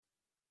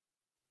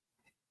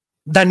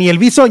Daniel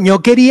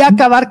Bisogno quería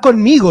acabar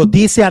conmigo,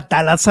 dice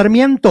Atala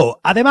Sarmiento.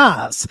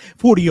 Además,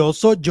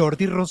 furioso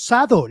Jordi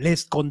Rosado,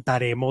 les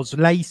contaremos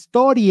la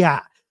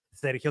historia.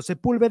 Sergio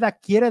Sepúlveda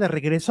quiere de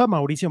regreso a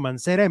Mauricio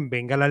Mancera en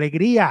Venga la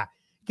Alegría.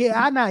 Que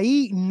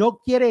Anaí no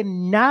quiere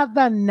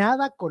nada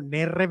con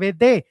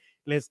RBD.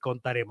 Les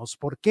contaremos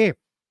por qué.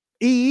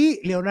 Y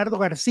Leonardo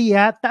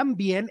García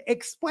también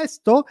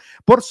expuesto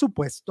por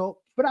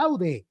supuesto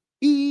fraude.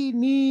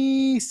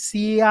 Iniciamos.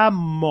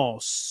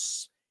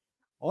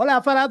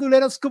 Hola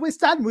faraduleros, ¿cómo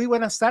están? Muy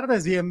buenas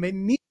tardes,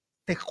 bienvenidos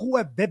este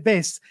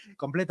jueves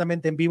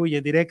completamente en vivo y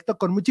en directo,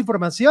 con mucha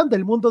información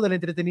del mundo del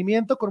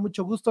entretenimiento. Con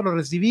mucho gusto lo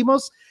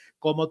recibimos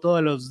como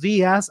todos los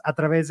días a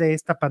través de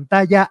esta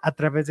pantalla, a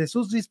través de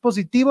sus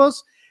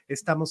dispositivos.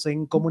 Estamos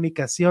en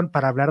comunicación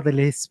para hablar del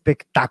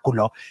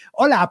espectáculo.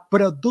 Hola,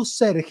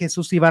 producer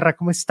Jesús Ibarra,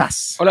 ¿cómo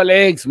estás? Hola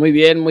Alex, muy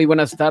bien, muy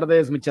buenas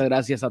tardes. Muchas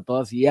gracias a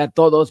todas y a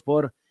todos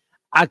por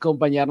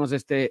acompañarnos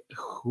este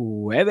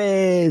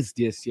jueves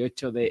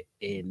 18 de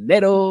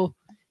enero.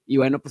 Y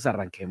bueno, pues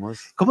arranquemos.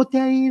 ¿Cómo te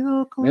ha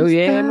ido? Muy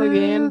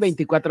bien.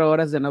 24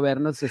 horas de no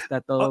vernos,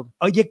 está todo.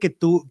 Oye, que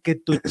tu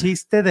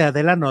chiste de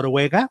Adela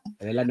Noruega.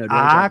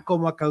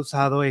 Cómo ha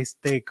causado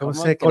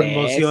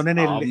conmoción en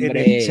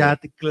el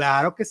chat.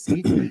 Claro que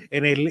sí.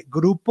 En el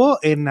grupo,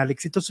 en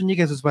Alexito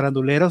Zúñiga y sus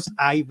faranduleros,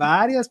 hay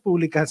varias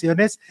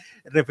publicaciones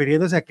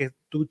refiriéndose a que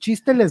tu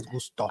chiste les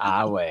gustó.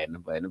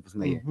 Bueno, pues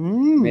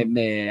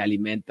me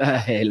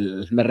alimenta,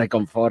 me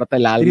reconforta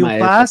el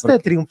alma.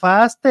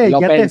 Triunfaste.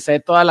 Lo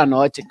pensé toda la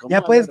noche.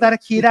 Ya puedes dar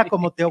gira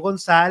como Teo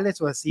González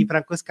o así,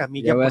 Franco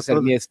Escamilla. Ya voy a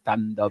hacer mi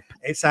stand-up.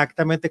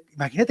 Exactamente.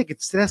 Imagínate que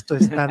tú hicieras tu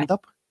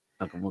stand-up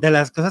de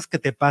las cosas que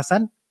te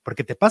pasan,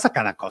 porque te pasa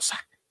cada cosa,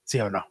 ¿sí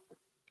o no?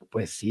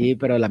 Pues sí,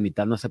 pero la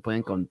mitad no se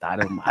pueden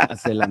contar, o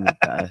más de la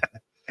mitad.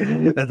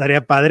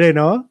 Estaría padre,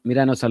 ¿no?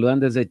 Mira, nos saludan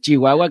desde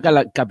Chihuahua,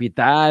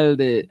 capital,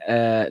 de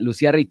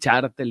Lucía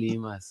Richarte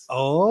Limas.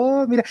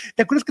 Oh, mira,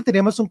 ¿te acuerdas que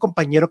teníamos un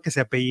compañero que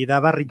se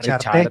apellidaba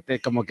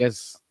Richarte? Como que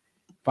es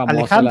famoso.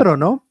 Alejandro,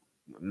 ¿no?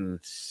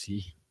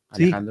 Sí,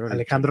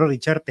 Alejandro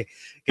Richarte,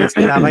 que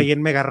estaba ahí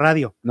en Mega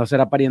Radio. ¿No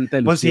será pariente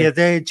de Lucía? Pues si es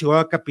de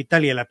Chihuahua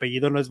capital y el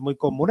apellido no es muy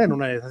común, en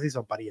una de esas sí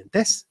son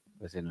parientes.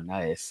 Pues en una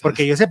de esas.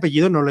 Porque yo ese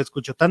apellido no lo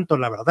escucho tanto,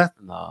 la verdad.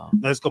 No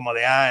es como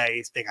de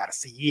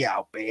García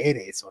o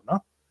Pérez o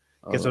no,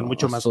 que son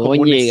mucho más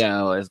Zúñiga,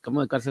 comunes. o es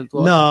como de cárcel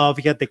tú. No,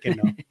 fíjate que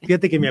no.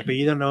 Fíjate que mi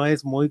apellido no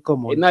es muy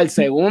común. No, el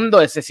segundo,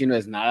 ese sí no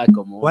es nada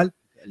común. ¿Cuál?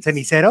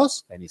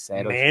 ¿Ceniceros?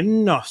 Ceniceros.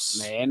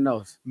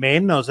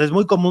 Menos. Es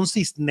muy común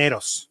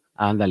Cisneros.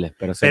 Ándale,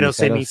 pero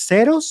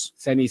Ceniceros.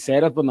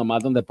 Ceniceros, pues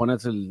nomás donde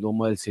pones el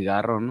humo del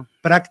cigarro, ¿no?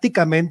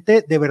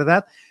 Prácticamente, de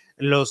verdad,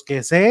 los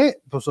que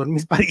sé, pues son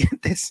mis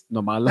parientes.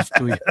 Nomás los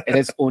tuyos.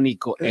 Eres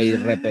único e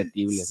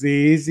irrepetible.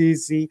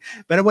 Sí.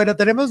 Pero bueno,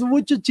 tenemos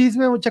mucho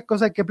chisme, mucha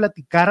cosa que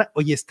platicar.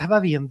 Oye,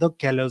 estaba viendo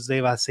que a los de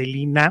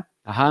Vaselina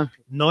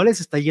no les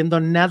está yendo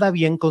nada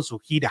bien con su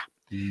gira.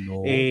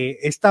 No.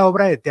 Esta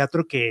obra de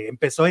teatro que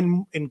empezó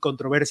en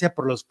controversia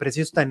por los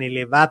precios tan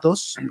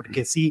elevados,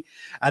 porque sí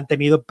han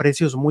tenido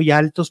precios muy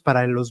altos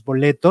para los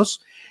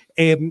boletos.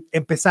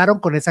 Empezaron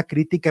con esa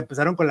crítica,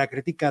 empezaron con la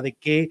crítica de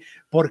que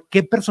por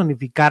qué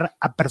personificar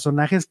a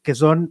personajes que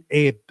son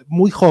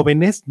muy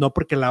jóvenes, ¿no?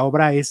 Porque la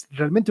obra es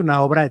realmente una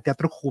obra de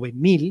teatro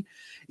juvenil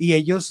y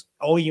ellos,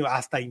 hoy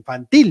hasta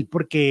infantil,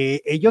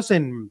 porque ellos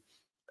en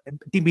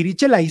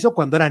Timbiriche la hizo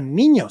cuando eran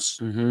niños,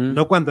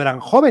 no cuando eran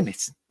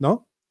jóvenes,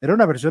 ¿no? Era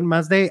una versión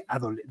más de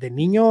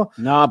niño.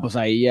 No, pues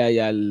ahí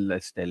ya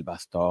el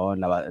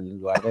bastón, en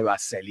lugar de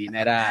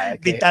vaselina era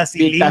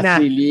vitacilina,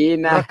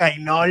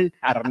 rocainol,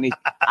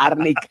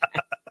 arnic,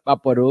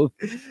 vaporú.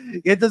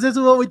 Y entonces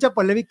hubo mucha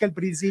polémica al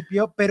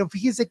principio, pero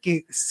fíjese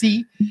que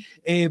sí,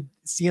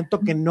 siento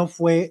que no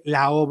fue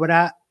la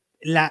obra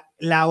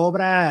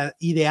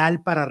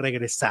ideal para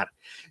regresar.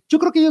 Yo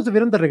creo que ellos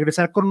debieron de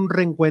regresar con un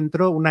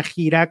reencuentro, una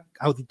gira,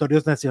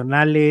 auditorios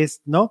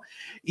nacionales, ¿no?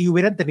 Y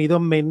hubieran tenido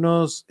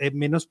menos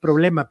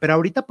problema. Pero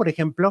ahorita, por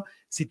ejemplo,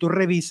 si tú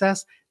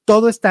revisas,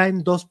 todo está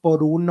en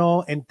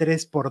 2x1, en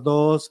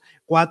 3x2,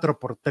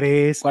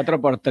 4x3.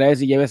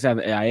 4x3 y lleves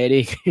a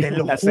Eric. Te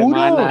lo juro.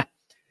 Semana.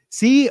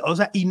 Sí, o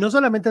sea, y no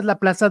solamente es la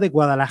plaza de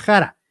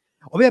Guadalajara.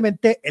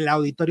 Obviamente el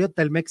auditorio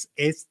Telmex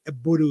es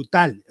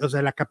brutal, o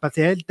sea, la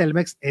capacidad del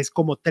Telmex es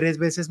como 3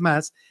 veces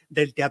más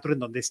del teatro en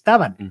donde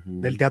estaban,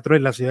 del teatro de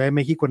la Ciudad de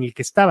México en el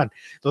que estaban.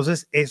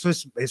 Entonces, eso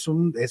es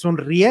un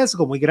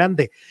riesgo muy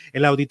grande.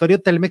 El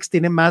auditorio Telmex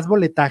tiene más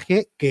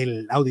boletaje que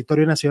el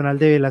Auditorio Nacional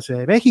de la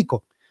Ciudad de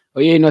México.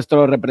 Oye, ¿y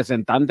nuestro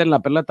representante en la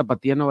Perla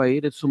Tapatía no va a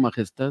ir? ¿Es su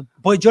majestad?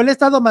 Pues yo le he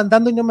estado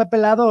mandando y no me ha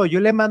pelado. Yo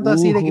le mando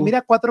así de que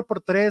mira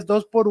 4x3,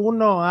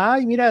 2x1.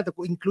 Ay, mira,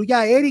 incluye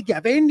a Eric y a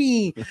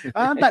Benny.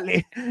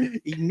 Ándale.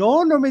 Y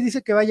no me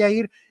dice que vaya a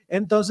ir.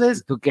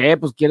 Entonces. ¿Tú qué?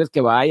 Pues quieres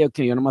que vaya o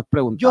que yo nomás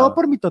preguntaba. Yo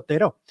por mi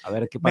totero. A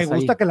ver qué pasa. Me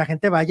gusta ahí. Que la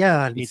gente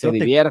vaya al y mitote. Se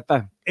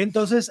divierta.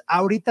 Entonces,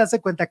 ahorita se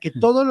cuenta que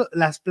todas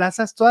las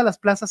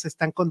plazas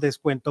están con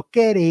descuento.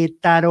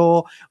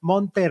 Querétaro,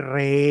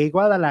 Monterrey,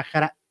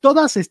 Guadalajara,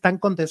 todas están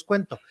con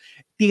descuento.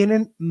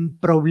 Tienen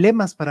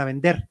problemas para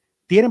vender.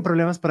 tienen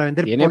problemas para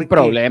vender. Tienen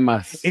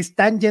problemas.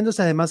 Están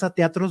yéndose además a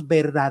teatros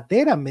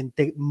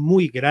verdaderamente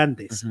muy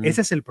grandes.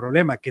 Ese es el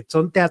problema, que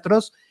son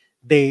teatros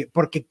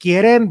porque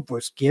quieren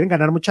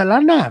ganar mucha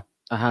lana.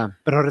 Ajá.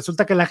 Pero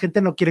resulta que la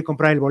gente no quiere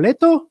comprar el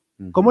boleto.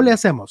 ¿Cómo le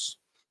hacemos?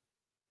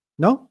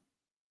 ¿No?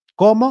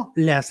 ¿Cómo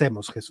le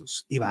hacemos,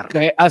 Jesús Ibarra?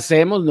 ¿Qué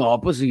hacemos?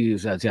 No, pues si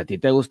a ti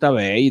te gusta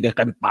ver y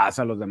deja en paz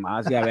a los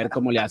demás y a ver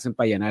cómo le hacen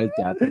para llenar el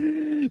teatro.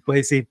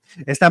 Pues sí,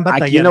 están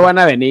batallando. Aquí no van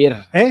a venir.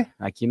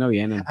 Aquí no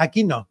vienen.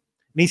 Aquí no,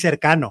 ni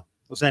cercano.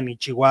 O sea, ni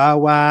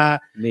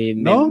Chihuahua.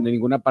 ¿no? Ni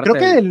ninguna parte.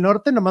 Creo que del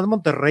norte nomás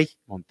Monterrey.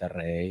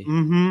 Monterrey.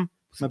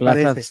 Me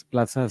parece.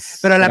 Plazas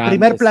Pero la grandes.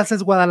 primer plaza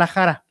es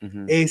Guadalajara.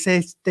 Es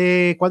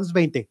 ¿cuándo es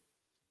 20?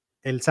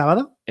 ¿El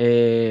sábado?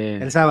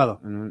 El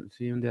sábado.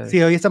 Sí, un día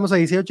sí, hoy estamos a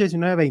 18,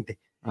 19, 20.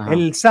 Ajá.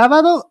 El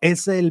sábado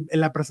es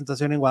la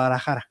presentación en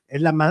Guadalajara.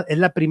 Es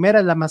la primera,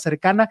 es la más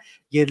cercana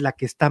y es la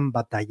que están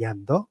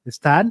batallando.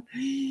 Están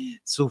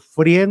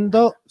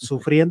sufriendo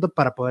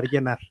para poder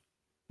llenar.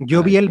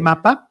 Yo vi el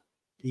mapa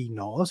y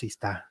no, sí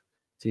está.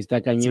 Sí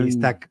está cañón. Sí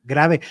está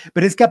grave.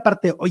 Pero es que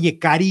aparte, oye,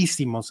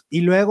 carísimos.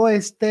 Y luego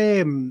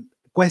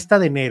cuesta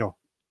de enero,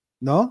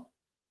 ¿no?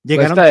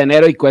 Cuesta de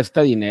enero y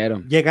cuesta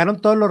dinero. Llegaron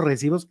todos los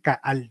recibos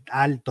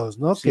altos,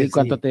 ¿no? Sí,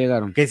 ¿cuánto te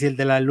llegaron? Que si el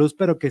de la luz,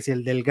 pero que si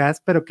el del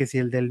gas, pero que si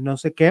el del no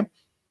sé qué.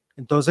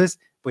 Entonces,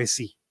 pues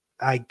sí,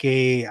 hay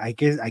que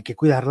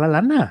cuidar la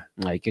lana.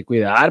 Hay que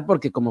cuidar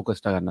porque cómo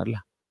cuesta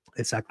ganarla.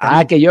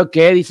 Exactamente. Que yo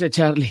qué, dice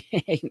Charlie,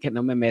 que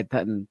no me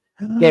metan.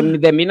 Que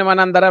de mí no van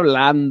a andar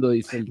hablando,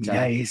 dice el Charlie.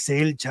 Ya es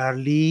el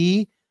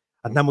Charlie.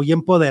 Anda muy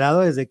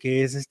empoderado desde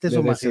que es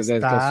su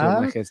majestad.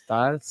 Su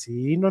majestad.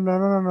 Sí, no.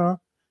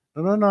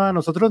 No, a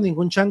nosotros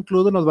ningún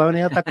chancludo nos va a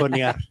venir a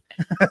taconear.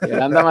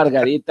 Yolanda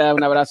Margarita,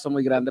 un abrazo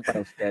muy grande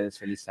para ustedes.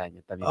 Feliz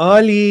año también.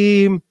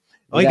 ¡Oli!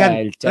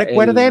 Oigan,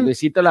 recuerden.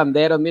 Luisito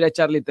Landeros, mira,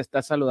 Charlie, te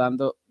está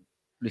saludando.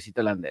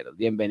 Luisito Landeros,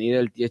 bienvenido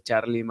el tío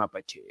Charlie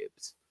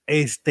Mapachips.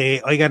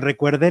 Oigan,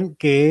 recuerden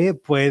que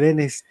pueden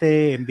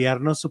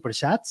enviarnos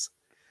superchats,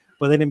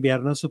 pueden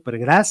enviarnos super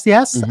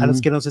gracias. A los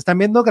que nos están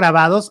viendo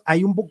grabados,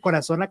 hay un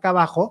corazón acá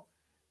abajo,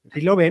 si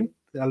lo ven.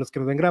 A los que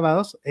nos ven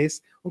grabados,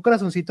 es un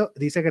corazoncito,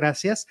 dice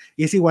gracias,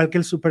 y es igual que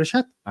el super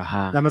chat,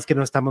 nada más que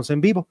no estamos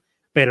en vivo,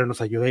 pero nos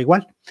ayuda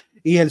igual.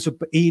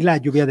 Y la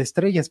lluvia de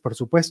estrellas, por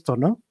supuesto,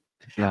 ¿no?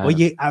 Claro.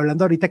 Oye,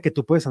 hablando ahorita que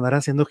tú puedes andar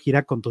haciendo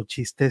gira con tus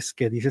chistes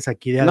que dices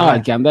aquí de No,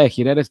 el que anda de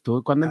gira eres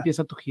tú. ¿Cuándo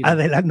empieza tu gira?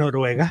 De la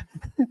Noruega.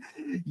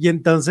 Y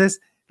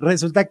entonces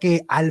resulta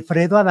que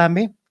Alfredo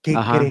Adame, ¿qué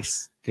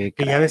crees? Que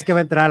ya ves que va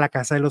a entrar a la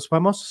casa de los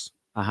famosos.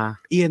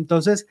 Y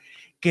entonces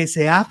que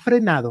se ha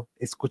frenado,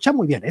 escucha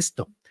muy bien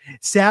esto,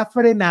 se ha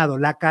frenado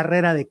la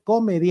carrera de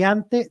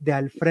comediante de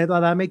Alfredo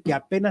Adame que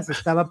apenas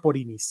estaba por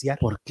iniciar.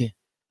 ¿Por qué?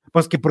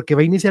 Pues que porque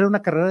va a iniciar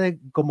una carrera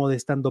como de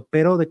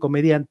estandopero, de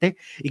comediante,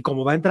 y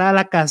como va a entrar a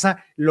la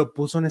casa, lo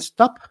puso en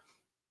stop.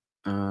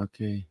 Ok.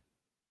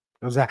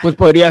 O sea, pues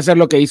podría ser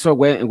lo que hizo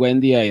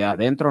Wendy ahí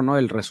adentro, ¿no?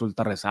 El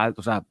resulta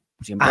resalto, o sea,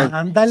 siempre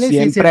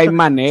hay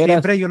maneras.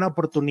 Siempre hay una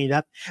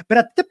oportunidad.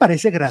 Pero ¿a ti te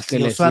parece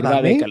gracioso,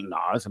 Adame?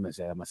 No, se me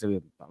hace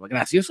demasiado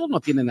gracioso, no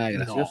tiene nada de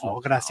gracioso. No,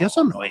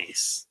 gracioso no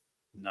es.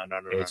 No.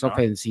 Es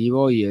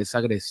ofensivo y es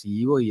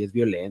agresivo y es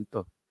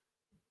violento.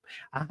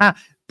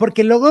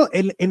 Porque luego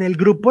en el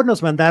grupo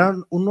nos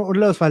mandaron, uno de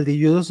los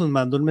faldilludos nos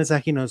mandó un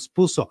mensaje y nos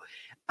puso,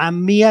 a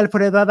mí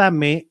Alfredo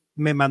Adame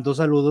me mandó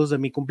saludos de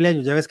mi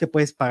cumpleaños, ya ves que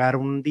puedes pagar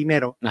un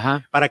dinero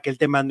para que él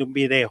te mande un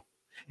video.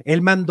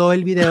 Él mandó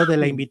el video de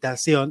la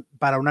invitación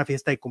para una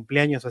fiesta de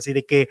cumpleaños, así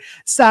de que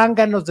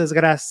zánganos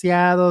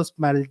desgraciados,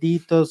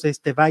 malditos,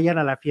 vayan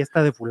a la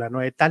fiesta de fulano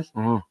de tal.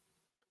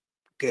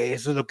 Que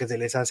eso es lo que se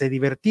les hace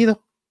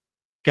divertido.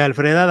 Que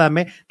Alfredo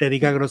Adame te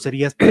diga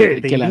groserías.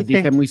 Que las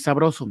dije muy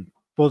sabroso.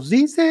 Pues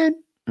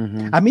dicen.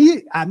 A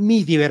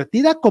mí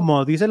divertida,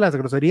 como dicen las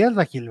groserías,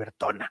 la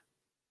Gilbertona.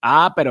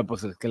 Pero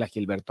pues es que la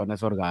Gilbertona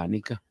es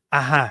orgánica.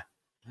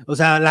 O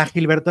sea, la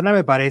Gilbertona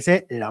me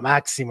parece lo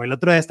máximo. El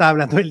otro día estaba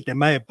hablando del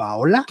tema de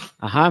Paola.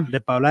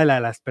 De Paola de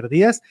las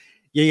perdidas.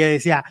 Y ella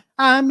decía,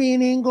 a mí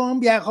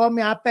ningún viejo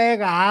me ha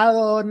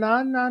pegado.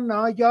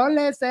 No, yo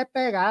les he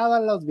pegado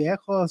a los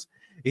viejos.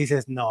 Y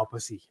dices, no,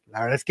 pues sí, la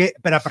verdad es que,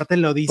 pero aparte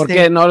lo dice.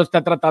 Porque no lo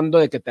está tratando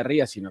de que te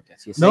rías, sino que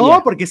así es. No,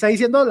 ella. Porque está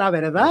diciendo la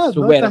verdad. Es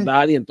su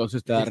verdad, y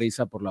entonces te da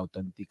risa por lo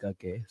auténtica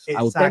que es.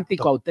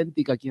 Exacto.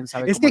 Auténtica, quién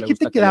sabe. Es que aquí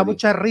te queda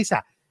mucha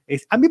risa.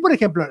 A mí, por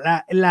ejemplo,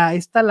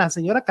 la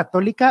señora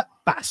católica,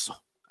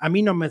 paso. A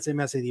mí se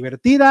me hace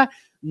divertida,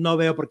 no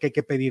veo por qué hay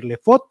que pedirle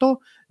foto,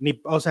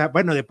 o sea,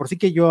 bueno, de por sí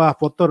que yo a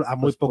foto a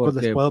muy pocos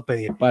les puedo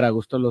pedir. Para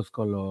gusto los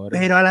colores.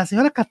 Pero a la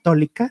señora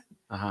católica,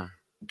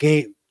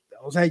 que,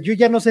 o sea, yo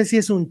ya no sé si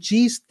es un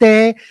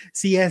chiste,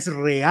 si es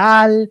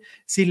real,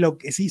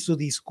 si su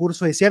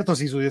discurso es cierto.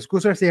 Si su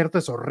discurso es cierto,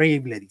 es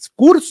horrible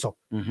discurso,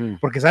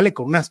 porque sale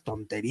con unas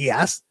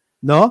tonterías,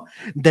 ¿no?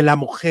 De la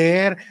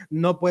mujer,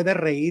 no puede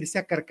reírse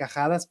a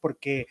carcajadas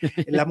porque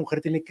la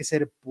mujer tiene que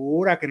ser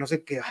pura, que no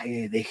sé qué,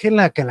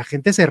 déjenla que la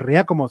gente se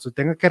ría como se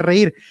tenga que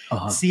reír.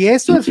 Si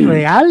eso es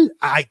real,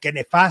 ¡ay, qué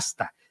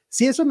nefasta!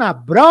 Si es una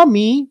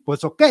bromi,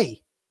 pues ok,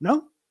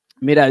 ¿no?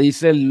 Mira,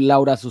 dice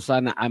Laura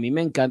Susana, a mí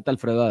me encanta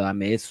Alfredo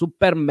Adame, es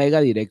súper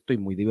mega directo y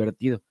muy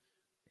divertido.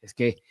 Es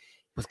que,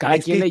 pues cada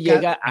quien le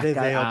llega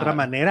de otra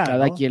manera,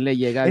 cada ¿no? quien le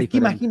llega Es que diferente.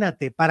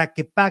 imagínate, para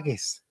que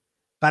pagues,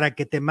 para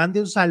que te mande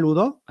un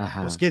saludo,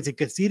 Ajá. pues que sí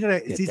Que se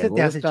te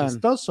gustan. hace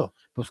chistoso.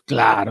 Pues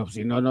claro,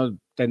 si no, no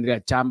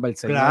tendría chamba el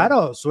señor.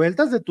 Claro,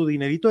 sueltas de tu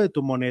dinerito, de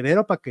tu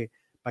monedero para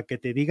que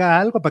te diga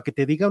algo, para que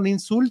te diga un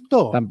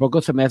insulto.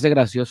 Tampoco se me hace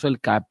gracioso el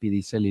Capi,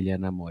 dice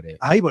Liliana More.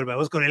 Ay,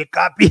 volvemos con el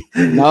Capi.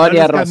 No, ni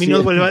a los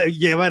caminos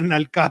llevan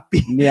al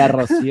Capi. Ni a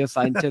Rocío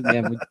Sánchez, ni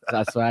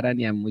a Suara,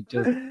 ni a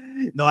muchos.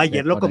 No,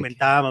 ayer lo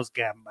comentábamos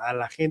aquí, que a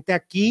la gente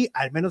aquí,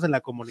 al menos en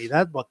la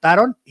comunidad,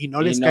 votaron y no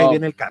les cae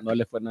bien el Capi. No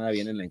le fue nada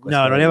bien en la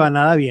encuesta. No le va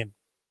nada bien.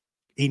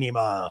 Y ni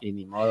modo. Y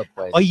ni modo,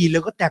 pues. Oye, y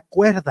luego te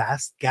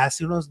acuerdas que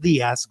hace unos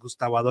días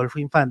Gustavo Adolfo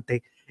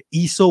Infante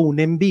hizo un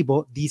en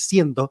vivo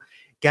diciendo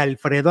que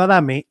Alfredo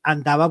Adame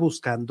andaba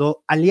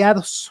buscando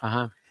aliados.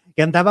 Ajá.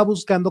 Que andaba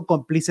buscando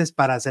cómplices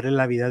para hacerle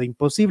la vida de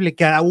imposible,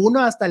 que a uno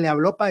hasta le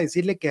habló para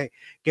decirle que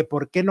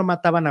por qué no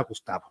mataban a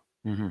Gustavo,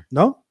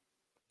 ¿no?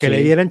 Que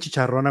le dieran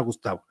chicharrón a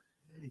Gustavo.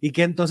 Y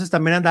que entonces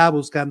también andaba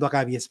buscando a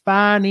Gaby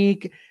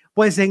Spanik,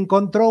 pues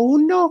encontró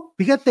uno.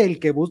 Fíjate, el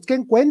que busca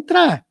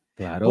encuentra.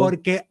 Claro.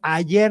 Porque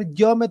ayer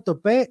yo me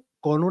topé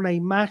con una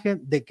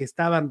imagen de que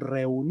estaban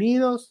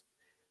reunidos,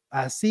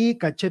 así,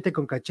 cachete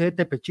con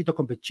cachete, pechito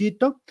con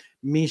pechito,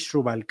 Miss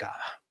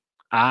Rubalcaba.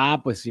 Ah,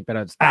 pues sí,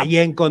 pero ahí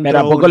encontró. Pero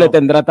 ¿a poco le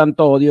tendrá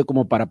tanto odio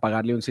como para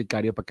pagarle un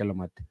sicario para que lo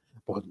mate?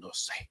 Pues no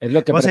sé. Es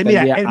lo que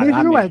pretendía. Mira, el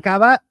Miss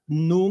Rubalcaba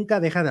nunca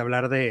deja de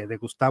hablar de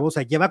Gustavo, o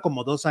sea, lleva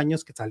como 2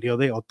 años que salió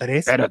o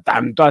 3. Pero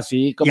tanto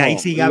así como y ahí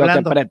sigue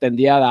hablando. Que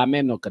pretendía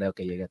Adame, no creo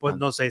que llegue. Pues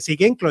tanto. No sé,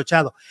 sigue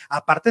enclochado.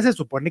 Aparte se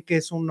supone que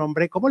es un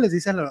hombre, ¿cómo les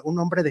dicen? Un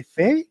hombre de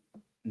fe.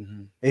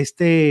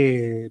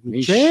 Michel,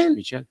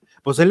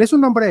 pues él es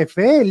un hombre de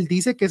fe, él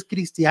dice que es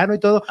cristiano y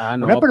todo.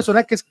 No, una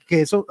persona que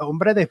es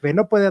hombre de fe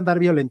no puede andar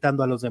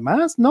violentando a los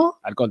demás, ¿no?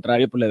 Al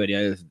contrario, pues le debería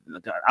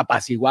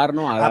apaciguar,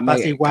 ¿no? Adame,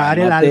 apaciguar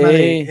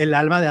el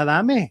alma de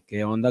Adame.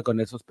 ¿Qué onda con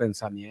esos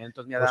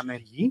pensamientos, mi Adame?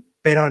 Pues sí,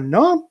 pero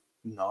no,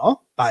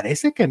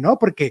 parece que no,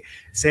 porque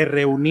se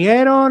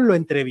reunieron, lo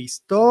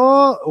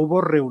entrevistó,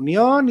 hubo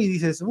reunión y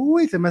dices,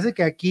 uy, se me hace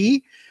que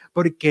aquí...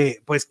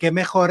 Porque, pues, qué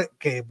mejor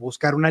que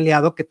buscar un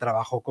aliado que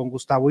trabajó con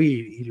Gustavo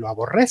y lo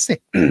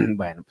aborrece.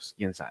 Bueno, pues,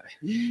 quién sabe.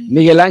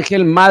 Miguel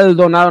Ángel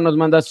Maldonado nos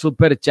manda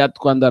super chat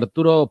cuando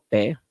Arturo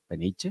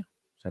Peniche,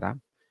 ¿será?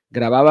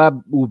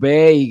 Grababa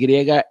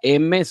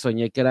VYM,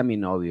 soñé que era mi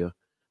novio.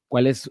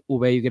 ¿Cuál es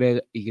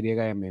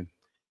VYM?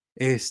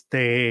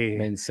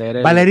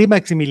 Vencer Valeria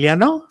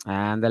Maximiliano.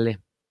 Ándale.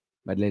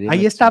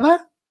 ¿Ahí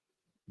estaba?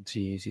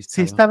 Sí estaba.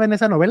 Sí estaba en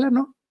esa novela,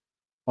 ¿no?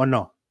 ¿O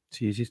no?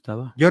 Sí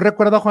estaba. Yo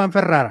recuerdo a Juan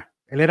Ferrara,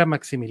 él era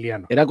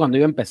Maximiliano. Era cuando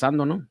iba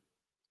empezando, ¿no?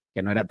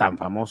 Que no era tan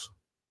famoso.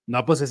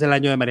 No, pues es el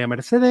año de María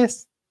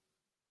Mercedes.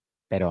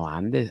 Pero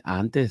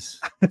antes.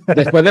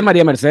 Después de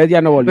María Mercedes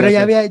ya no volvió. Pero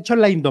ya había hecho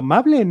La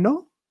Indomable,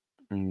 ¿no?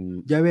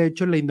 Ya había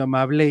hecho La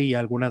Indomable y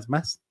algunas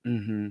más.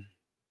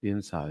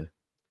 Bien sabe.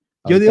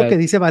 Yo digo que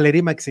dice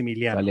Valeria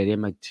Maximiliano. Valeria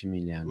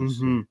Maximiliano.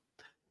 Sí.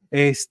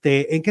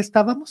 ¿En qué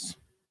estábamos?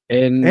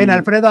 En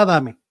Alfredo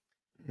Adame.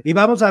 Y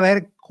vamos a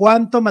ver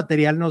cuánto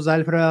material nos da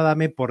Alfredo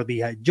Adame por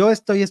día. Yo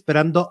estoy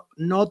esperando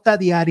nota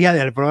diaria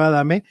de Alfredo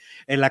Adame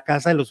en la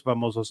Casa de los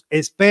Famosos.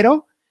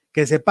 Espero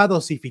que sepa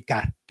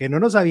dosificar, que no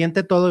nos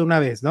aviente todo de una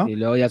vez, ¿no? Y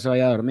luego ya se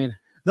vaya a dormir.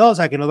 No, o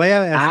sea, que nos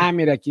vaya a...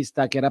 mira, aquí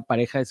está, que era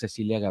pareja de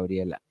Cecilia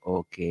Gabriela.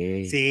 Ok.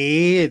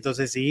 Sí,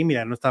 entonces sí,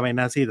 mira, no estaba en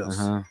Ácidos.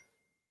 Ajá.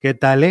 ¿Qué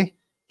tal,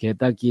 ¿Qué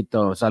tal,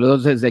 Quito?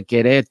 Saludos desde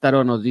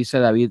Querétaro, nos dice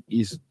David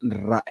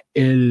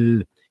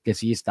Israel. Que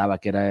sí estaba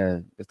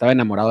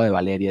enamorado de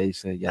Valeria,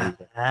 dice.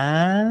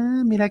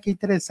 Mira qué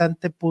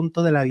interesante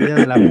punto de la vida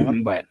del amor.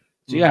 Bueno,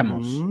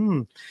 sigamos.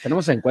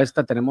 Tenemos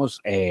encuesta,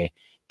 queremos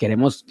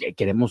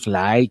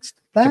likes.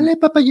 Dale,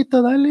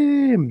 papayito,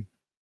 dale.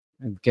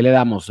 ¿Qué le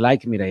damos?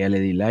 Like, mira, ya le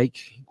di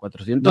like.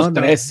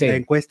 413. ¿La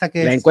encuesta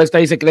qué es? La encuesta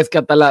dice, ¿crees que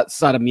Atala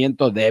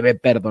Sarmiento debe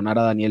perdonar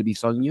a Daniel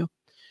Bisogno?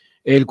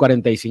 El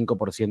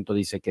 45%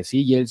 dice que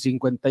sí y el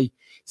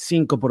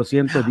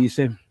 55%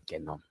 dice que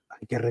no.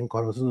 Qué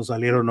rencorosos nos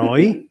salieron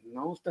hoy.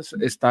 No,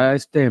 está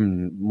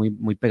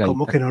muy pegadito.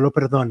 ¿Cómo que no lo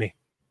perdone?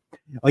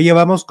 Oye,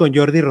 vamos con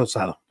Jordi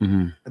Rosado.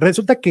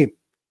 Resulta que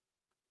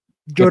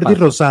Jordi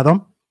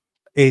Rosado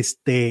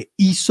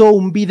hizo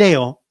un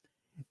video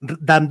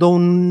dando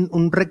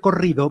un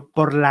recorrido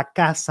por la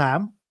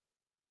casa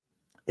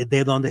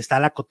de donde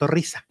está la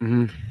cotorriza.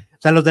 O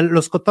sea,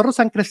 los cotorros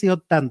han crecido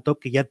tanto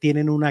que ya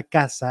tienen una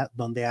casa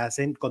donde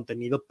hacen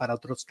contenido para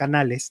otros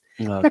canales.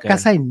 Una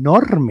casa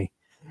enorme.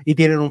 Y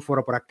tienen un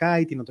foro por acá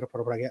y tienen otro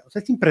foro por allá. O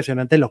sea, es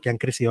impresionante lo que han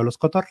crecido los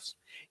cotorros.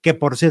 Que,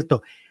 por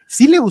cierto,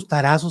 sí le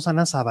gustará a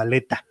Susana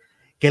Zabaleta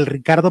que el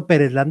Ricardo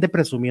Pérez la ande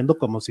presumiendo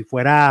como si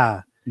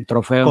fuera... un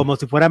trofeo. Como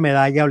si fuera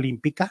medalla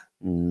olímpica.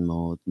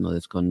 No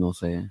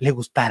desconoce. ¿Le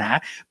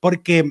gustará?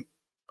 Porque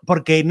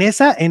en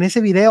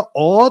ese video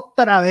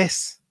otra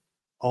vez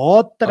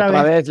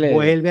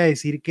vuelve a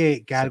decir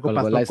que algo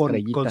pasó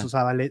con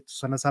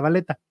Susana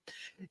Zabaleta.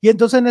 Y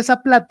entonces en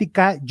esa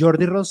plática,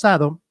 Jordi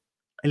Rosado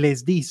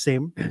les dice,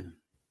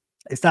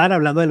 estaban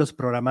hablando de los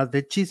programas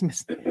de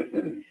chismes.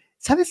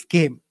 ¿Sabes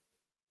qué?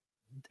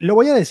 Lo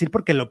voy a decir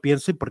porque lo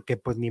pienso y porque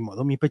pues ni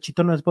modo, mi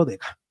pechito no es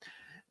bodega.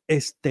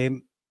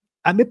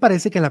 A mí me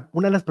parece que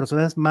una de las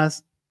personas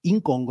más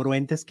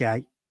incongruentes que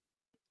hay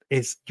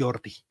es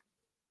Jordi.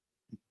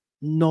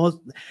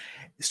 No,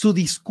 su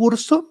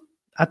discurso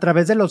a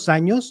través de los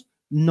años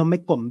no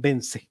me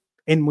convence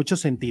en muchos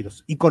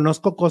sentidos y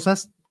conozco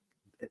cosas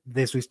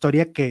de su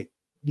historia que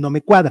no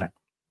me cuadran.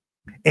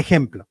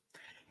 Ejemplo,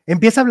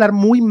 empieza a hablar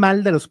muy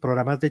mal de los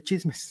programas de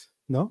chismes,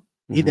 ¿no?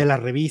 Y de las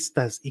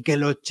revistas, y que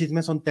los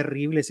chismes son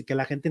terribles y que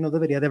la gente no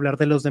debería de hablar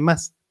de los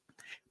demás.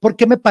 ¿Por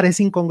qué me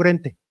parece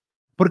incongruente?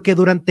 Porque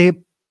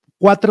durante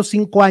 4 o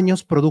 5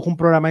 años produjo un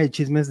programa de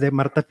chismes de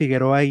Marta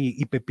Figueroa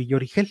y Pepillo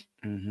Origel.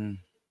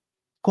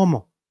 ¿Cómo?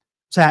 O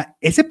sea,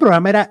 ese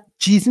programa era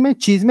chisme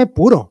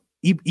puro.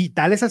 Y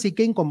tal es así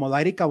que incomodó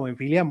a Erika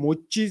Buenfilia,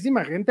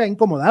 muchísima gente ha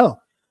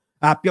incomodado.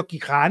 A Pio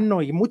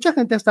Quijano y mucha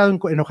gente ha estado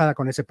enojada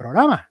con ese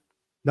programa,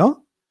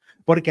 ¿no?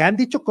 Porque han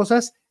dicho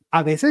cosas,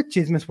 a veces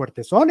chismes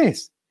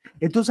fuertesones.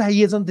 Entonces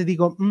ahí es donde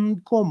digo,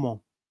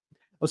 ¿cómo?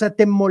 O sea,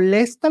 ¿te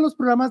molestan los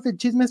programas de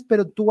chismes,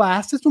 pero tú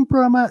haces un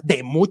programa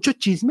de mucho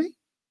chisme?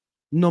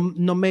 No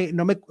me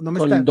Con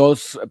está...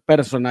 dos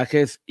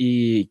personajes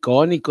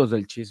icónicos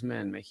del chisme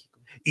en México.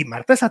 Y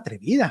Marta es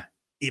atrevida.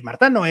 Y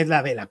Marta no es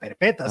la vela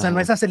perpetua. O sea, no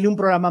es hacerle un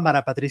programa a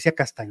Mara Patricia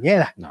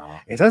Castañeda.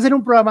 No. Es hacer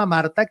un programa a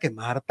Marta que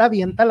Marta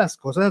avienta las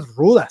cosas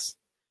rudas.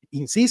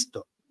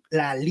 Insisto,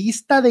 la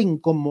lista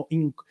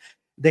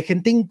de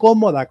gente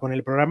incómoda con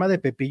el programa de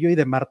Pepillo y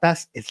de Marta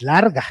es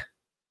larga.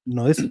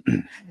 No es,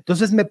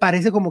 entonces me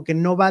parece como que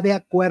no va de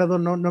acuerdo,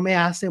 no me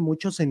hace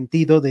mucho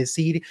sentido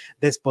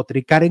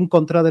despotricar en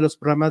contra de los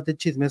programas de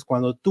chismes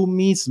cuando tú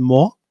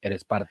mismo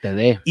eres parte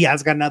de y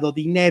has ganado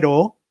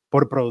dinero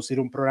por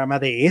producir un programa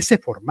de ese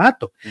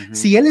formato.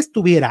 Si él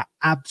estuviera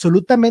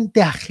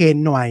absolutamente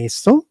ajeno a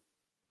eso,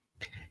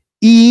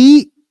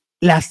 y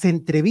las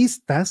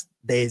entrevistas,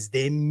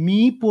 desde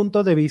mi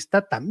punto de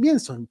vista, también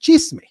son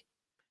chisme,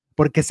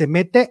 porque se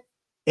mete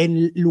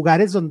en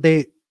lugares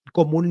donde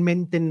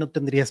comúnmente no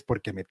tendrías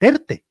por qué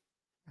meterte.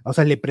 O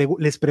sea,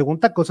 les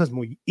pregunta cosas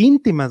muy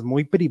íntimas,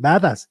 muy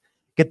privadas,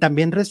 que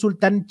también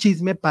resultan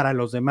chisme para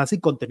los demás y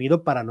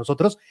contenido para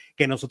nosotros,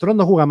 que nosotros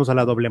no jugamos a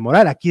la doble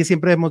moral. Aquí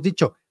siempre hemos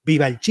dicho,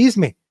 viva el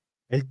chisme.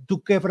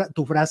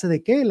 ¿Tu frase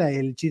de qué?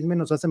 El chisme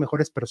nos hace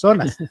mejores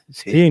personas.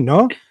 Sí,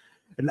 ¿no?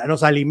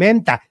 Nos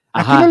alimenta.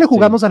 Aquí no le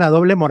jugamos a la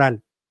doble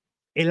moral.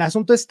 El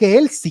asunto es que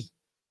él sí,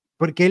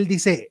 porque él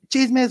dice,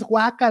 chismes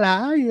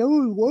guácala, ay,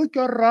 uy,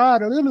 qué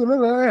raro,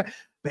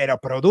 pero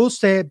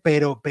produce,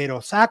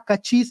 pero saca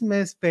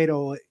chismes,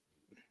 pero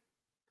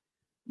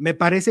me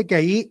parece que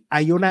ahí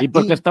hay una... ¿Y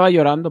por qué estaba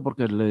llorando?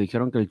 Porque le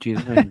dijeron que el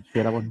chisme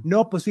era bueno.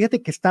 No, pues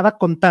fíjate que estaba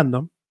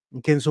contando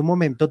que en su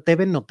momento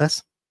TV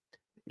Notas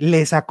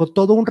le sacó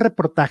todo un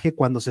reportaje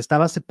cuando se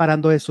estaba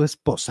separando de su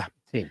esposa.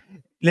 Sí.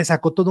 Le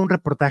sacó todo un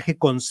reportaje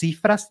con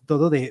cifras,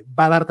 todo de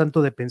va a dar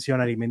tanto de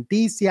pensión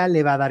alimenticia,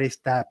 le va a dar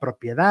esta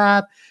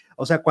propiedad.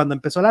 O sea, cuando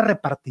empezó la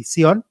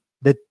repartición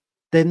de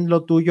ten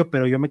lo tuyo,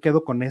 pero yo me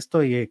quedo con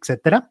esto y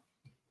etcétera,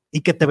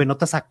 y que TV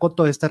Notas sacó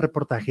todo este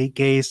reportaje y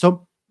que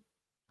eso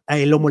a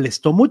él lo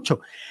molestó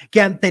mucho,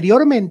 que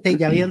anteriormente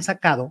ya habían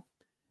sacado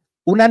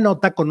una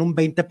nota con un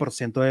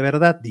 20% de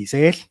verdad,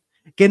 dice él,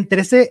 que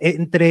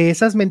entre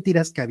esas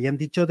mentiras que habían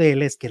dicho de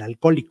él es que era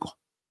alcohólico,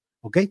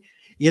 ¿ok?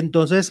 Y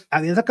entonces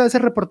habían sacado ese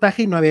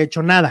reportaje y no había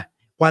hecho nada.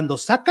 Cuando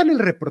sacan el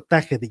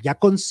reportaje de ya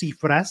con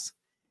cifras,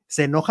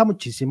 se enoja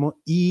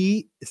muchísimo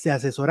y se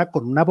asesora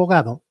con un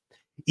abogado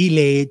y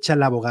le echa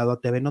al abogado a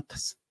TV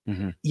Notas.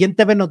 Y en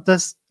TV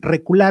Notas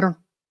recularon.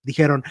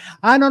 Dijeron,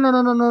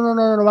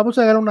 no, vamos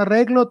a llegar a un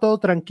arreglo, todo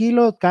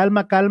tranquilo,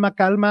 calma,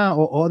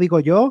 o digo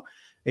yo,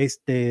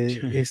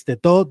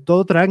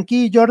 todo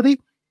tranqui, Jordi.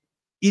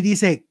 Y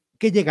dice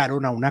que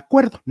llegaron a un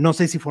acuerdo. No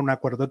sé si fue un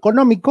acuerdo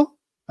económico,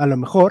 a lo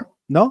mejor,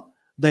 ¿no?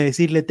 De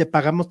decirle, te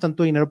pagamos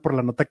tanto dinero por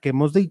la nota que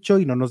hemos dicho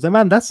y no nos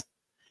demandas.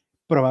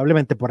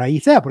 Probablemente por ahí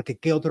sea, porque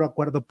 ¿qué otro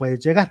acuerdo puedes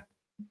llegar?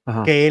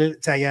 Que él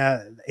se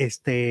haya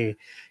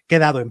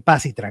quedado en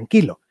paz y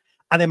tranquilo.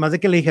 Además de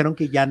que le dijeron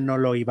que ya no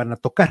lo iban a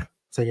tocar,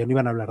 o sea, ya no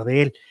iban a hablar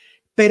de él.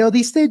 Pero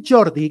dice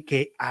Jordi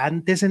que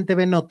antes en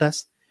TV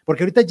Notas,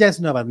 porque ahorita ya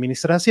es nueva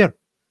administración,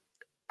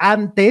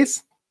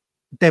 antes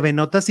TV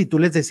Notas, si tú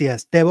les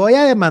decías, te voy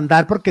a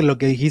demandar porque lo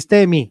que dijiste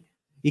de mí,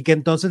 y que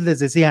entonces les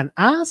decían,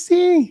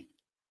 sí,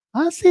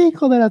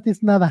 hijo de la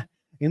tiznada.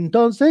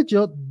 Entonces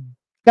yo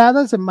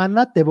cada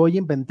semana te voy a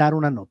inventar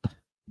una nota.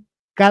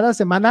 Cada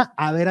semana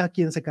a ver a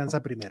quién se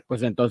cansa primero.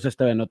 Pues entonces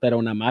TV Nota era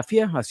una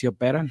mafia, así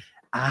operan.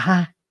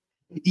 Ajá.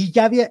 Y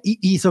ya había,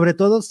 y sobre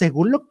todo,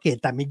 según lo que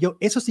también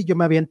eso sí yo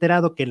me había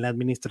enterado que en la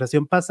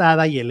administración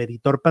pasada y el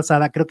editor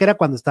pasada, creo que era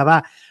cuando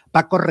estaba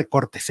Paco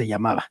Recortes, se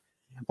llamaba.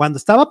 Cuando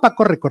estaba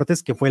Paco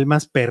Recortes, que fue el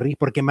más perri,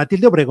 porque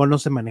Matilde Obregón no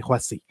se manejó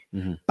así.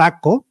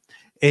 Paco,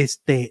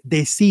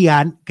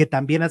 decían que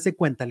también hace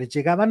cuenta, les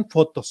llegaban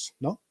fotos,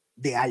 ¿no?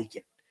 De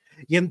alguien.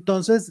 Y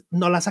entonces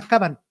no las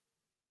sacaban.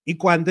 Y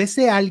cuando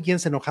ese alguien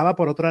se enojaba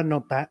por otra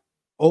nota,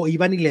 o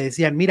iban y le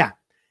decían, mira,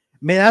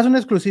 me das una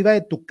exclusiva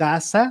de tu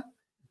casa,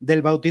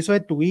 del bautizo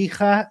de tu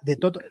hija, de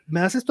todo,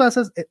 me haces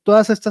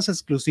todas estas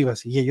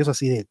exclusivas, y ellos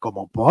así de,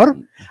 ¿como por?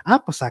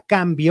 Pues a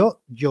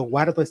cambio, yo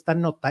guardo esta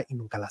nota y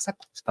nunca la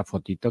saco. Esta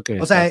fotito que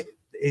o sea,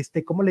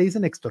 ¿cómo le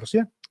dicen?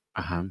 Extorsión.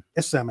 Ajá.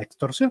 Eso se llama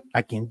extorsión,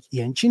 aquí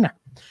y en China.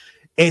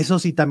 Eso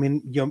sí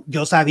también,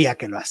 yo sabía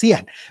que lo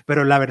hacían,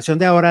 pero la versión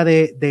de ahora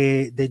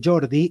de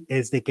Jordi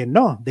es de que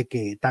no, de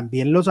que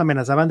también los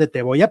amenazaban de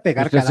te voy a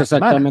pegar cada semana. Es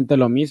exactamente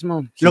lo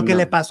mismo. Lo que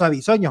le pasó a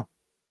Bisogno.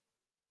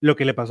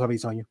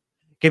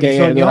 Que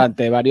Bisogno,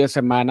 durante varias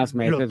semanas,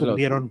 meses, lo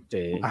tuvieron.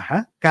 Sí.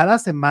 Ajá, cada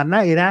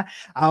semana era,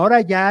 ahora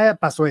ya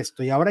pasó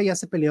esto, y ahora ya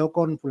se peleó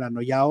con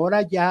fulano, y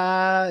ahora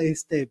ya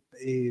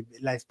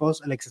la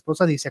ex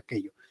esposa dice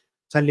aquello.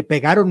 O sea, le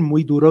pegaron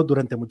muy duro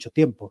durante mucho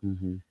tiempo.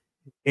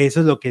 Eso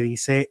es lo que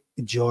dice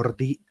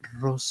Jordi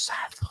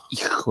Rosado.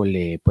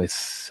 Híjole,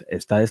 pues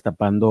está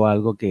destapando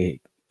algo que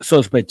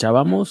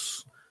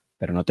sospechábamos,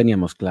 pero no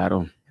teníamos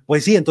claro.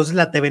 Pues sí, entonces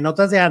la TV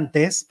Notas de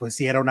antes, pues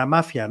sí era una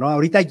mafia, ¿no?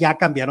 Ahorita ya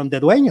cambiaron de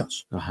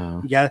dueños.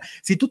 Ajá. Ya,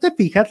 si tú te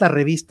fijas, la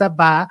revista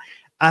va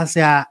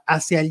hacia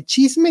el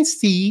chisme,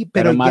 sí,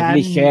 pero más ya,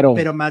 ligero.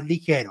 Pero más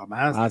ligero.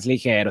 Más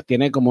ligero,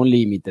 tiene como un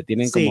límite,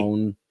 tienen como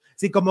un...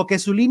 Sí, como que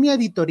su línea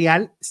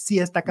editorial sí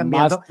está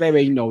cambiando. Más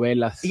TV y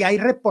novelas. Y hay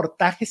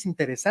reportajes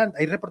interesantes,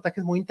 hay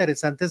reportajes muy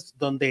interesantes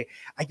donde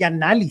hay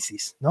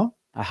análisis, ¿no?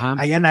 Ajá.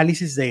 Hay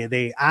análisis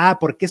de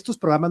 ¿por qué estos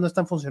programas no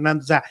están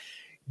funcionando? O sea,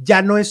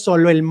 ya no es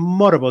solo el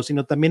morbo,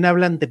 sino también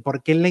hablan de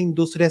por qué en la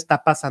industria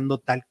está pasando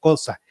tal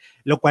cosa,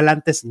 lo cual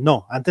antes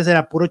no, antes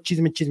era puro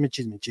chisme.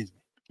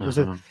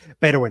 Entonces,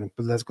 pero bueno,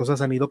 pues las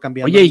cosas han ido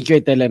cambiando. Oye, ¿y qué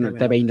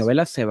TV y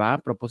novelas se va a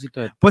propósito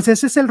de...? Pues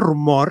ese es el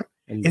rumor,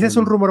 ese es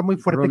un rumor muy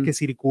fuerte que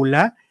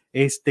circula.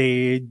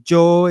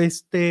 Yo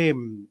espero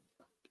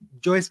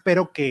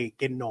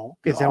que no,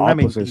 que sea una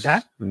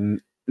mentira.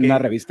 Una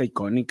revista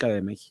icónica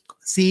de México.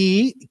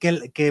 Sí,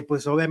 que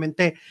pues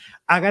obviamente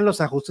hagan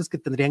los ajustes que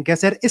tendrían que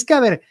hacer. Es que, a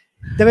ver,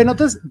 TV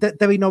Notas,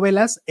 TV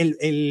Novelas,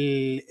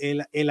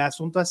 el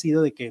asunto ha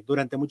sido de que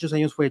durante muchos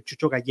años fue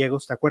Chucho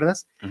Gallegos, ¿te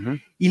acuerdas?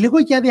 Y luego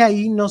ya de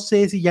ahí, no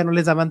sé si ya no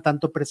les daban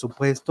tanto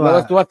presupuesto. Luego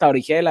estuvo hasta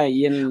Origel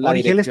ahí en la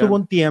Origel estuvo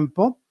un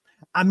tiempo.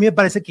 A mí me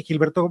parece que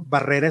Gilberto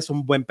Barrera es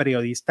un buen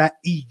periodista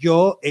y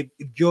yo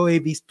he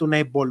visto una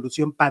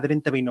evolución padre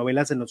en TV y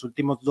novelas en los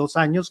últimos 2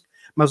 años,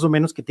 más o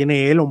menos, que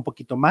tiene él o un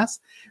poquito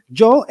más.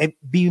 Yo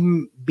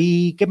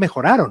vi que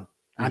mejoraron.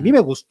 A mí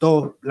me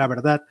gustó, la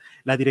verdad,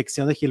 la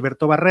dirección de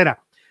Gilberto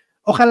Barrera.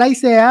 Ojalá y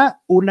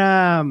sea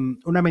una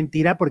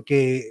mentira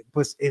porque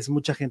pues es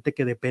mucha gente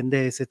que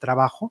depende de ese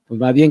trabajo. Pues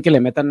más bien que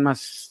le metan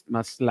más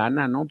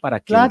lana, ¿no?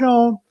 Para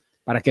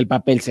que el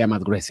papel sea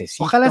más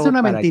gruesecito. Ojalá sea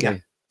una mentira.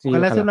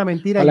 Ojalá sea una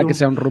mentira que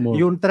sea un rumor.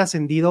 Y un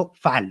trascendido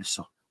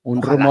falso.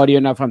 Un rumor y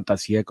una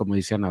fantasía, como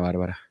dice Ana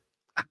Bárbara.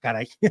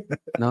 Caray.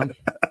 ¿No?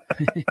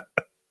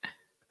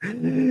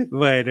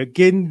 Bueno,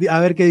 a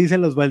ver qué dicen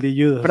los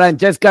baldilludos.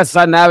 Francesca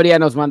Sanabria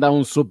nos manda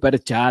un super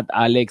chat.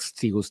 Alex,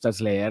 si gustas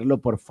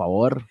leerlo, por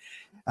favor.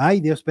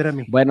 Ay, Dios,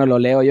 espérame. Bueno, lo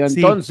leo yo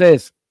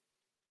entonces.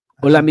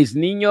 Hola, mis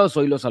niños.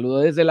 Hoy los saludo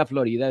desde la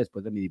Florida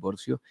después de mi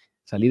divorcio.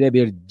 Salí de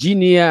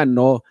Virginia,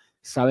 no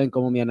saben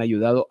cómo me han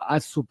ayudado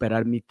a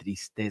superar mi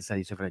tristeza,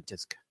 dice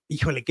Francesca.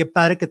 Híjole, qué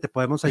padre que te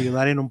podemos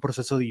ayudar en un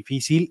proceso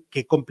difícil,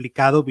 qué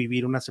complicado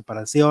vivir una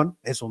separación,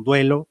 es un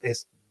duelo,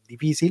 es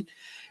difícil,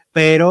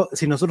 pero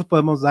si nosotros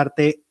podemos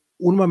darte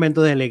un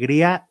momento de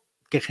alegría,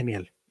 qué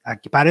genial.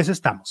 Aquí para eso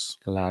estamos.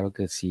 Claro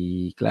que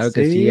sí, que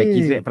sí.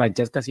 Aquí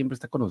Francesca siempre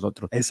está con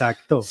nosotros.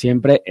 Exacto.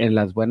 Siempre en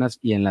las buenas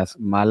y en las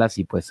malas,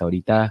 y pues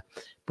ahorita,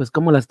 pues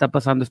cómo la está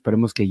pasando,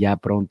 esperemos que ya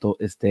pronto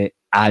esté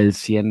al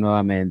 100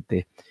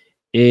 nuevamente.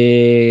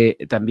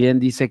 También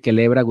dice que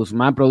Lebra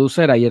Guzmán,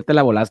 producer, ayer te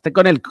la volaste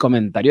con el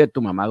comentario de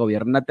tu mamá,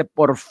 gobiérnate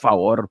por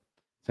favor.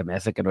 Se me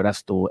hace que no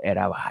eras tú,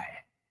 era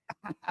Bae.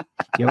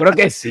 Yo creo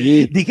que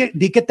sí.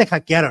 Di que te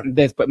hackearon.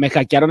 Después me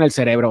hackearon el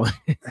cerebro.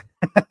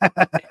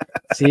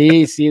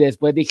 Sí,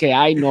 después dije,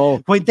 ay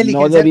no, fue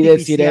no debí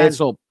decir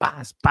eso.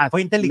 Paz.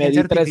 Fue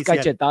inteligencia me di 3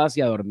 cachetadas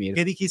y a dormir.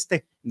 ¿Qué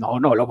dijiste? No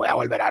lo voy a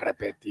volver a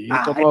repetir.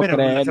 ¿Cómo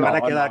creen? Se van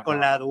a quedar con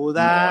la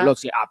duda.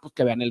 Pues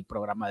que vean el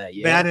programa de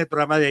ayer. Vean el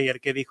programa de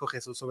ayer, ¿qué dijo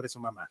Jesús sobre su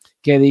mamá?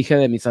 ¿Qué dije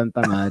de mi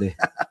santa madre?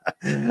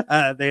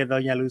 De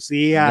doña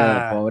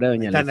Lucía. Pobre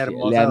doña tan Lucía.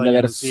 Hermosa, le han de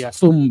haber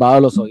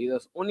zumbado los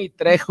oídos.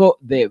 Unitrejo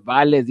de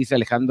Vales, dice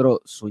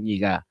Alejandro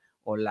Zúñiga.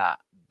 Hola,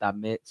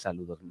 dame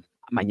saludos.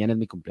 Mañana es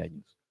mi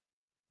cumpleaños.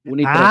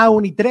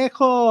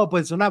 Unitrejo,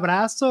 pues un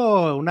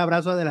abrazo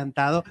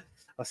adelantado,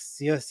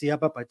 así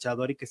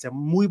apapachador, y que sea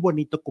muy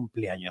bonito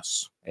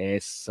cumpleaños.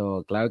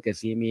 Eso, claro que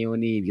sí, mi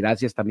Uni,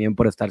 gracias también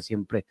por estar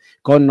siempre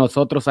con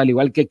nosotros, al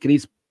igual que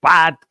Chris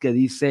Pat, que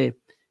dice,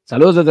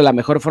 saludos desde la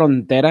mejor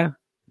frontera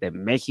de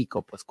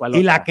México, pues ¿cuál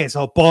otra? Y la que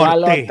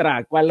soporte.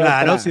 ¿Cuál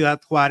claro, otra?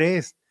 Ciudad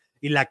Juárez,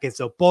 y la que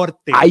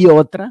soporte. ¿Hay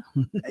otra?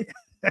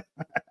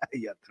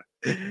 Hay otra.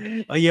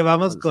 Oye,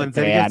 vamos con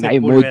Sergio Sepúlveda. Hay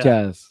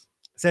muchas.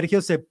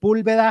 Sergio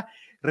Sepúlveda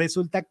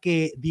resulta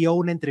que dio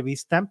una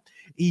entrevista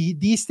y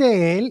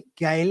dice él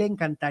que a él le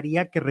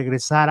encantaría que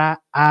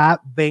regresara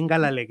a Venga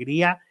la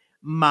Alegría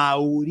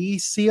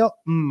Mauricio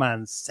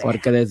Mancera.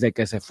 Porque desde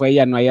que se fue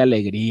ya no hay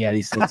alegría,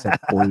 dice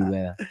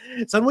Sepúlveda.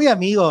 Son muy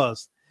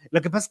amigos. Lo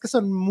que pasa es que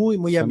son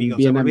muy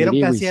amigos. Se volvieron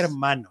casi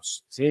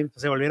hermanos. Sí.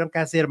 Se volvieron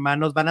casi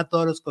hermanos. Van a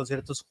todos los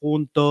conciertos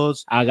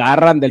juntos.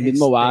 Agarran del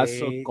mismo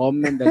vaso,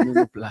 comen del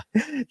mismo plato.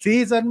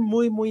 Sí, son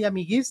muy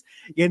amiguis.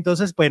 Y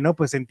entonces, bueno,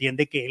 pues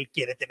entiende que él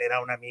quiere tener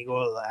a un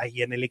amigo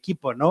ahí en el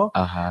equipo, ¿no?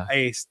 Ajá.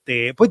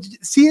 Pues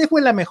sí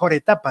fue la mejor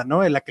etapa,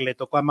 ¿no? En la que le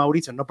tocó a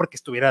Mauricio, no porque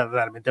estuviera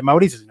realmente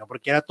Mauricio, sino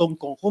porque era todo un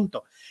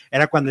conjunto.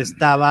 Era cuando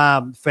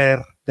estaba Fer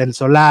del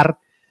Solar,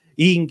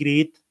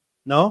 Ingrid,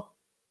 ¿no?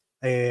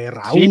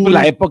 Raúl. Sí, pues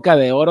la época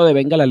de oro de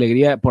Venga la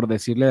Alegría, por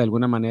decirle de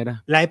alguna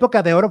manera. La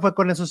época de oro fue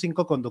con esos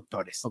 5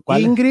 conductores.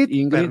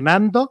 Ingrid,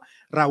 Fernando,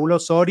 Raúl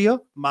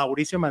Osorio,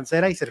 Mauricio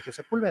Mancera y Sergio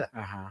Sepúlveda.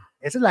 Ajá.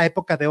 Esa es la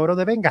época de oro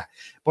de Venga,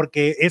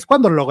 porque es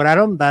cuando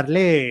lograron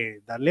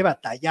darle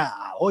batalla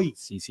a hoy.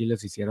 Sí,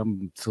 les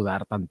hicieron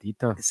sudar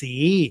tantito.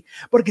 Sí,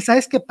 porque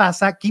 ¿sabes qué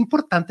pasa? Qué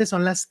importantes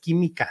son las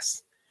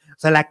químicas. O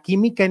sea, la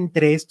química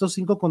entre estos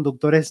 5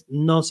 conductores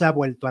no se ha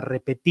vuelto a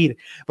repetir,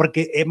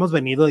 porque hemos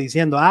venido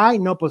diciendo, ay,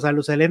 no, pues a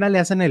Luz Helena le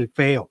hacen el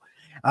feo.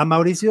 A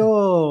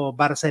Mauricio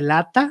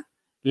Barcelata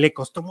le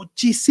costó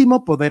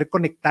muchísimo poder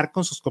conectar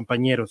con sus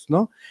compañeros,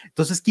 ¿no?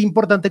 Entonces, qué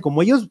importante,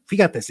 como ellos,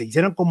 fíjate, se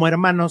hicieron como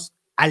hermanos,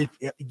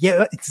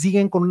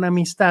 siguen con una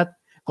amistad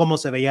como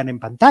se veían en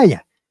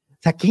pantalla. O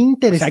sea, qué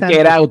interesante. O sea,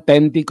 que era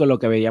auténtico lo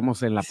que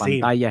veíamos en la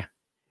pantalla.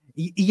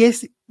 Y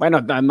es... Bueno,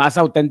 más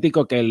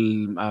auténtico que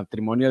el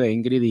matrimonio de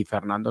Ingrid y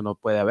Fernando no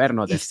puede haber,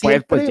 ¿no? Después,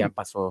 siempre, pues ya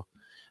pasó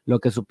lo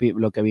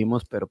que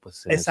vimos, pero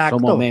pues en su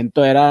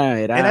momento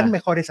eran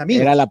mejores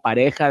amigos. Era la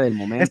pareja del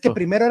momento. Es que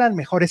primero eran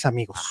mejores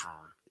amigos.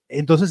 Ajá.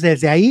 Entonces,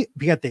 desde ahí,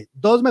 fíjate,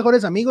 2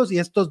 mejores amigos y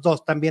estos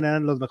 2 también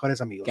eran los mejores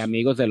amigos. Que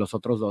amigos de los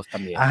otros 2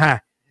 también.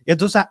 Ajá.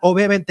 Entonces,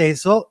 obviamente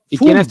eso... ¿Y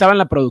quién estaba en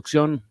la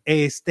producción?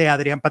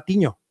 Adrián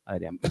Patiño.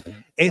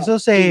 Eso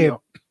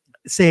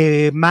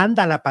se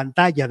manda a la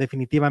pantalla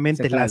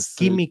definitivamente, las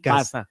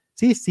químicas. Pasa.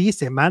 Sí,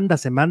 se manda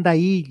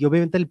ahí y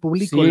obviamente el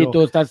público. Sí,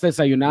 tú estás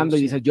desayunando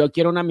y dices, yo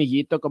quiero un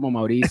amiguito como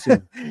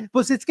Mauricio.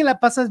 Pues es que la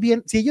pasas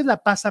bien, si ellos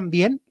la pasan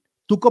bien,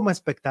 tú como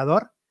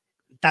espectador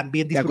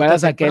también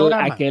disfrutas. ¿Te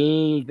acuerdas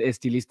aquel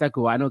estilista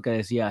cubano que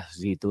decía,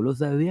 si tú lo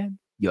sabes bien,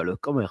 yo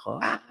luzco mejor?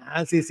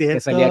 Ah, sí, cierto.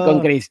 Que salía con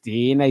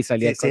Cristina y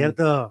salía con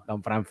cierto.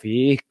 Don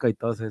Francisco y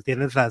todo eso.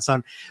 Tienes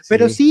razón.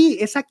 Pero sí,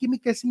 esa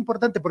química es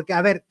importante porque,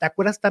 a ver, ¿te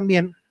acuerdas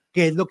también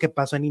qué es lo que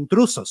pasó en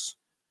Intrusos?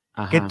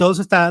 Ajá. Que todos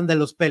estaban de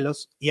los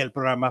pelos y el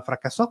programa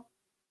fracasó.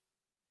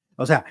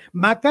 O sea,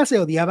 Maca se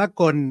odiaba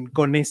con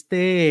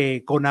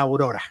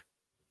Aurora,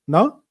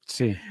 ¿no?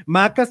 Sí.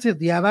 Maca se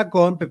odiaba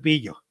con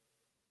Pepillo.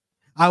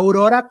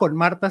 Aurora con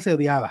Marta se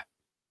odiaba.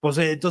 Pues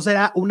entonces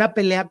era una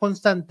pelea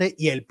constante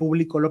y el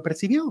público lo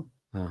percibió.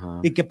 Ajá.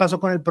 ¿Y qué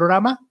pasó con el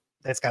programa?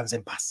 Descansa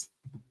en paz.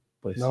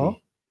 Pues ¿no?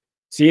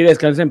 Sí,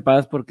 descansa en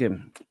paz porque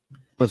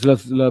pues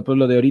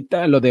lo de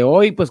ahorita, lo de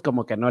hoy, pues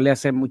como que no le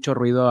hace mucho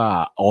ruido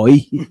a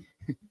hoy.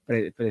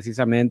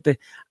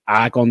 Precisamente,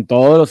 con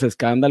todos los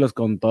escándalos,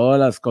 con todas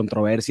las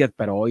controversias,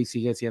 pero hoy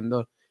sigue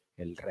siendo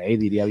el rey,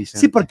 diría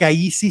Vicente. Sí, porque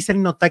ahí sí se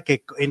nota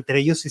que entre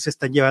ellos sí se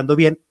están llevando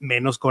bien,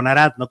 menos con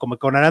Arad, ¿no? Como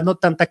con Arad no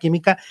tanta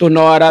química. Tú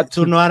no,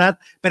 Arad,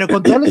 pero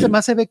con todos los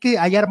demás se ve que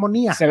hay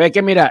armonía. Se ve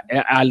que, mira,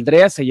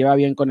 Andrea se lleva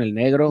bien con el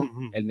negro,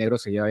 el negro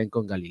se lleva bien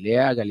con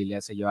Galilea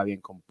se lleva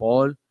bien con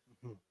Paul.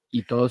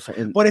 Y todos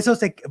por eso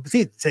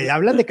se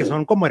hablan de que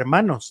son como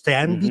hermanos,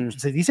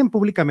 se dicen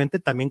públicamente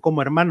también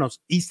como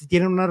hermanos y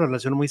tienen una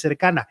relación muy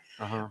cercana.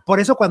 Ajá. Por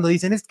eso cuando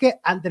dicen es que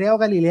Andrea o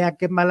Galilea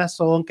qué malas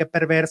son, qué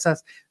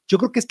perversas, yo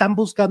creo que están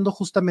buscando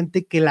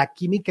justamente que la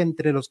química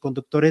entre los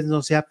conductores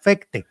no se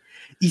afecte.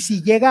 Y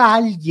si llega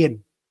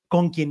alguien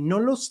con quien no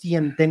lo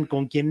sienten,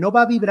 con quien no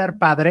va a vibrar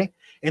padre,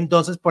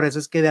 entonces por eso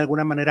es que de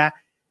alguna manera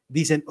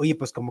dicen, oye,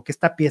 pues como que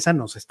esta pieza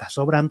nos está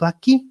sobrando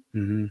aquí,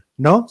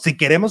 ¿no? Si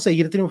queremos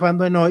seguir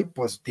triunfando en hoy,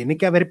 pues tiene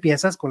que haber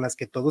piezas con las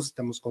que todos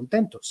estemos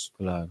contentos.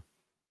 Claro.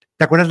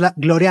 ¿Te acuerdas? La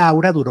Gloria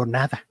Aura duró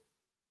nada.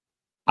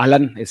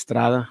 Alan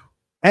Estrada.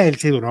 Él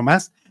sí duró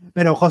más,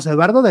 pero José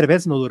Eduardo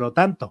Derbez no duró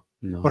tanto,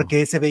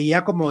 porque se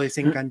veía como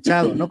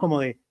desencanchado, ¿no? Como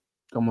de...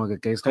 Como que,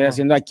 ¿qué estoy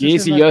haciendo aquí?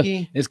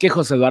 Es que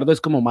José Eduardo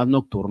es como más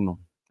nocturno,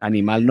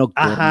 animal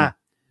nocturno. Ajá.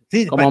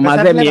 Sí, como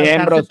más de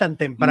miembros,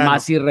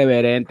 más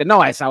irreverente.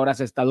 No, a esa hora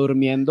se está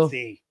durmiendo.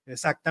 Sí,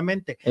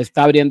 exactamente.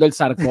 Está abriendo el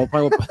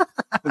sarcófago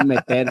para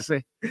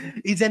meterse.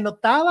 Y se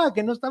notaba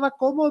que no estaba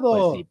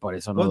cómodo. Pues sí, por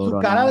eso no con duró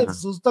su cara nada. De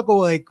susto,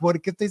 como de,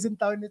 ¿por qué estoy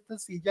sentado en esta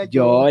silla?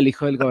 Yo, el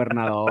hijo del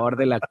gobernador,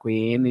 de la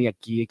Queen, y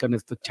aquí con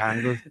estos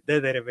changos.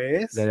 De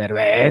Derbez. De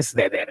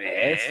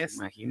Derbez.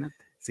 Imagínate.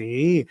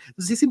 Sí,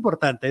 sí es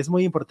importante, es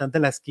muy importante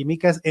las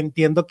químicas.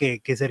 Entiendo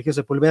que Sergio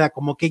Sepúlveda,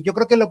 como que yo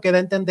creo que lo que da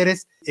a entender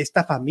es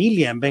esta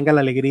familia en Venga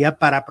la Alegría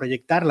para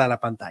proyectarla a la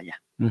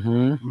pantalla.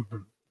 Bueno.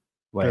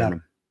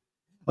 Claro.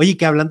 Oye,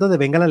 que hablando de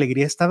Venga la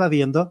Alegría, estaba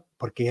viendo,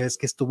 porque es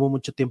que estuvo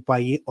mucho tiempo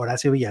ahí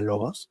Horacio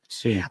Villalobos.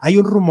 Sí. Hay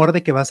un rumor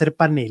de que va a ser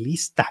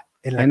panelista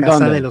en la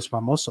Casa de los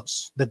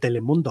Famosos de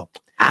Telemundo.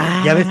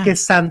 Ya ves que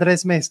Sandra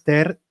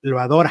Esmester lo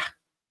adora.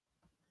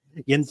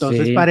 Y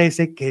entonces Sí.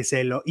 parece que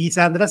y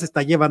Sandra se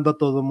está llevando a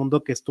todo el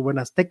mundo que estuvo en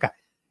Azteca.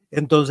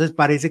 Entonces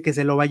parece que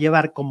se lo va a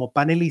llevar como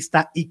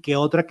panelista y que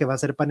otra que va a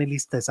ser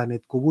panelista es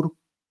Anet Kuburu.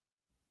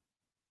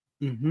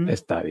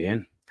 Está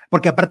bien.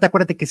 Porque aparte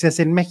acuérdate que se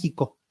hace en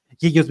México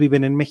y ellos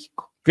viven en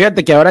México.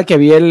 Fíjate que ahora que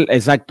vi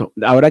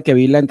ahora que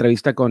vi la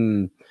entrevista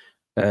con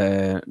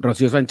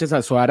Rocío Sánchez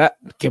Azuara,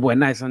 qué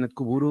buena es Anet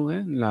Kuburu,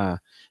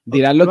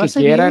 dirá lo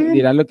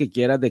que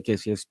quiera de que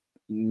si es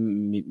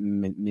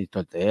mi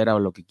totera o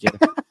lo que quiera,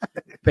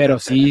 pero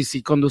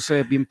sí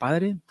conduce bien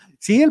padre.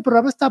 Sí, el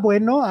programa está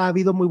bueno, ha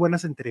habido muy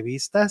buenas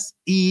entrevistas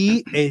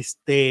y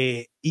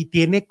y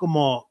tiene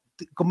como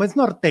es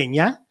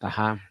norteña,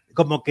 Ajá.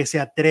 como que se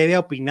atreve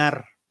a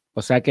opinar.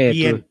 O sea que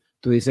bien.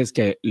 Tú dices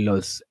que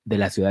los de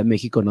la Ciudad de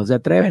México no se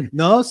atreven.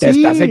 No, Te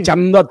sí. estás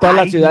echando a toda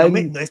la ciudad.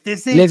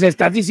 Les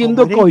estás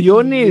diciendo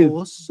collones.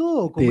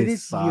 ¿Cómo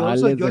eres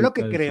delicioso? Yo lo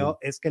que creo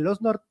es que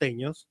los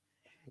norteños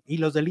y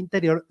los del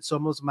interior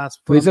somos más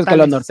frontales. Tú dices que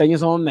los norteños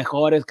somos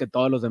mejores que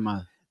todos los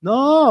demás.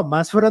 No,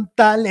 más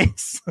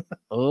frontales.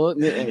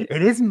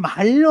 Eres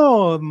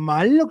malo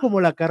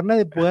como la carne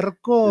de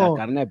puerco. La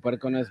carne de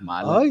puerco no es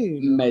mala. Ay,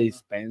 no. Me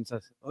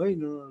dispensas. Ay,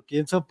 no.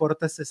 ¿Quién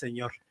soporta a este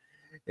señor?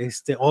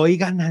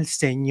 Oigan al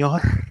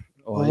señor.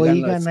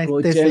 Oigan a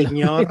este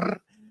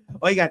señor.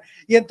 Oigan,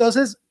 y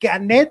entonces que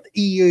Anet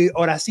y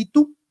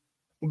Horacito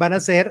van a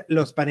ser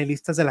los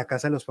panelistas de la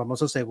Casa de los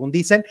Famosos, según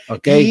dicen.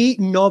 Okay. Y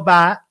no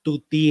va tu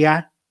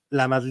tía,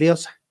 la más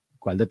liosa.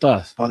 ¿Cuál de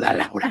todas? Pues la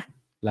Laura.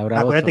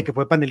 Acuérdate Oso. Que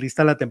fue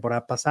panelista la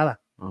temporada pasada.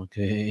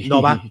 Okay.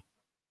 No va.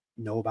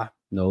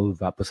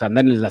 Pues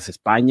andan en las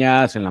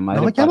Españas, en la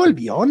madre. No, ya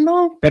volvió,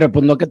 ¿no? Pero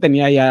pues no, que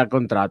tenía ya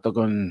contrato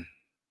con.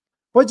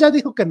 Pues ya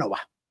dijo que no va.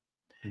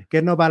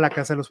 Que no va a la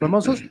Casa de los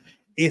Famosos.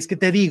 Es que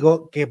te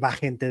digo que va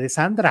gente de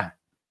Sandra.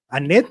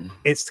 Anet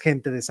es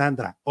gente de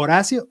Sandra.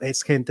 Horacio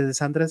es gente de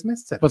Sandra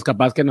Smester. Pues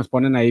capaz que nos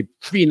ponen ahí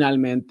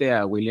finalmente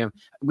a William.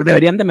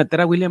 Deberían de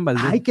meter a William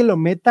Valdés. Ay, que lo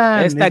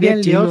metan.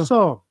 Estaría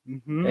chido.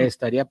 Uh-huh.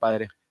 Estaría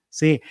padre.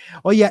 Sí.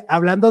 Oye,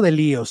 hablando de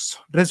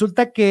líos,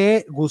 resulta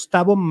que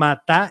Gustavo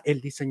Mata, el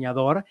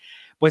diseñador,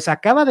 pues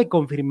acaba de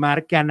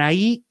confirmar que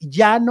Anaí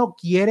ya no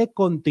quiere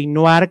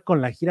continuar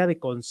con la gira de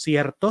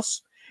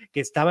conciertos que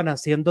estaban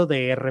haciendo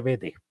de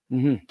RBD.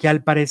 Que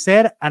al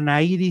parecer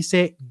Anaí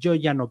dice, yo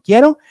ya no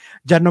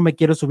me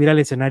quiero subir al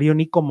escenario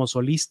ni como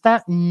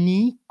solista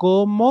ni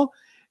como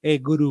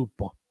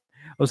grupo.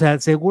 O sea,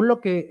 según lo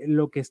que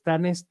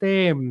están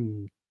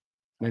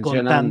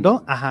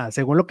contando,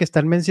 según lo que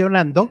están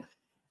mencionando,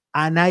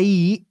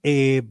 Anaí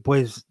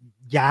pues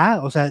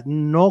ya, o sea,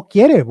 no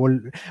quiere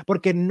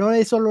porque no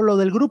es solo lo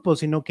del grupo,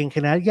 sino que en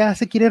general ya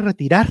se quiere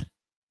retirar.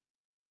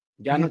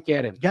 Ya no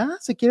quiere. Ya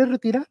se quiere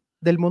retirar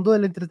del mundo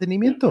del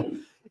entretenimiento.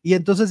 Y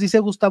entonces dice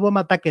Gustavo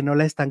Mata que no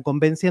la están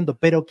convenciendo,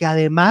 pero que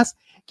además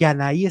que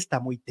Anaí está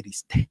muy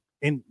triste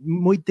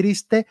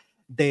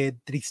de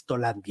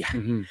Tristolandia,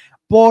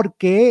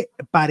 porque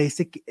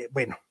parece que,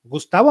 bueno,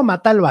 Gustavo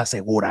Mata lo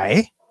asegura,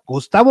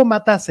 Gustavo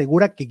Mata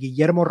asegura que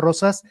Guillermo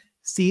Rosas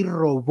sí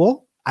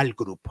robó al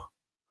grupo.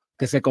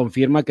 Que se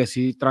confirma que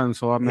sí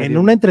transó a medio. En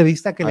una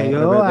entrevista que le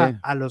dio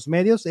a los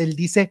medios, él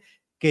dice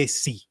que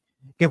sí,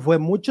 que fue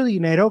mucho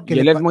dinero. Que y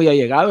él es muy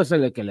allegado, es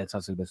el que les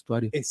hace el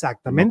vestuario.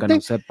 Exactamente. Que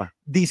no sepa.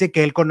 Dice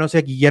que él conoce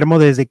a Guillermo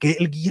desde que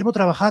el Guillermo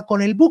trabajaba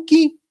con el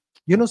Buki.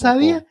 Yo no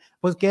sabía,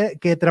 pues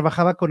que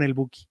trabajaba con el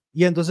Buki.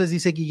 Y entonces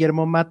dice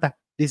Guillermo Mata,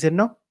 dice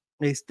no,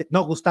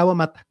 Gustavo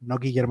Mata, no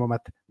Guillermo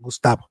Mata,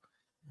 Gustavo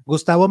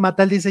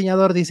Mata, el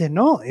diseñador, dice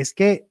no, es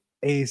que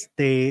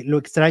lo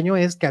extraño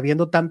es que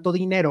habiendo tanto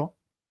dinero,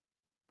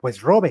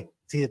 pues robe,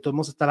 si de todos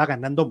modos estaba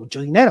ganando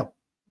mucho dinero.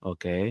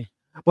 Ok.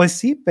 Pues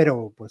sí,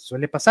 pero pues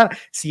suele pasar,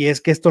 si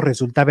es que esto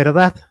resulta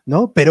verdad,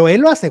 ¿no? Pero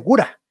él lo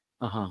asegura.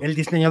 Ajá. El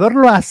diseñador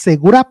lo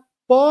asegura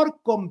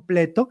por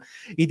completo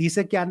y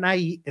dice que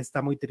Anaí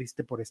está muy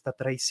triste por esta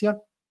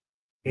traición.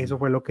 Eso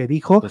fue lo que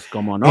dijo pues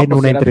como no, en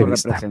una entrevista.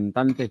 Su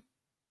representante.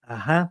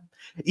 Ajá.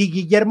 Y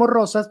Guillermo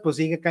Rosas pues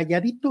sigue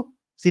calladito,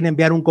 sin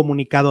enviar un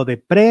comunicado de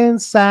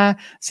prensa,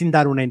 sin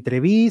dar una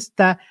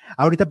entrevista.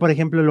 Ahorita, por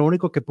ejemplo, lo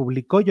único que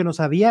publicó, yo no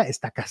sabía,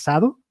 está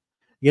casado,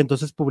 y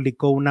entonces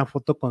publicó una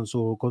foto con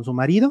su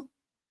marido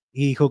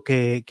y dijo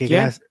que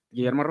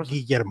Guillermo Rosas.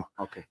 Guillermo.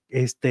 Okay.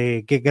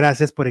 Que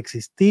gracias por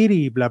existir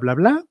y bla, bla,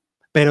 bla,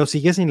 pero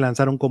sigue sin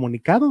lanzar un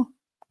comunicado.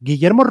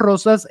 Guillermo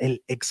Rosas,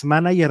 el ex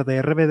manager de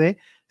RBD,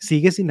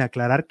 sigue sin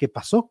aclarar qué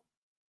pasó.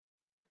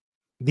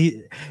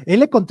 Él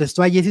le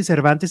contestó a Jesse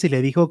Cervantes y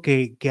le dijo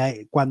que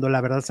cuando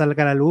la verdad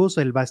salga a la luz,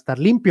 él va a estar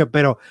limpio,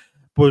 pero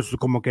pues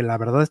como que la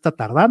verdad está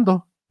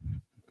tardando.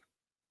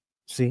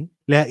 Sí,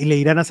 y le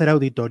irán a hacer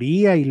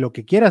auditoría y lo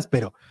que quieras,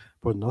 pero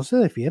pues no se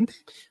defiende.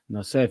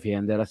 No se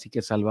defiende, ahora sí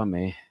que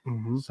sálvame.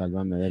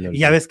 Sálvame de lo. Y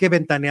ya ves que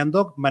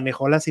Ventaneando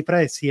manejó la cifra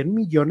de $100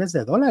 millones.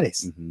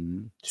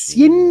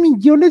 Sí. $100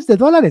 millones.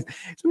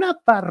 Es una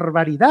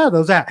barbaridad.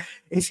 O sea,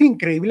 es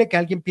increíble que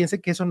alguien piense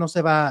que eso no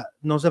se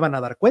van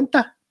a dar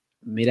cuenta.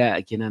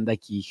 Mira quién anda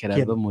aquí,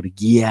 Gerardo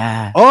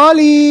Murguía.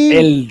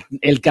 ¡Oli!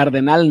 El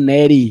cardenal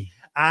Neri.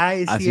 Ah,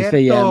 es así cierto.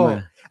 se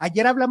llama.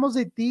 Ayer hablamos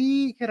de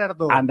ti,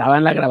 Gerardo. Andaba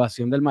en la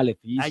grabación del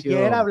Maleficio.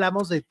 Ayer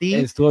hablamos de ti.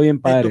 Estuvo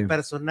bien padre. De tu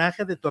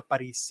personaje, de tu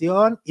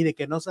aparición y de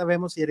que no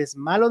sabemos si eres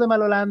malo de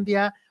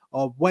Malolandia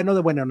o bueno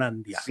de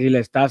Buenonandia. Si le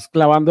estás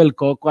clavando el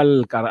coco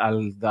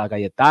a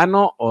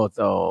Cayetano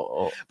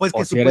pues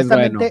que o si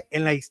supuestamente bueno.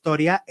 En la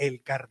historia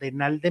el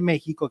cardenal de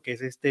México, que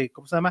es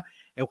 ¿cómo se llama?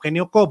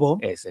 Eugenio Cobo,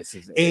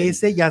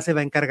 ese ya se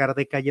va a encargar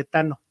de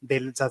Cayetano,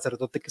 del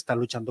sacerdote que está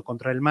luchando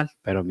contra el mal.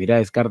 Pero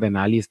mira, es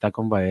cardenal y está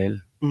con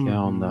Bael. ¿Qué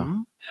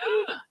onda?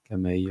 Qué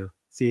medio.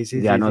 Sí,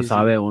 ya no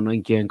sabe uno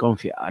en quién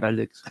confiar,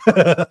 Alex.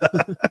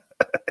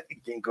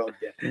 ¿Quién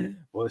confía?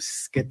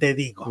 Pues, ¿qué te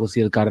digo? Pues si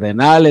el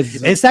cardenal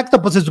es...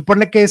 Exacto, pues se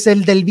supone que es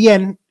el del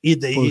bien y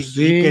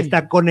que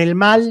está con el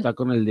mal. Está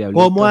con el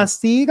diablito. ¿Cómo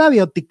así,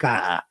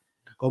 Gaviótica?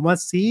 ¿Cómo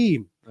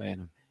así?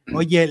 Bueno.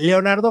 Oye,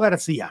 Leonardo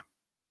García,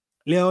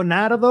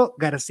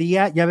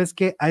 ya ves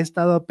que ha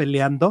estado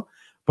peleando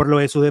por lo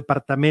de su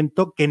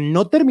departamento que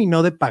no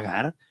terminó de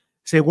pagar,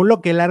 según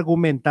lo que él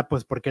argumenta,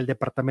 pues porque el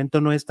departamento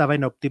no estaba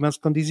en óptimas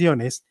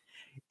condiciones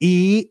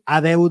y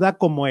adeuda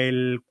como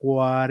el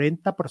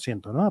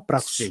 40%, ¿no?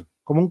 Sí.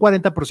 Como un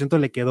 40%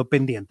 le quedó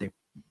pendiente.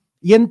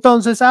 Y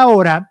entonces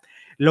ahora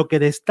lo que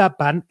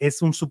destapan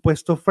es un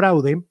supuesto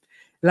fraude.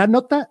 La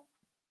nota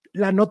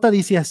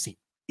dice así: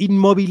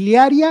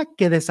 inmobiliaria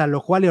que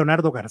desalojó a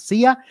Leonardo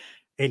García,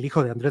 el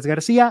hijo de Andrés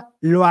García,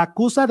 lo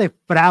acusa de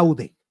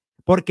fraude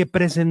porque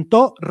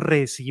presentó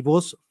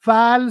recibos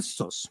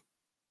falsos.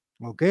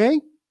 ¿Ok?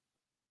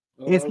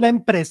 Es la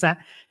empresa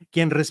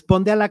quien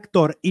responde al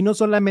actor y no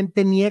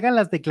solamente niegan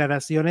las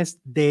declaraciones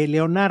de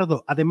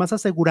Leonardo, además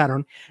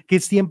aseguraron que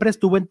siempre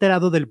estuvo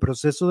enterado del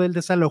proceso del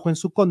desalojo en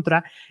su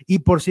contra y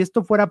por si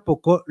esto fuera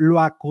poco, lo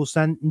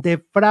acusan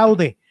de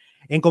fraude.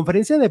 En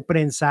conferencia de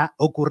prensa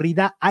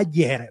ocurrida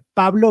ayer,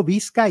 Pablo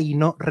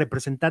Vizcaíno,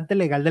 representante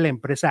legal de la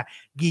empresa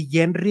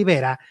Guillén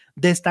Rivera,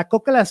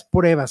 destacó que las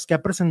pruebas que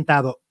ha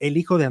presentado el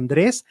hijo de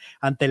Andrés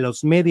ante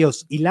los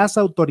medios y las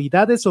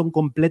autoridades son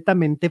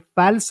completamente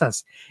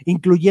falsas,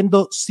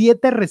 incluyendo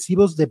 7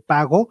 recibos de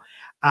pago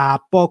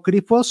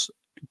apócrifos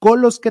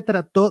con los que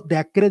trató de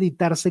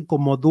acreditarse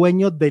como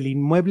dueño del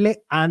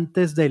inmueble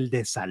antes del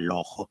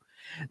desalojo.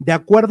 De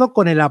acuerdo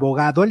con el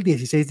abogado, el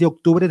 16 de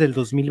octubre del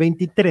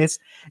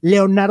 2023,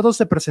 Leonardo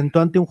se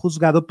presentó ante un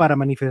juzgado para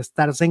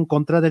manifestarse en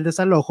contra del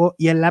desalojo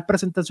y en la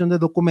presentación de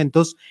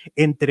documentos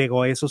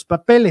entregó esos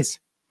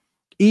papeles.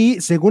 Y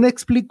según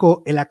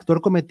explicó, el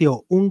actor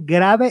cometió un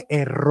grave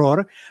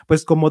error,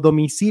 pues como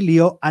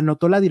domicilio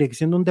anotó la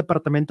dirección de un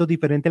departamento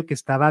diferente al que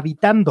estaba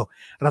habitando,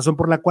 razón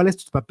por la cual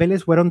estos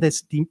papeles fueron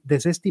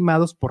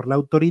desestimados por la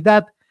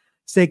autoridad.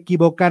 Se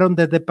equivocaron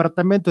de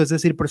departamento, es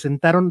decir,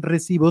 presentaron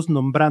recibos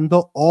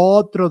nombrando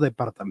otro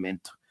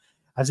departamento.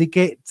 Así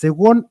que,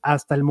 según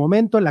hasta el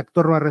momento, el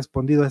actor no ha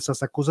respondido a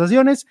esas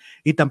acusaciones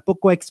y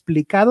tampoco ha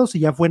explicado si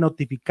ya fue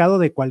notificado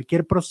de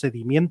cualquier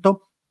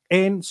procedimiento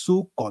en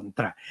su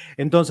contra.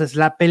 Entonces,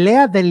 la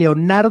pelea de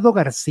Leonardo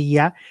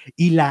García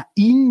y la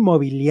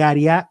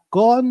inmobiliaria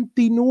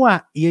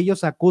continúa y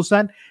ellos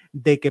acusan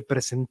de que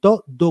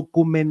presentó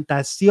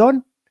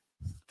documentación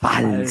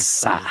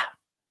falsa.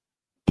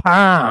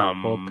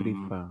 ¡Pam!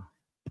 Apócrifa.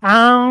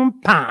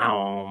 ¡Pam,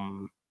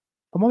 pam!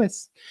 ¿Cómo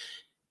ves?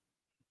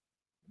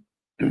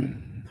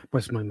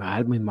 Pues muy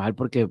mal,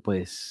 porque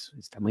pues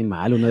está muy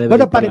mal. Uno debe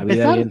bueno, para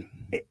empezar,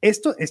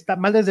 esto está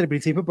mal desde el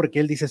principio porque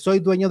él dice,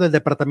 soy dueño del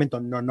departamento.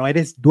 No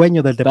eres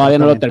dueño del departamento. Todavía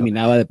no lo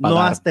terminaba de pagar.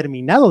 No has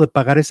terminado de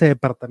pagar ese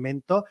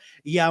departamento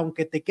y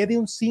aunque te quede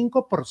un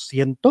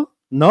 5%,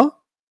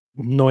 ¿no?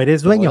 No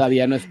eres dueño.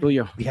 Todavía no es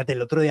tuyo. Fíjate,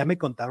 el otro día me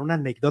contaron una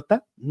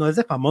anécdota, no es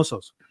de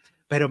famosos,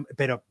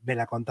 pero me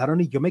la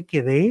contaron y yo me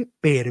quedé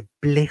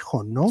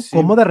perplejo, ¿no? Sí.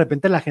 Cómo de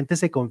repente la gente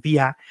se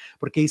confía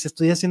porque dice,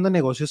 estoy haciendo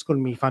negocios con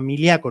mi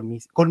familia,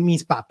 con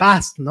mis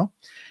papás, ¿no?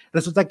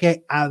 Resulta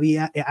que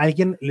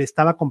alguien le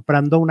estaba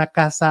comprando una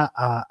casa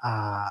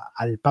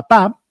al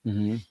papá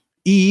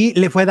y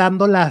le fue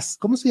dando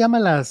 ¿cómo se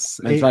llaman las?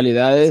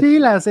 Mensualidades. Sí,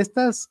 las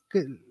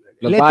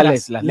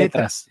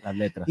letras.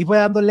 Y fue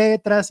dando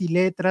letras y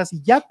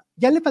ya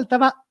le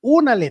faltaba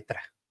una letra.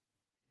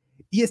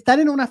 Y estar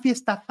en una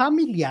fiesta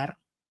familiar,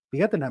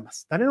 fíjate nada más,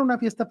 están en una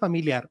fiesta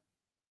familiar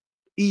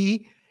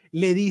y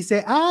le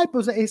dice,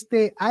 pues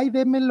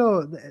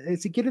démelo,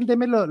 si quieren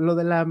démelo lo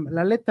de la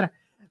letra,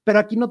 pero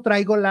aquí no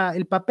traigo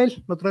el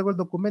papel, no traigo el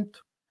documento.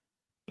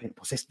 Pero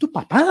pues es tu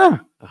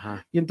papá.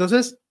 Ajá. Y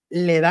entonces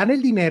le dan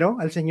el dinero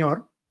al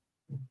señor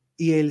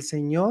y el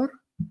señor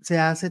se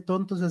hace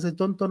tonto,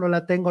 no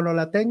la tengo.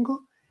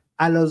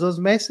 A los 2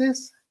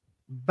 meses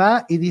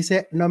va y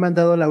dice, no me han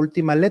dado la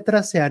última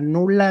letra, se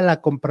anula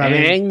la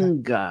compraventa.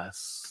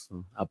 Vengas,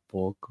 ¿a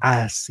poco?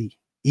 Así.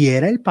 Y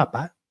era el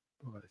papá.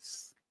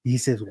 Pues, y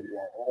dices,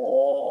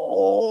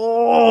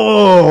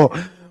 ¡oh!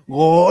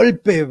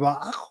 Golpe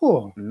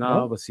bajo.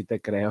 No, pues sí te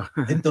creo.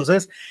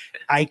 Entonces,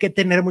 hay que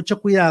tener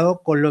mucho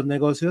cuidado con los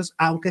negocios,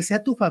 aunque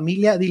sea tu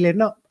familia, dile,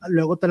 no,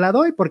 luego te la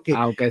doy, porque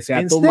aunque sea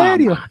en tu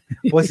serio, mamá.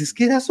 Pues es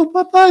que era su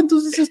papá,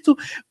 entonces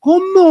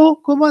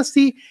 ¿cómo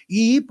así?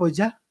 Y pues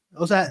ya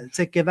O sea,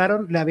 se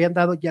quedaron, le habían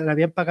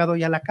pagado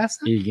ya la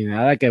casa. Y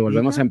nada, que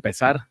volvemos a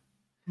empezar.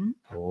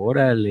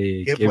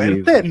 Órale, qué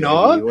fuerte,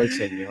 ¿no? Qué vivo el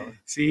señor.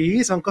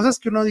 Sí, son cosas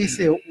que uno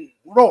dice,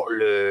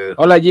 órale.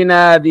 Hola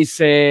Gina,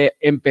 dice,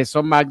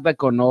 empezó Magda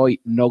con hoy,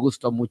 no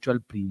gustó mucho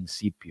al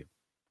principio.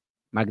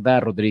 Magda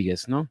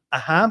Rodríguez, ¿no?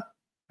 Ajá.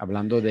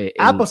 Hablando de...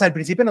 pues al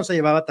principio no se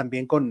llevaba tan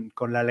bien con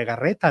la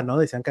Legarreta, ¿no?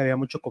 Decían que había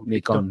mucho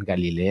conflicto. Ni con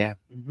Galilea.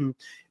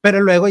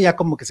 Pero luego ya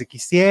como que se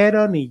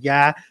quisieron y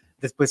ya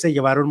después se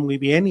llevaron muy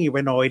bien y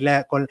bueno, hoy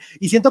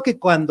y siento que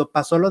cuando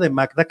pasó lo de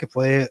Magda, que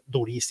fue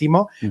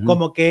durísimo,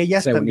 como que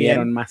ellas se también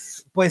unieron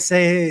más. Pues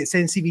se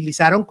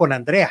sensibilizaron con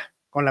Andrea,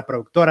 con la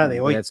productora de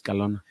hoy.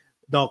 Escalona.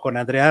 No, con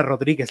Andrea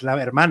Rodríguez,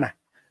 la hermana,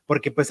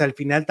 porque pues al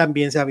final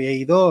también se había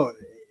ido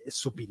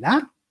su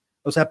pilar.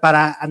 O sea,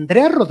 para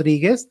Andrea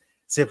Rodríguez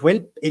se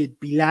fue el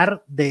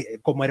pilar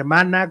como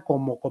hermana,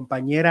 como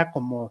compañera,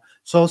 como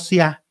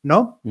socia,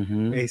 ¿no?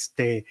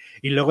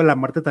 Y luego la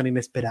muerte tan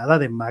inesperada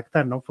de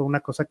Magda, ¿no? Fue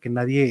una cosa que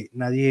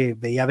nadie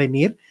veía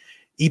venir.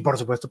 Y por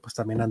supuesto, pues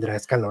también Andrea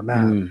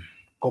Escalona,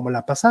 ¿cómo la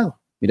ha pasado?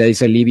 Mira,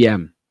 dice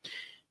Livia,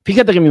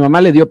 fíjate que mi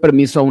mamá le dio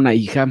permiso a una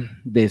hija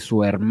de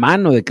su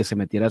hermano de que se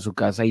metiera a su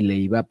casa y le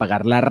iba a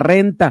pagar la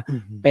renta,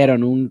 pero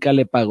nunca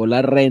le pagó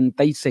la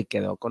renta y se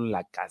quedó con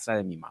la casa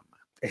de mi mamá.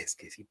 Es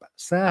que sí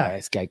pasa.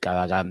 Es que hay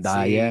cada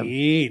gandalla.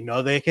 Sí,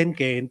 no dejen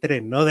que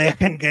entren,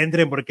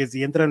 porque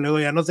si entran luego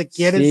ya no se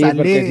quieren salir. Sí,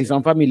 porque si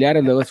son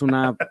familiares luego es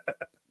una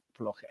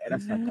flojera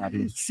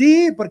sacarlos.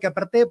 Sí, porque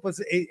aparte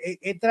pues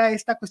entra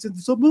esta cuestión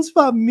de somos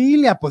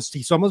familia, pues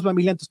si somos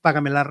familia entonces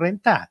págame la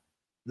renta,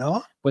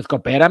 ¿no? Pues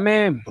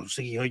coopérame. Pues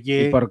sí,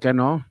 oye. ¿Y por qué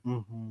no?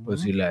 Pues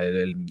si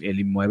el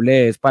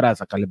inmueble es para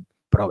sacarle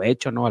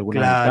provecho, ¿no?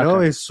 Claro,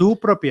 ventaja. Es su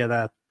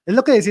propiedad. Es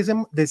lo que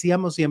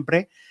decíamos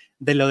siempre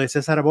de lo de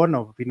César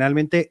Bono,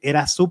 finalmente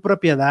era su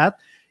propiedad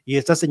y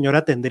esta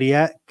señora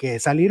tendría que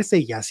salirse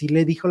y así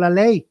le dijo la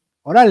ley.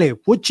 Órale,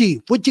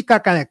 fuchi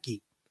caca de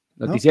aquí.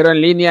 Noticiero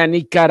en línea,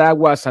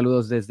 Nicaragua,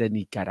 saludos desde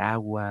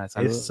Nicaragua,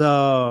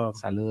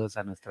 saludos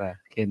a nuestra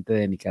gente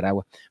de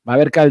Nicaragua. ¿Va a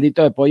haber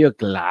caldito de pollo?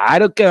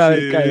 Claro que va a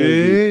haber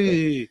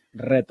caldito.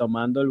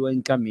 Retomando el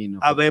buen camino.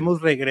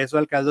 Habemos regreso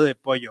al caldo de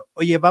pollo.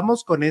 Oye,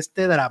 vamos con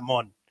este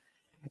dramón.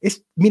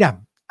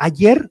 Mira,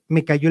 ayer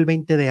me cayó el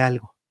 20 de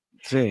algo.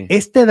 Sí.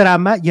 Este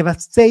drama lleva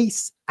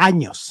 6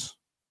 años.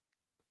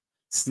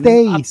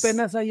 6.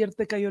 Apenas ayer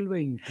te cayó el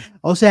 20.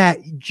 O sea,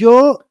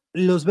 yo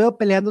los veo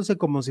peleándose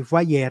como si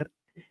fue ayer.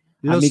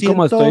 A mí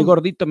como estoy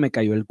gordito me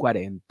cayó el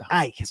 40.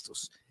 Ay,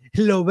 Jesús.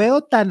 Lo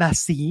veo tan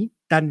así,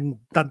 tan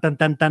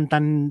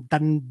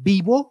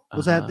vivo. Ajá.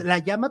 O sea, la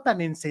llama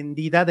tan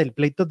encendida del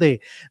pleito de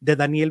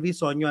Daniel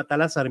Bisogno,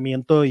 Atala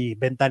Sarmiento y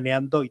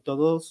Ventaneando y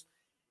todos,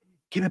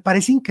 que me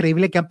parece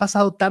increíble que han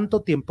pasado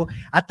tanto tiempo.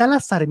 Atala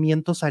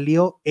Sarmiento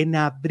salió en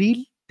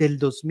abril del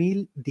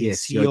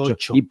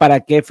 2018. ¿Y para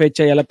qué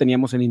fecha ya la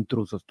teníamos en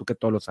Intrusos? Tú que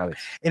todo lo sabes.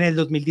 En el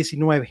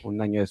 2019. Un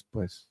año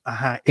después.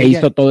 Ajá. ¿Qué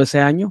hizo todo ese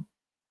año?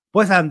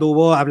 Pues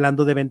anduvo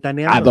hablando de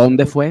Ventaneando. ¿A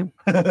dónde fue?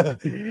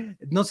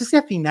 No sé si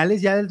a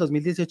finales ya del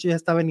 2018 ya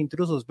estaba en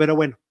Intrusos, pero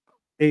bueno,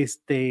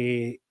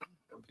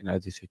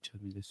 Finales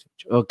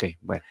 2018. Ok,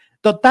 bueno.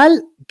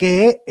 Total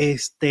que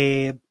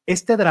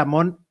este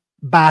dramón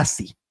va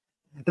así.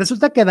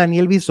 Resulta que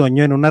Daniel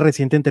Bisogno, en una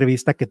reciente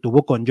entrevista que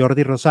tuvo con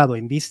Jordi Rosado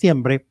en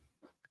diciembre,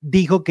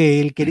 dijo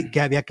que él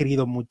que había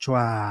querido mucho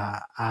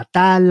a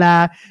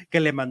Atala, que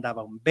le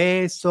mandaba un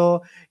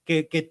beso,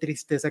 que qué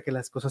tristeza que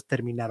las cosas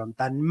terminaron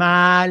tan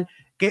mal,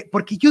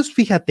 porque ellos,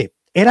 fíjate,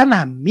 eran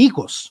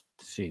amigos.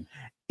 Sí.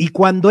 Y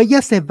cuando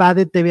ella se va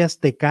de TV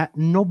Azteca,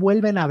 no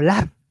vuelven a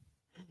hablar.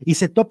 Y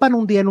se topan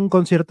un día en un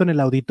concierto en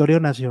el Auditorio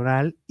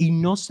Nacional y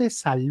no se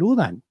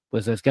saludan.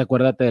 Pues es que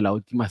acuérdate de la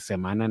última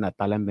semana en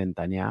Atala en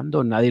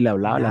Ventaneando, nadie le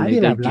hablaba, la ley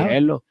del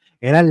hielo.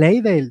 Era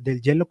ley del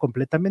hielo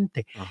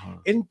completamente.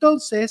 Ajá.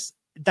 Entonces,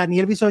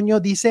 Daniel Bisogno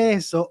dice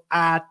eso,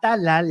 a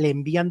Atala le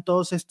envían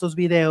todos estos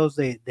videos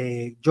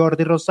de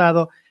Jordi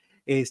Rosado,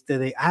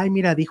 ay,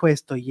 mira, dijo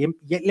esto, y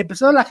le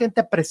empezó la gente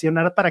a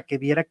presionar para que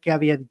viera qué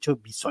había dicho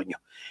Bisogno.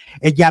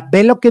 Ella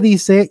ve lo que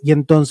dice y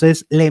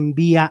entonces le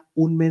envía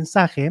un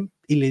mensaje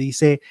y le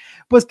dice,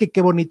 pues que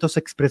qué bonito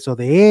se expresó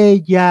de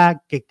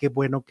ella, que qué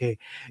bueno que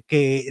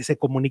se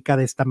comunica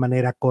de esta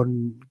manera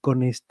con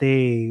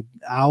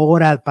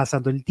ahora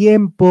pasando el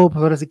tiempo,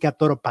 pues ahora sí que a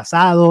toro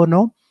pasado,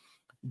 ¿no?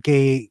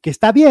 Que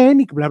está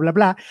bien y bla, bla,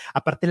 bla.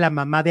 Aparte la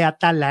mamá de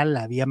Atala le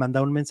había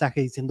mandado un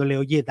mensaje diciéndole,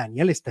 oye,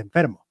 Daniel está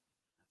enfermo.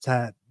 O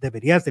sea,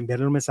 deberías de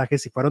enviarle un mensaje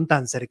si fueron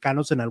tan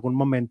cercanos en algún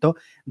momento.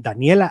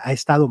 Daniela ha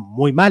estado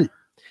muy mal.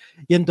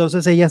 Y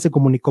entonces ella se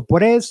comunicó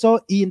por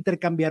eso y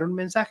intercambiaron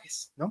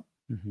mensajes, ¿no?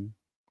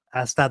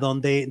 Hasta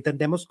donde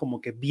entendemos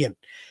como que bien.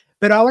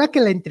 Pero ahora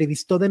que la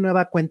entrevistó de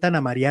nueva cuenta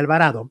Ana María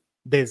Alvarado,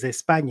 desde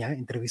España,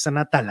 entrevistan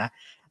a Atala,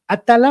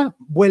 Atala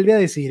vuelve a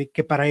decir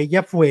que para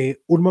ella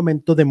fue un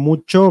momento de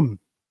mucho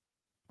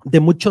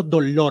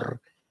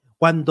dolor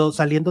cuando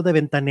saliendo de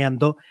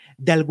Ventaneando,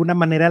 de alguna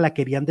manera la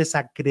querían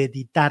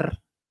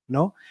desacreditar,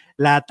 ¿no?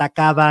 La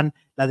atacaban,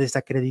 la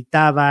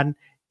desacreditaban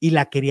y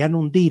la querían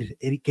hundir,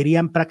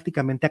 querían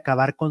prácticamente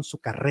acabar con su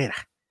carrera.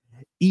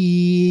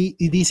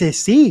 Y dice,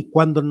 sí,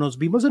 cuando nos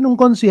vimos en un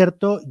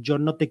concierto, yo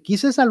no te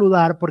quise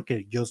saludar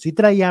porque yo sí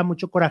traía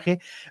mucho coraje,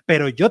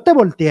 pero yo te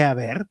volteé a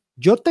ver,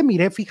 yo te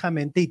miré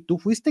fijamente y tú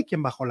fuiste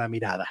quien bajó la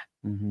mirada.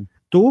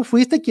 Tú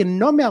fuiste quien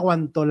no me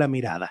aguantó la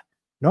mirada,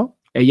 ¿no?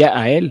 Ella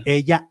a él.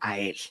 Ella a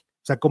él.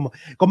 O sea,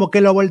 como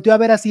que lo volteó a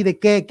ver así de,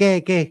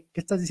 ¿qué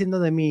estás diciendo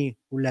de mí,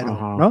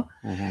 culero? ¿No?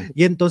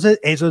 Y entonces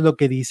eso es lo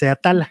que dice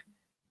Atala.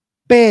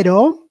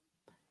 Pero,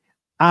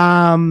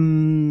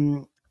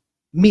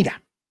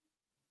 mira,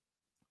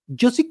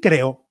 yo sí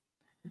creo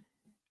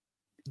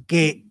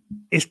que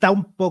está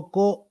un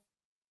poco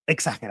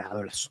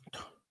exagerado el asunto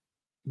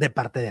de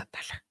parte de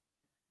Atala.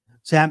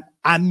 O sea,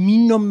 a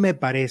mí no me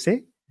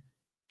parece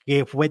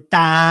que fue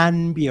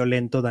tan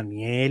violento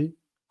Daniel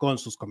con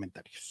sus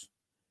comentarios.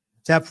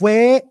 O sea,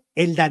 fue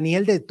el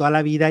Daniel de toda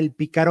la vida, el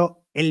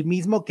pícaro, el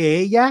mismo que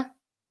ella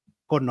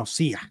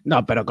conocía.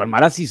 No, pero con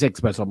Mara sí se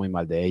expresó muy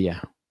mal de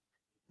ella.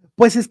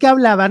 Pues es que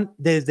hablaban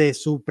desde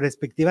su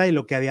perspectiva de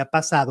lo que había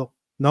pasado,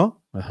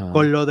 ¿no? Ajá.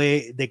 Con lo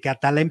de que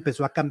Atala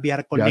empezó a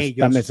cambiar con ellos.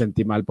 Yo hasta me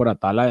sentí mal por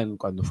Atala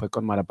cuando fue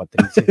con Mara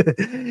Patricia.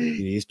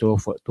 Y estuvo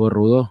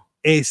rudo.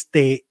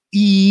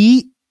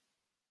 Y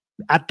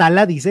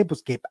Atala dice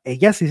pues que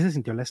ella sí se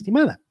sintió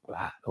lastimada.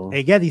 Claro.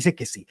 Ella dice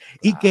que sí. Claro.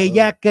 Y que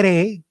ella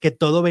cree que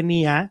todo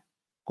venía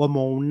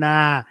como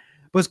una,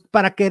 pues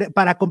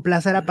para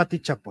complacer a Pati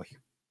Chapoy.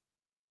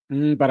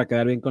 Para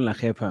quedar bien con la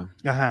jefa.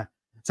 Ajá.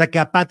 O sea, que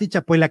a Pati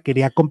Chapoy la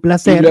quería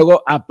complacer. Y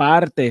luego,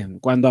 aparte,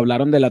 cuando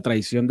hablaron de la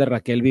traición de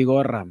Raquel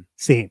Vigorra.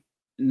 Sí.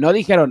 No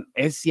dijeron,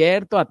 es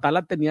cierto,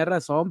 Atala tenía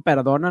razón,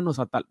 perdónanos,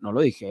 Atala. No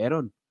lo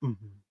dijeron.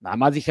 Nada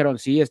más dijeron,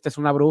 sí, esta es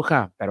una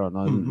bruja, pero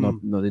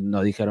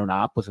no dijeron,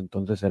 pues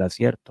entonces era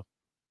cierto.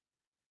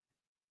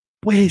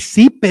 Pues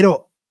sí,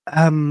 pero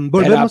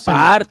volvemos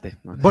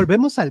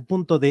al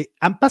punto de,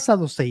 han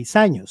pasado 6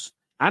 años.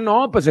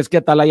 No, pues es que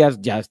Atala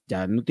ya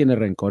no tiene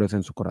rencores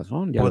en su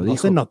corazón. Ya pues lo no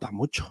dijo. Se nota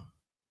mucho.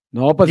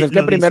 No, pues es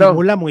que primero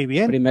muy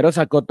bien. Primero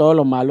sacó todo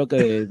lo malo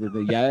que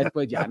ya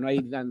después ya no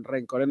hay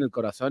rencor en el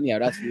corazón y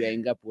ahora sí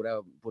venga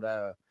pura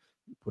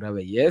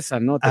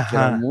belleza, ¿no? Te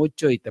quiero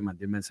mucho y te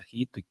mandé un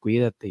mensajito y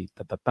cuídate y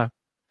ta.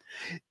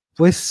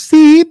 Pues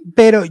sí,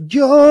 pero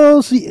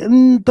yo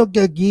siento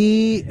que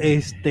aquí,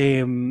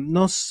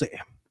 no sé.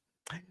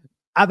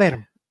 A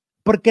ver,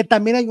 porque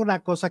también hay una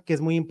cosa que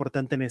es muy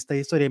importante en esta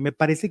historia. Me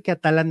parece que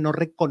Atala no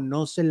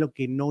reconoce lo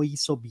que no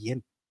hizo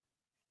bien.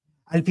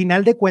 Al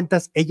final de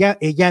cuentas, ella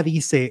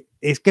dice,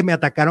 es que me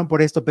atacaron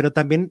por esto, pero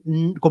también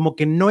como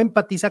que no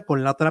empatiza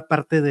con la otra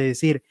parte de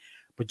decir,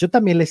 pues yo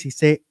también les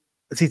hice,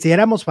 si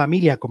éramos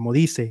familia, como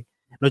dice,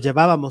 nos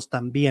llevábamos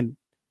también.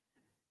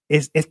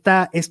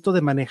 Esto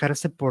de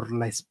manejarse por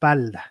la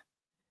espalda,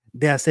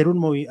 de hacer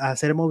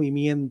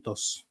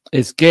movimientos.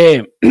 Es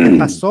que ¿qué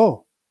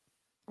pasó?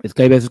 Es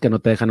que hay veces que no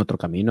te dejan otro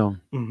camino.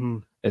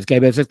 Es que hay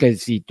veces que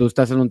si tú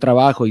estás en un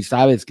trabajo y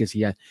sabes que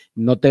si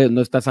no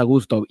estás a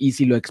gusto y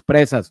si lo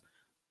expresas,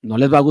 no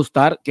les va a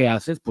gustar, ¿qué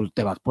haces? Pues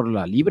te vas por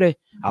la libre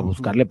a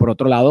buscarle por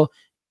otro lado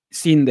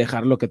sin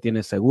dejar lo que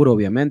tienes seguro,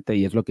 obviamente,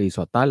 y es lo que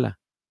hizo Atala.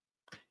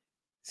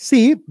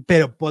 Sí,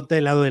 pero ponte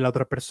del lado de la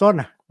otra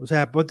persona. O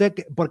sea,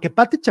 porque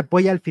Pati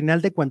Chapoy, al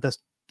final de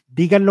cuentas,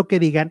 digan lo que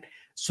digan,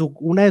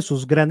 una de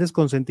sus grandes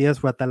consentidas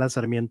fue Atala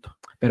Sarmiento.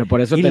 Pero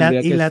por eso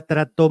la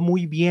trató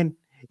muy bien.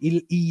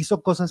 Y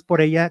hizo cosas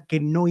por ella que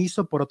no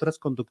hizo por otras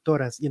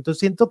conductoras. Y entonces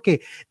siento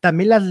que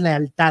también las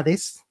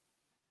lealtades,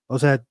 o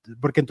sea,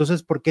 ¿por qué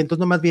entonces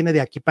nomás viene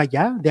de aquí para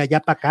allá, de allá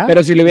para acá?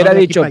 Pero si le hubiera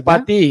dicho,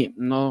 Pati,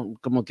 no,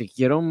 como que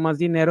quiero más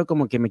dinero,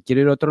 como que me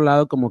quiero ir a otro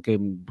lado, como que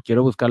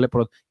quiero buscarle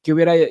 ¿qué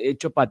hubiera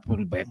hecho Pati?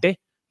 Pues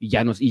vete y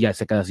ya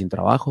se queda sin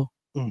trabajo.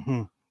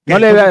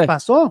 ¿Qué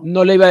pasó?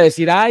 No le iba a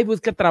decir,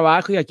 busca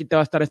trabajo y aquí te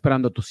va a estar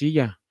esperando tu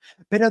silla.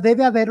 Pero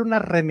debe haber una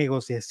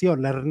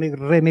renegociación. Las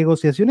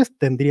renegociaciones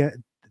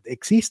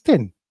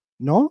existen,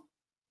 ¿no?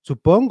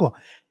 Supongo.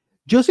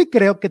 Yo sí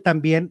creo que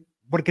también,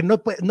 porque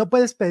no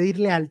puedes pedir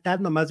lealtad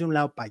nomás de un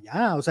lado para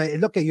allá. O sea, es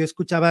lo que yo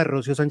escuchaba de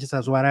Rocío Sánchez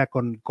Azuara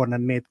con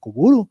Annette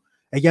Kuburu.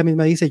 Ella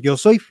misma dice, yo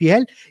soy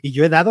fiel y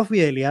yo he dado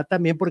fidelidad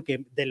también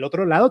porque del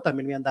otro lado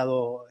también me han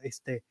dado,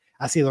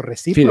 ha sido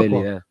recíproco.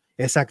 Fidelidad.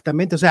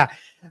 Exactamente. O sea,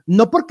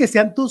 no porque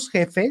sean tus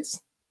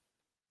jefes,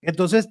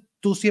 entonces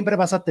tú siempre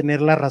vas a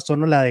tener la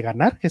razón o la de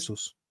ganar,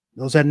 Jesús.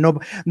 O sea, no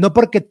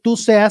porque tú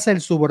seas el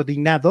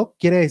subordinado,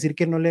 quiere decir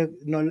que no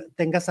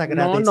tengas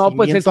agradecimiento no,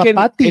 pues es que a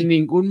Pati. En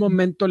ningún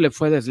momento le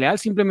fue desleal,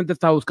 simplemente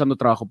estaba buscando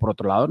trabajo por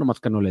otro lado, nomás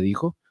que no le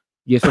dijo.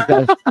 Y eso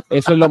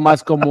es lo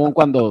más común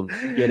cuando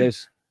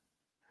quieres.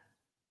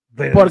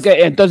 Pero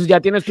porque entonces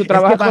ya tienes tu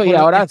trabajo y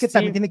ahora es que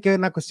también tiene que ver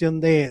una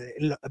cuestión de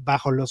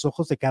bajo los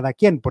ojos de cada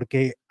quien,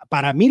 porque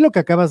para mí lo que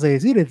acabas de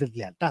decir es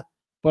deslealtad.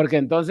 Porque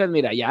entonces,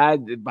 mira, ya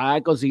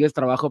consigues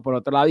trabajo por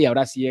otro lado y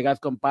ahora si llegas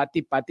con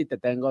Pati, te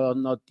tengo 2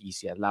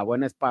 noticias. La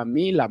buena es para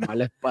mí, la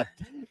mala es para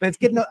ti. Pero es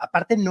que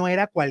aparte no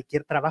era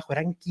cualquier trabajo,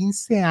 eran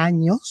 15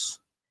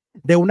 años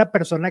de una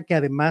persona que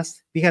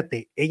además,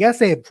 fíjate, ella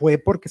se fue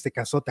porque se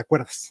casó, ¿te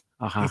acuerdas?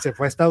 Ajá. Y se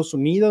fue a Estados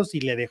Unidos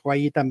y le dejó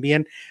ahí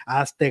también,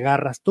 hazte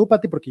garras tú,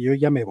 Pati, porque yo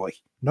ya me voy,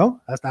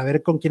 ¿no? Hasta a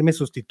ver con quién me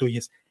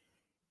sustituyes.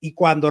 y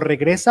cuando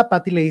regresa,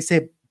 Patty le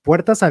dice,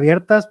 puertas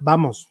abiertas,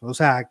 vamos, o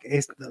sea,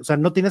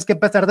 no tienes que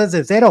empezar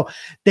desde cero,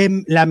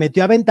 la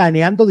metió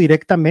aventaneando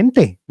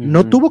directamente,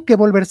 no tuvo que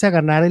volverse a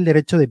ganar el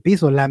derecho de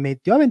piso, la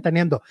metió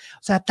aventaneando,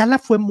 o sea, Atala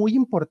fue muy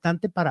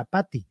importante para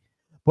Patty,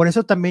 por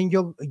eso también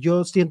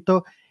yo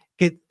siento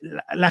que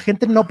la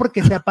gente no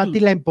porque sea Patty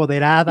la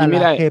empoderada,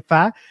 la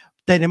jefa,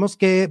 tenemos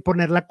que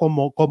ponerla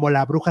como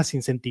la bruja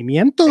sin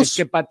sentimientos. Es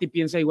que Patty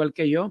piensa igual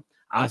que yo,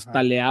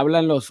 hasta le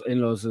hablan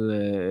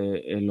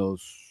en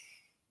los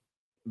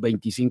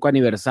 25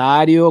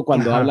 aniversario,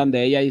 cuando hablan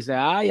de ella, dice,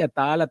 ay,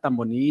 Atala, tan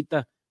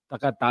bonita,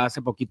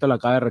 hace poquito la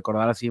acaba de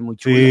recordar así, muy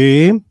chula.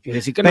 Sí. Quiere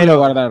decir que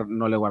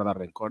no le guarda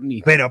rencor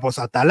ni. Pero pues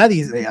Atala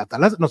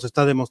nos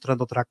está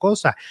demostrando otra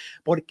cosa,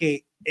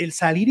 porque el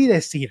salir y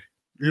decir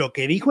lo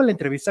que dijo en la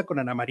entrevista con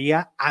Ana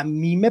María, a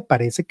mí me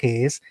parece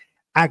que es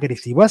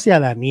agresivo hacia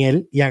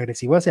Daniel y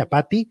agresivo hacia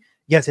Patty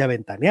y hacia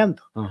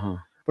Ventaneando.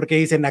 Porque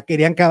dicen,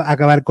 querían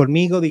acabar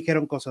conmigo,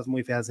 dijeron cosas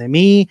muy feas de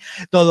mí,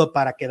 todo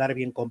para quedar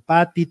bien con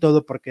Patty,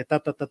 todo porque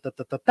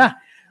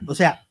O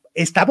sea,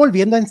 está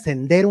volviendo a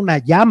encender una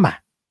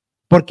llama,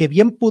 porque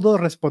bien pudo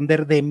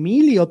responder de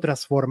mil y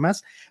otras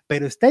formas,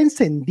 pero está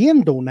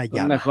encendiendo una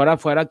llama. Mejor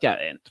afuera que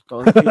adentro.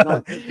 Todo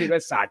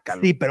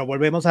sácalo. Sí, pero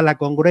volvemos a la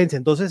congruencia.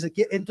 Entonces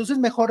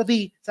mejor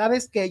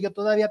 ¿sabes qué? Yo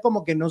todavía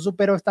como que no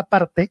supero esta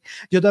parte,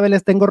 yo todavía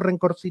les tengo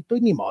rencorcito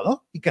y ni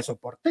modo, y que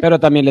soporte. Pero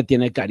también le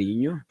tiene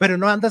cariño. Pero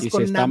no andas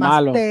con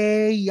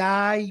namaste y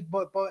ay,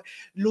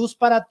 luz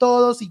para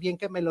todos y bien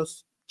que me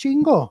los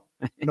chingo.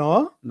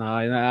 ¿No? No,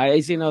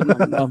 ahí sí no.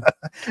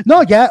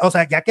 No, ya, o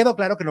sea, ya quedó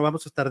claro que no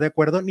vamos a estar de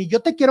acuerdo, ni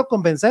yo te quiero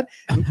convencer,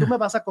 ni tú me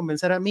vas a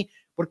convencer a mí,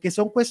 porque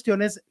son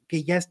cuestiones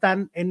que ya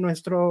están en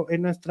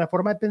nuestra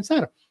forma de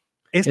pensar.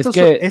 Es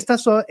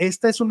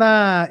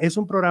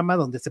un programa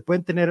donde se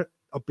pueden tener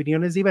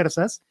opiniones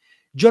diversas.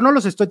 Yo no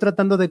los estoy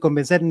tratando de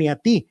convencer ni a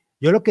ti.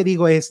 Yo lo que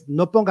digo es,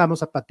 no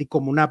pongamos a Patty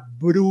como una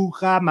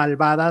bruja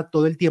malvada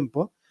todo el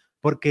tiempo,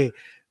 porque,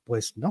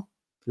 pues no,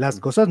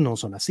 las cosas no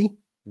son así.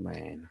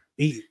 Bueno.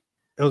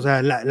 O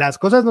sea, las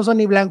cosas no son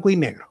ni blanco y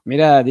negro.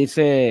 Mira,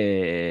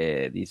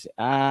 dice,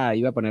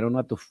 iba a poner uno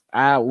a tu,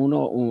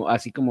 uno,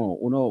 así como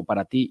uno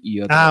para ti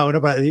y otro.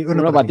 Uno para ti,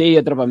 uno para ti y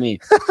otro para mí.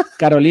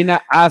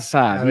 Carolina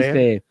Asa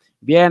dice,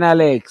 bien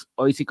Alex,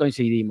 hoy sí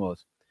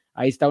coincidimos.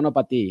 Ahí está uno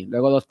para ti,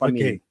 luego dos para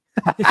mí.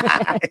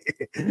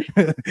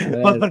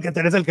 Pues porque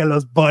tú eres el que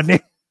los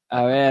pone.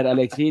 A ver,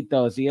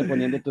 Alexito, sigue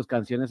poniendo tus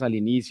canciones al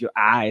inicio.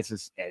 Ese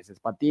es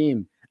para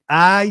ti.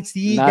 Ay,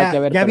 sí,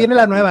 ya viene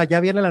la nueva, ya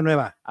viene la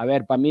nueva. A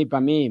ver, para mí.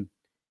 Para mí.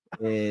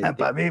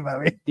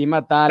 Team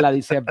Atala,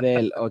 dice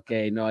Abdel. Ok,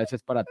 no, ese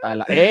es para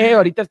Atala.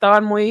 Ahorita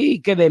estaban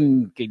muy que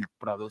el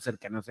producer,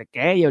 que no sé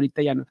qué, y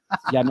ahorita ya no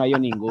hay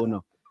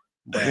ninguno.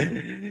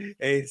 Bueno.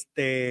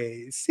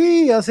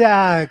 Sí, o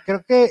sea,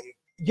 creo que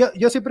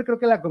yo siempre creo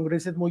que la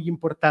congruencia es muy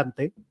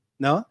importante,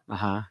 ¿no?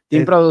 Ajá.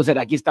 Team Producer,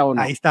 aquí está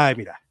uno. Ahí está,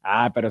 mira.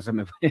 Pero se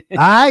me fue.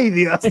 Ay,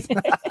 Dios.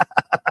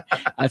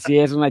 Así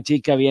es, una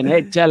chica bien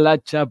hecha, la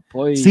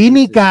Chapoy.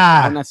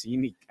 Cínica. Una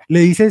cínica.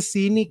 Le dice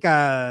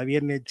cínica,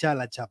 bien hecha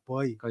la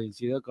Chapoy.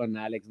 Coincido con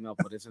Alex, no,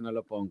 por eso no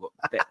lo pongo.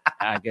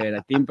 Que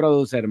ver, Team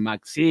Producer,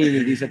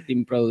 Maxine, dice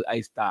Team Producer, ahí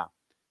está.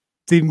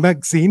 Team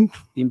Maxine.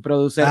 Team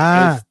Producer,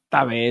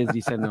 esta vez,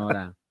 dice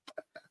Nora.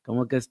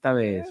 ¿Cómo que esta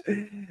vez?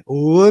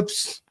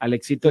 Ups.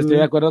 Alexito, estoy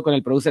de acuerdo con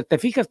el producer. ¿Te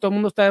fijas? Todo el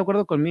mundo está de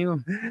acuerdo conmigo.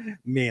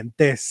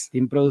 Mientes.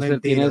 Team Producer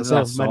tiene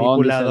razón.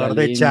 Manipulador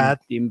de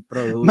chat. Team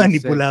Producer.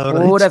 Manipulador de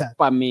chat. Puras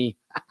para mí.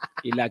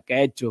 Y la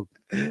ketchup.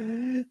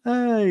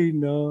 Ay,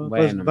 no. Bueno.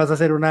 Pues, ¿vas a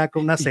hacer una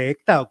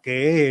secta o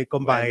qué?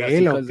 ¿Con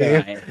Bael o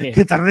qué?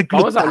 ¿Qué estás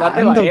reclutando? ¿Vamos a hablar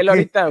de Bael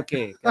ahorita o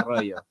qué? ¿Qué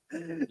rollo?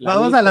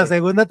 Vamos a la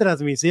segunda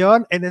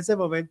transmisión. En ese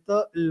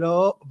momento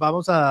lo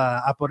vamos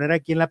a poner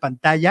aquí en la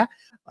pantalla.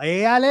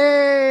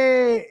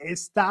 ¡Ale!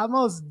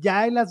 Estamos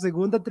ya en la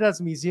segunda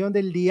transmisión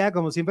del día,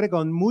 como siempre,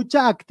 con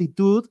mucha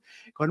actitud,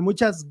 con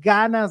muchas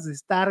ganas de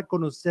estar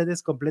con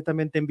ustedes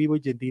completamente en vivo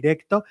y en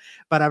directo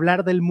para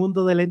hablar del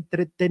mundo del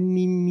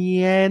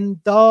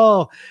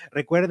entretenimiento.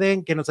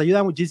 Recuerden que nos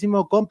ayuda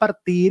muchísimo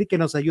compartir, que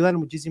nos ayudan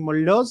muchísimo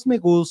los me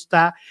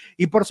gusta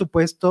y, por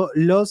supuesto,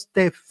 los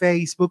de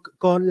Facebook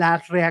con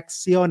las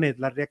reacciones.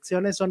 Las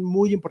reacciones son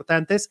muy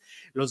importantes.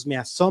 Los me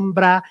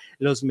asombra,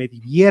 los me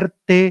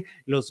divierte,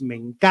 los me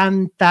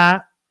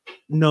encanta,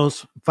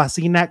 nos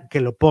fascina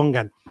que lo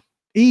pongan.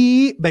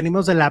 Y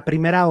venimos de la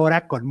primera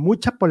hora con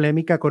mucha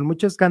polémica, con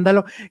mucho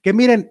escándalo, que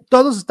miren,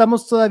 todos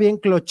estamos todavía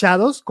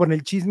enclochados con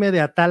el chisme de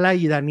Atala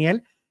y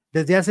Daniel,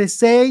 desde hace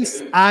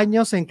 6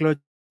 años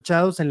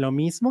enclochados en lo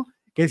mismo,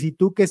 que si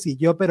tú, que si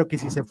yo, pero que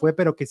si se fue,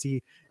 pero que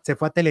si se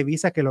fue a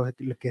Televisa, que lo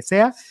que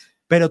sea,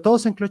 pero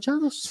todos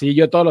enclochados. Sí,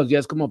 yo todos los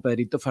días como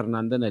Pedrito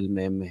Fernández en el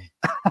meme.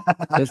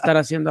 ¿Qué estará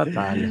haciendo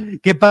Atala?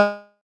 ¿Qué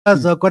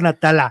pasó con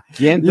Atala?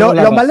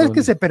 Lo malo es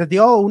que se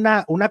perdió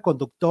una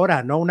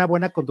conductora, ¿no? Una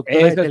buena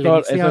conductora de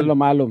televisión. Eso es lo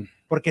malo.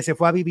 Porque se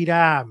fue a vivir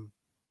a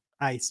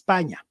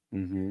España.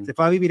 Se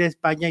fue a vivir a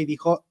España y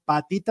dijo,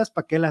 patitas,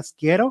 ¿para qué las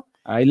quiero?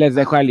 Ahí les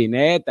dejo a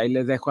Linet, ahí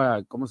les dejo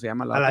a, ¿cómo se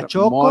llama la otra? La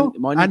Choco.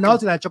 Mónica. No,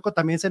 si la Choco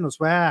también se nos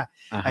fue a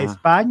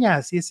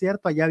España, sí es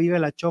cierto, allá vive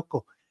la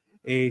Choco.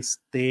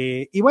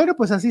 Y bueno,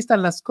 pues así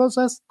están las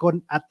cosas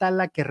con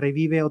Atala, que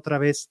revive otra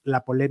vez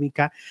la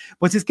polémica.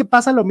 Pues es que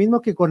pasa lo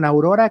mismo que con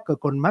Aurora,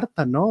 con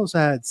Marta, ¿no? O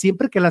sea,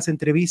 siempre que las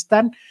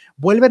entrevistan,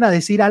 vuelven a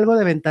decir algo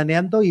de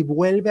Ventaneando y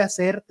vuelve a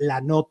ser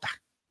la nota.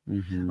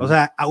 O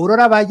sea,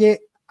 Aurora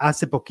Valle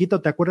hace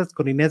poquito, ¿te acuerdas?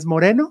 Con Inés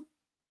Moreno,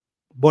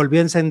 volvió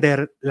a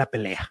encender la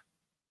pelea.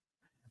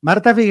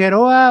 Marta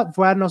Figueroa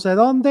fue a no sé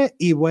dónde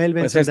y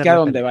vuelve a encender. Pues es que a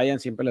donde vayan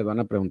siempre les van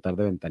a preguntar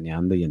de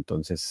Ventaneando y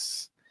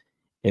entonces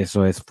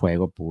eso es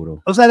fuego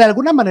puro. O sea, de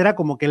alguna manera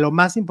como que lo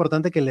más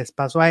importante que les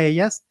pasó a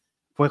ellas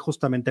fue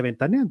justamente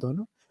Ventaneando,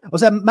 ¿no? O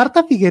sea,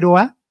 Marta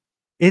Figueroa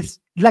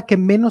es la que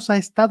menos ha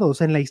estado, o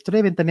sea, en la historia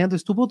de Ventaneando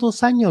estuvo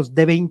 2 años,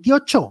 de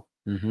 28,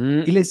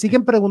 y le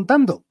siguen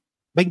preguntando.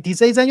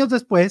 26 años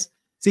después,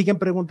 siguen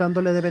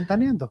preguntándole de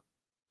Ventaneando.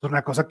 Es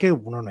una cosa que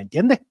uno no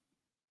entiende.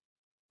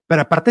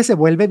 Pero aparte se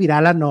vuelve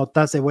viral la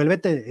nota, se vuelve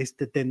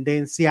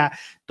tendencia,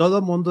 todo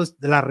el mundo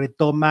la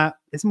retoma.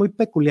 Es muy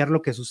peculiar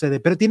lo que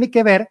sucede, pero tiene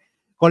que ver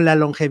con la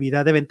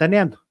longevidad de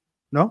Ventaneando,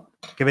 ¿no?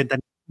 Que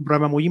Ventaneando es un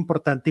programa muy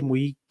importante y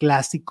muy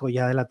clásico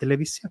ya de la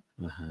televisión.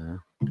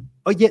 Ajá.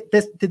 Oye,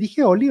 ¿te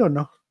dije Oli o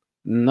no?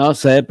 No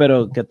sé,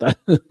 pero ¿qué tal?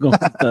 ¿Cómo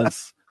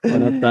estás?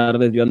 Buenas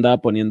tardes, yo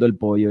andaba poniendo el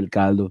pollo, el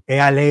caldo.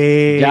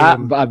 ¡Éale! Ya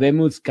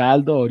habemos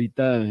caldo,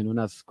 ahorita en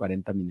unas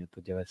 40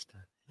 minutos ya va a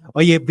estar.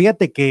 Oye,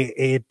 fíjate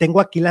que tengo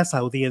aquí las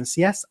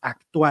audiencias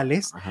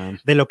actuales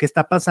de lo que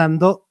está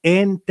pasando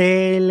en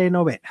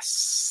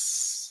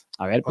telenovelas.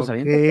 A ver, pues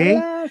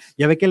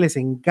ya ve que les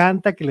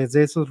encanta que les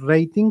dé esos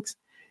ratings.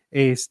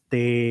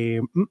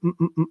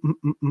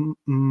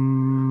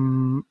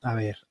 A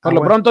ver. Por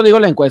lo pronto digo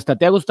la encuesta.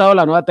 ¿Te ha gustado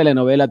la nueva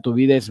telenovela Tu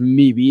vida es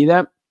mi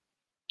vida?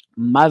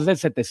 Más de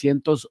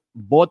 700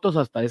 votos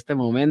hasta este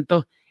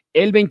momento.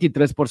 El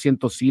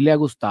 23% sí le ha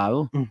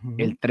gustado,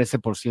 el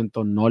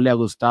 13% no le ha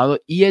gustado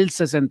y el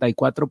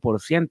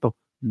 64%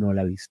 no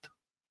la ha visto.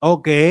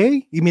 Ok,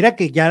 y mira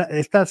que ya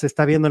esta se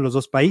está viendo en los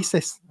 2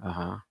 países.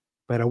 Ajá.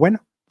 Pero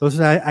bueno,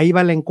 entonces ahí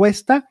va la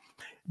encuesta.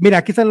 Mira,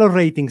 aquí están los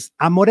ratings.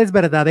 Amores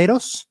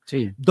Verdaderos,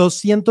 sí.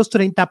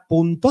 230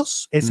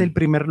 puntos, es el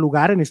primer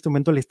lugar, en este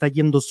momento le está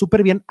yendo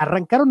súper bien.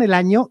 Arrancaron el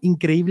año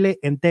increíble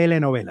en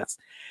telenovelas.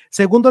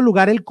 Segundo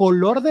lugar, El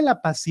Color de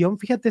la Pasión,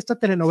 fíjate esta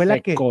telenovela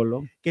que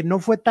no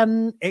fue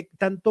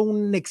tanto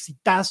un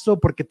exitazo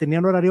porque tenía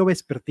un horario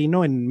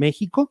vespertino en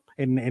México,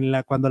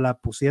 cuando la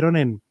pusieron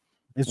en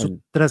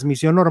su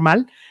transmisión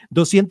normal,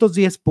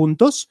 210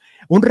 puntos.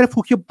 Un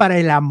Refugio para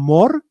el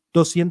Amor,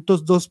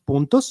 202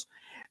 puntos.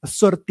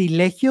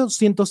 Sortilegio,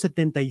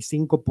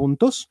 175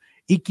 puntos,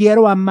 y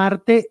Quiero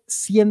Amarte,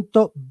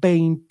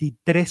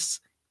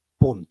 123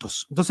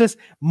 puntos. Entonces,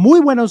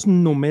 muy buenos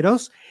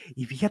números,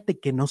 y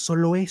fíjate que no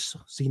solo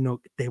eso, sino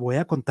te voy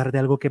a contar de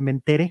algo que me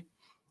enteré,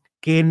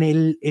 que en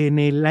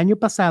el año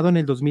pasado, en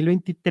el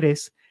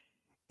 2023,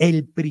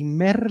 el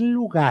primer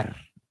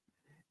lugar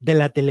de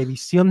la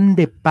televisión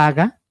de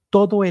paga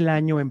todo el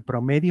año en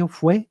promedio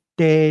fue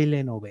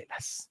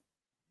telenovelas.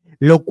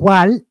 Lo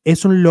cual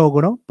es un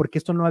logro, porque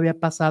esto no había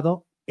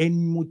pasado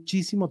en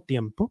muchísimo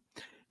tiempo.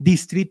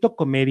 Distrito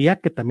Comedia,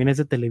 que también es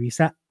de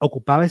Televisa,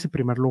 ocupaba ese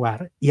primer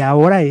lugar y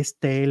ahora es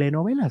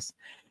telenovelas.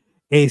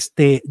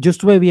 Yo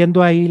estuve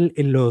viendo ahí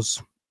en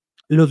los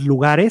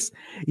lugares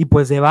y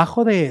pues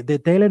debajo de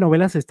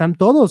telenovelas están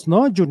todos,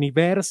 ¿no?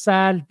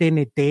 Universal,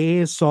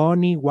 TNT,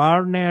 Sony,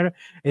 Warner,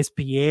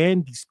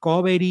 ESPN,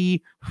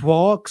 Discovery,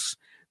 Fox,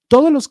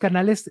 todos los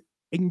canales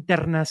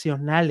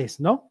internacionales,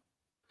 ¿no?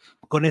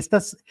 Con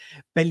estas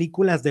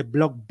películas de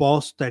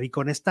blockbuster y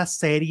con estas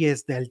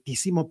series de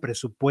altísimo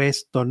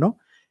presupuesto, ¿no?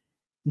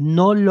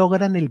 No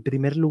logran el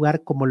primer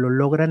lugar como lo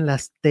logran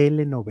las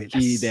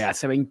telenovelas. Y de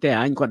hace 20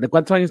 años. ¿De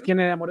cuántos años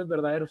tiene Amores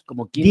Verdaderos?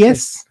 Como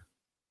 15.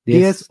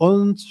 10,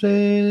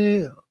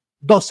 11,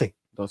 12.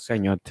 12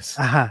 añotes.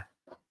 Ajá.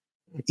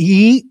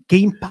 Y qué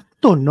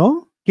impacto,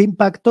 ¿no? Qué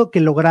impacto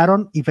que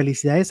lograron, y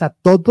felicidades a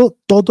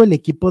todo el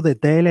equipo de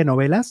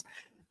telenovelas,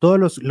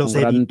 todos los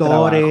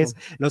editores,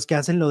 los que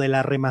hacen lo de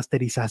la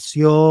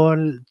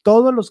remasterización,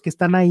 todos los que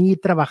están ahí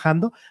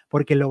trabajando,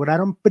 porque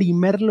lograron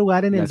primer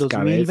lugar en el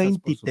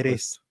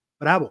 2023.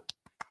 Bravo.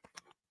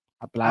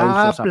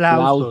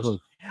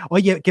 Aplausos.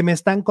 Oye, que me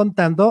están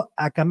contando,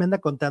 acá me anda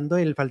contando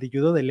el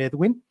faldilludo del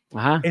Edwin.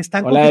 Ajá.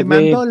 Están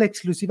confirmando la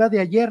exclusiva de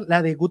ayer,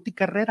 la de Guti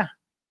Carrera.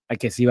 A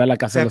que sí va a la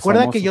casa de los famosos.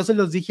 ¿Se acuerdan que yo se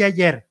los dije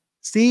ayer?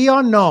 ¿Sí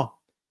o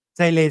no?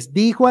 Se les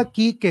dijo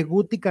aquí que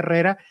Guti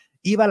Carrera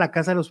iba a la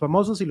casa de los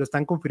famosos y lo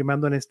están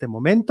confirmando en este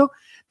momento.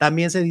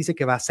 También se dice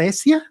que va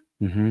Cecia,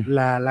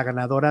 la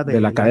ganadora de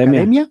la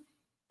academia.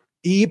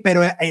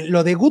 Pero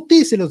lo de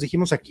Guti se los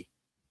dijimos aquí.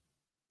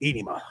 Y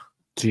ni modo.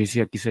 Sí,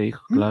 aquí se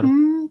dijo, claro.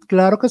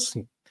 Claro que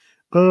sí.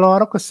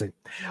 Claro que sí.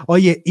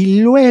 Oye,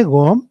 y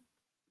luego,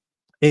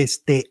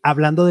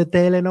 hablando de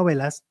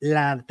telenovelas,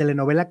 la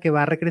telenovela que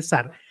va a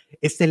regresar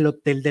es El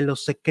Hotel de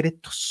los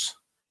Secretos.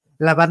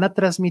 La van a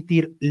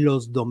transmitir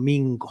los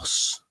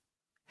domingos.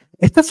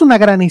 Esta es una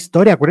gran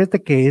historia,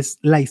 acuérdate que es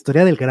la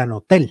historia del Gran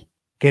Hotel.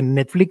 que en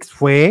Netflix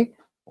fue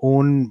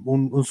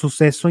un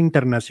suceso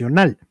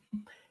internacional.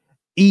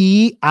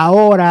 Y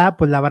ahora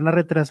pues la van a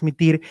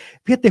retransmitir.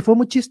 Fíjate, fue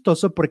muy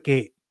chistoso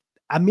porque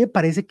a mí me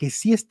parece que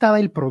sí estaba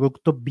el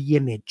producto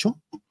bien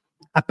hecho.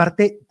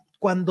 Aparte,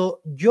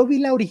 cuando yo vi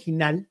la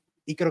original,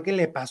 y creo que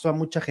le pasó a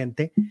mucha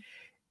gente,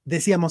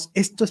 decíamos,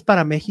 esto es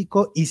para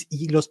México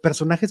y los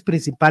personajes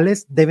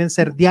principales deben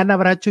ser Diana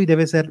Bracho y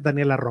debe ser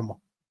Daniela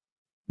Romo.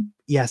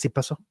 Y así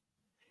pasó.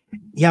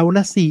 Y aún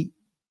así,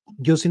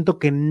 yo siento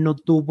que no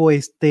tuvo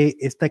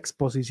esta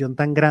exposición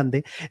tan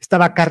grande.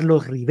 Estaba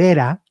Carlos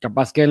Rivera.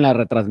 Capaz que en la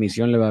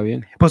retransmisión le va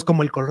bien. Pues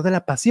como El color de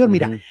la pasión.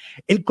 Mira,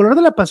 El color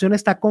de la pasión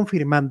está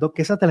confirmando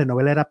que esa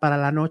telenovela era para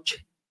la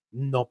noche,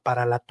 no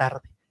para la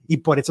tarde. Y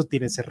por eso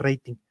tiene ese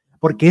rating.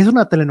 Porque es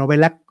una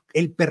telenovela,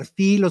 el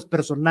perfil, los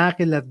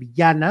personajes, las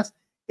villanas,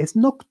 es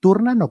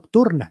nocturna.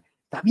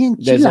 Está bien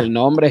chila. Desde el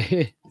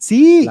nombre.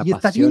 Sí, y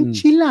está bien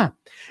chila.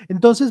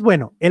 Entonces,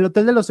 bueno, El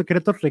Hotel de los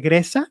Secretos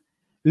regresa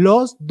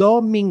los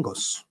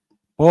domingos.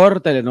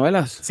 ¿Por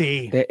telenovelas?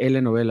 Sí.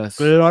 Telenovelas.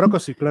 Claro que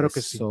sí, claro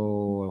que sí.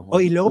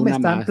 Y luego me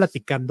estaban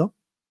platicando,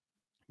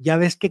 ya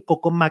ves que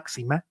Coco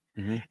Máxima,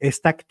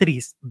 esta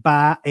actriz,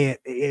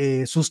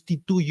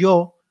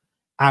 sustituyó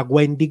a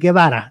Wendy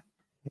Guevara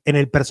en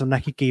el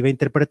personaje que iba a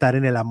interpretar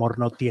en El amor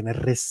no tiene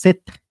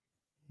receta.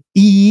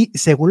 Y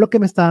según lo que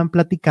me estaban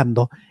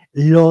platicando,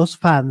 los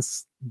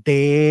fans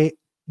de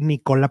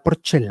Nicola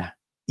Porchela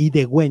y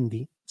de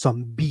Wendy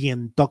son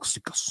bien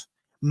tóxicos,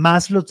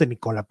 más los de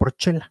Nicola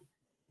Porchela.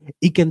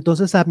 Y que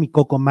entonces a mi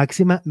Coco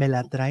Máxima me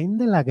la traen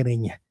de la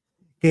greña.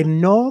 Que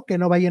no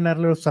va a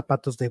llenarle los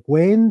zapatos de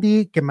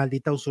Wendy, que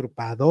maldita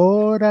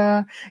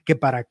usurpadora, que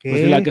para qué.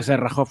 Pues la que se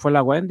rajó fue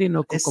la Wendy,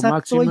 no Coco Exacto,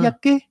 Máxima. ¿ella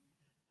qué?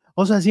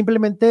 O sea,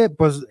 simplemente,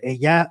 pues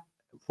ella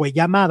fue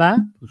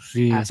llamada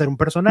a hacer un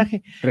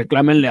personaje.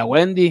 Reclámenle a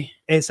Wendy.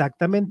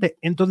 Exactamente.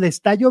 Entonces le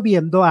está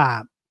lloviendo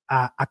a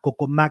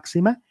Coco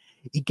Máxima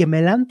y que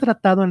me la han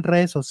tratado en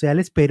redes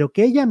sociales, pero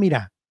que ella,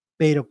 mira,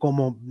 pero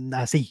como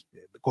así,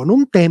 con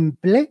un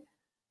temple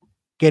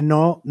que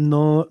no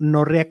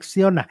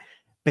reacciona,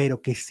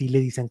 pero que sí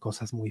le dicen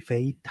cosas muy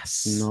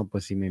feitas. No,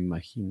 pues sí me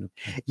imagino.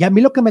 Y a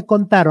mí lo que me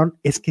contaron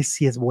es que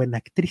sí es buena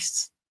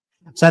actriz.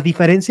 O sea, a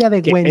diferencia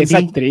de que Wendy. Es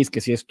actriz,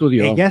 que sí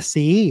estudió. Ella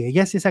sí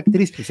es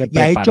actriz. Sí, y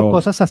ha hecho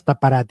cosas hasta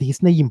para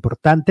Disney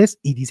importantes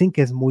y dicen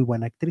que es muy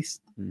buena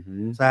actriz.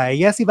 O sea,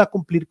 ella sí va a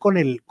cumplir con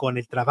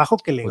el trabajo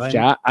que le va. Pues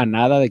ya a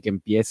nada de que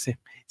empiece.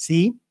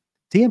 Sí,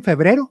 en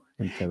febrero.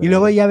 Y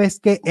luego ya ves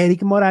que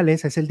Eric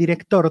Morales es el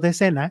director de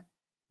escena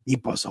y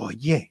pues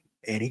oye,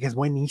 Eric es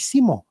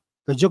buenísimo.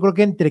 Entonces yo creo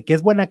que entre que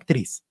es buena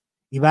actriz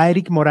y va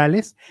Eric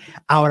Morales,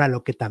 ahora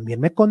lo que también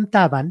me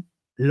contaban,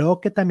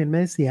 lo que también me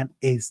decían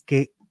es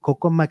que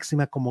Coco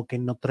Máxima como que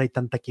no trae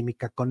tanta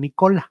química con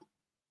Nicola.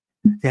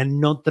 O sea,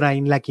 no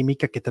traen la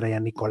química que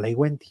traían Nicola y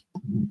Wendy.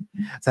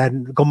 O sea,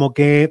 como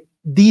que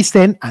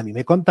dicen, a mí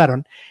me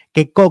contaron,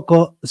 que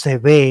Coco se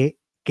ve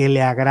que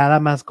le agrada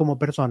más como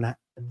persona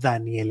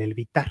Daniel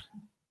Elvitar.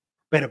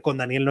 Pero con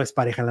Daniel no es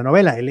pareja en la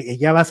novela,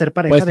 ella va a ser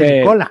pareja de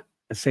Nicola.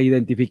 Se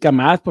identifica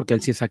más porque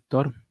él sí es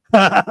actor.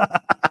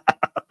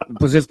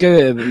 Pues es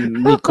que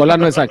Nicola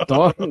no es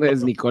actor,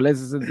 Nicola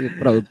es el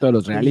producto de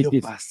los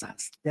realities. Lo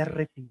pasaste a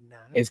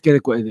refinar. Es que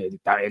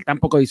él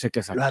tampoco dice que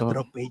es actor. Lo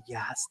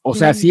atropellaste. O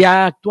sea, sí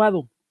ha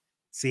actuado.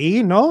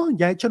 Sí, ¿no?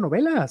 Ya ha hecho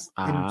novelas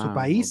en su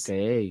país.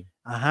 Ok.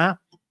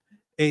 Ajá.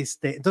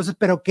 Entonces,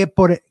 pero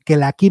que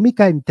la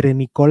química entre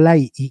Nicola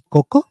y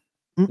Coco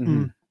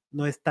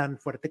no es tan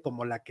fuerte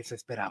como la que se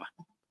esperaba.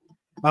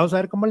 Vamos a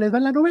ver cómo les va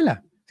en la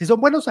novela. Si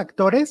son buenos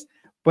actores,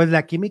 pues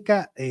la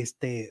química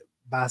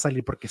va a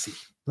salir porque sí,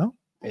 ¿no?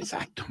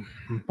 Exacto.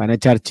 Van a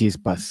echar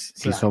chispas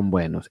si son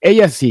buenos.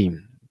 Ella sí.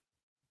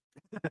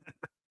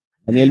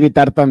 Daniel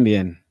Vitar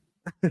también.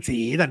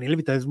 Sí, Daniel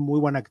Vitar es muy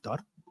buen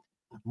actor.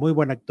 Muy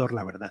buen actor,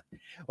 la verdad.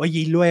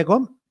 Oye, y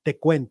luego te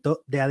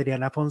cuento de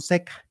Adriana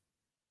Fonseca.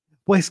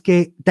 Pues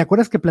que, ¿te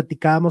acuerdas que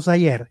platicábamos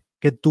ayer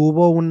que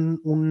tuvo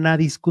una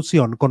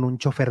discusión con un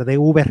chofer de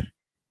Uber?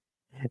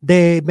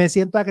 De me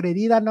siento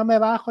agredida, no me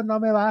bajo,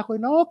 y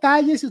no,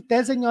 cállese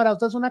usted, señora,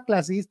 usted es una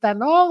clasista,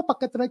 no, ¿para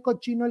qué trae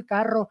cochino el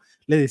carro?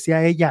 Le decía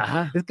a ella.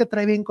 Ajá. Es que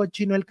trae bien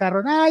cochino el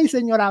carro. Ay,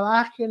 señora,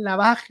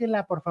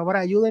 bájenla, por favor,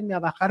 ayúdenme a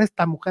bajar a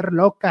esta mujer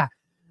loca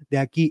de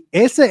aquí.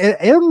 Ese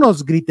era un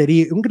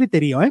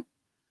griterío, ¿eh?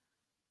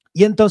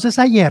 Y entonces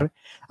ayer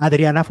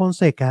Adriana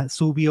Fonseca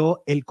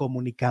subió un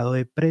comunicado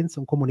de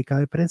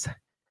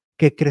prensa.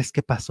 ¿Qué crees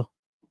que pasó?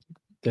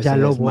 Que ya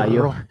lo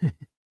borró.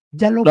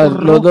 Ya lo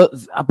borró.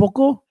 ¿A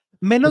poco?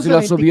 Menos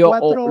pues de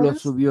 24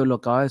 horas. Lo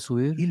acaba de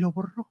subir. Y lo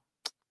borró.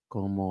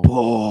 ¿Cómo?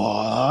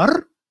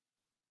 ¿Por?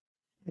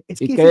 Es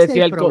que ¿qué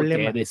decía el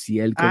problema? ¿Qué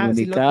decía el comunicado?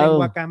 Sí lo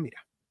tengo acá,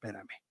 mira,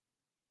 espérame.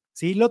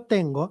 Sí lo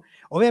tengo.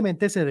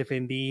 Obviamente se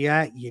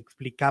defendía y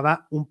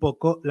explicaba un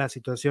poco la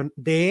situación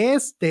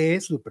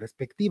desde su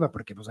perspectiva,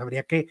 porque pues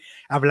habría que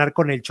hablar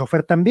con el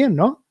chofer también,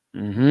 ¿no?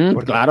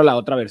 Claro, la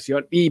otra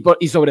versión. Y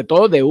sobre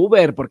todo de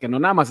Uber, porque no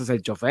nada más es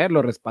el chofer,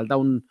 lo respalda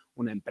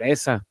una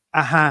empresa.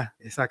 Ajá,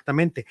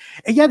 exactamente.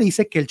 Ella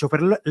dice que el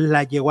chofer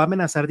la llegó a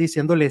amenazar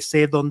diciéndole,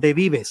 sé dónde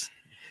vives.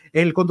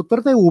 El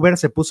conductor de Uber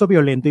se puso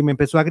violento y me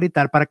empezó a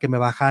gritar para que me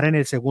bajara en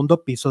el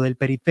segundo piso del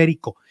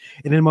periférico.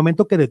 En el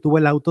momento que detuvo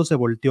el auto se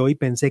volteó y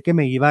pensé que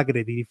me iba a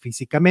agredir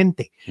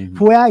físicamente.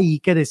 Fue ahí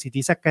que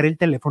decidí sacar el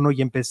teléfono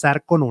y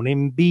empezar con un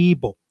en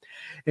vivo.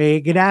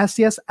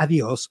 Gracias a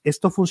Dios,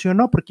 esto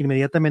funcionó porque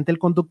inmediatamente el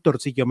conductor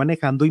siguió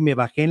manejando y me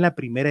bajé en la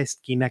primera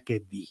esquina que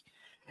vi.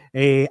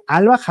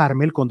 Al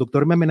bajarme, el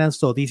conductor me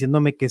amenazó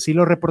diciéndome que si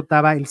lo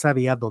reportaba, él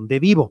sabía dónde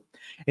vivo.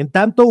 En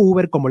tanto,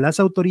 Uber como las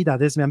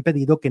autoridades me han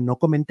pedido que no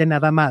comente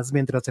nada más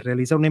mientras se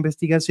realiza una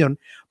investigación,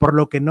 por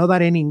lo que no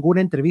daré ninguna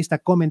entrevista,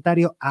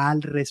 comentario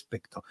al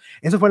respecto.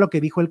 Eso fue lo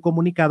que dijo el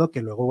comunicado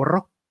que luego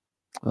borró.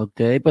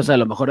 Ok, pues a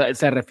lo mejor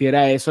se refiere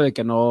a eso de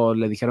que no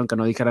le dijeron que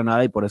no dijera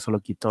nada y por eso lo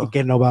quitó. Y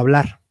que no va a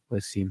hablar.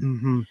 Pues sí.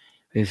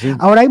 Sí.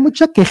 Ahora hay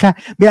mucha queja.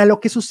 Mira, lo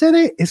que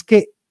sucede es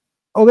que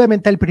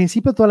obviamente al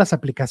principio todas las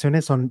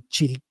aplicaciones son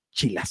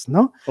chilas,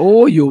 ¿no?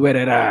 Uy, Uber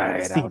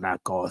era sí. Una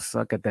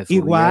cosa que te subías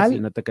igual, y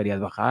no te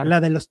querías bajar.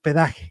 La del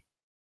hospedaje.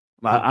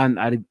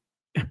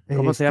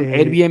 ¿Cómo se llama?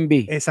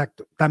 Airbnb.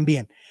 Exacto,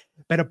 también.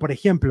 Pero, por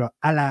ejemplo,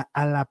 a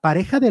la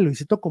pareja de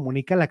Luisito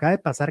Comunica le acaba de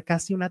pasar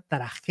casi una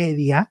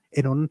tragedia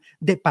en un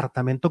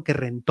departamento que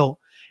rentó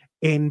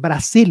en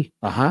Brasil.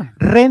 Ajá.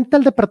 Renta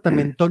el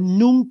departamento,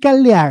 nunca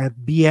le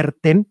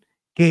advierten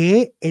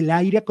que el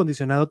aire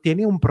acondicionado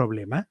tiene un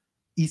problema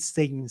y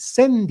se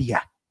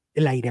incendia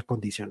el aire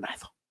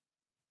acondicionado.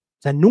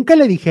 O sea, nunca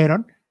le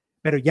dijeron,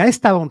 pero ya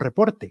estaba un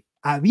reporte.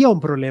 Había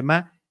un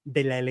problema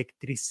de la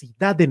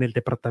electricidad en el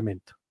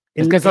departamento.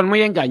 Es que son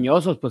muy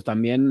engañosos, pues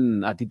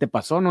también a ti te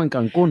pasó, ¿no? En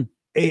Cancún.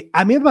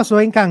 A mí me pasó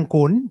en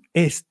Cancún,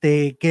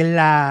 que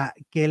la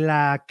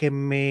que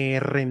me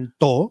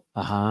rentó,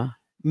 ajá,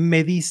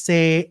 me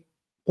dice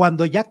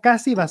cuando ya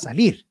casi iba a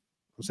salir.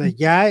 O sea,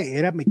 ya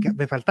era,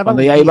 me faltaba.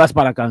 Cuando ya ibas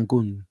para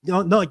Cancún.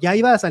 No, ya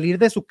iba a salir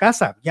de su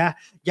casa, ya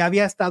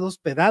había estado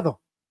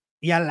hospedado.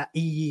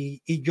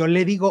 Y yo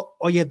le digo,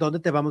 oye, ¿dónde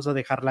te vamos a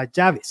dejar las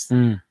llaves?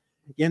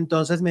 Y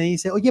entonces me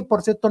dice, oye,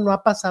 por cierto, no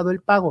ha pasado el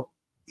pago.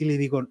 Y le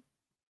digo,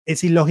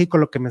 es ilógico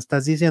lo que me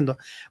estás diciendo,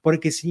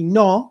 porque si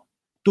no,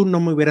 tú no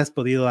me hubieras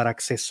podido dar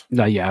acceso.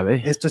 La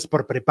llave. Esto es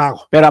por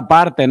prepago. Pero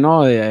aparte,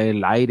 ¿no?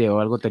 El aire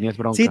o algo tenías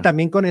bronca. Sí,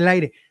 también con el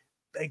aire.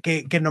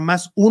 Que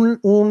nomás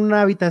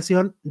una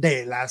habitación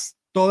de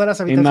todas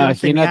las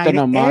habitaciones. Imagínate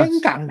nomás.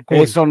 En Cancún.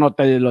 Eso no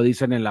te lo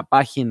dicen en la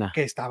página.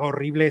 Que estaba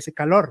horrible ese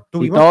calor.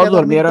 Tuvimos y todos que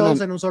dormir durmieron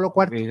todos en un solo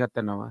cuarto.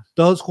 Fíjate nomás.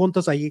 Todos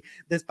juntos allí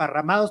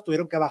desparramados,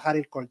 tuvieron que bajar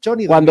el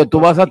colchón. Y cuando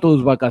tú vas a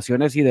tus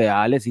vacaciones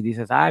ideales y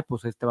dices, ay,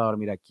 pues este va a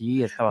dormir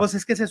aquí. Pues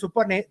es que se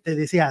supone, te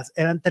decías,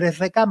 eran 3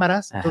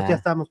 recámaras, entonces ya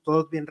estábamos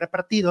todos bien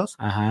repartidos.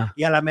 Ajá.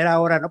 Y a la mera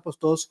hora, ¿no? Pues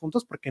todos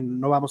juntos porque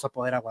no vamos a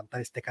poder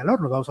aguantar este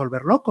calor, nos vamos a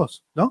volver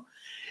locos, ¿no?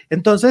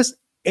 Entonces,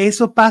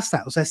 eso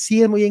pasa, o sea,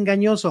 sí es muy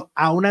engañoso.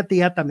 A una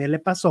tía también le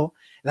pasó,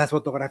 las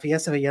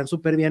fotografías se veían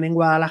súper bien en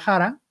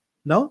Guadalajara,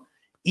 ¿no?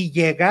 Y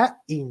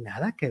llega y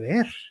nada que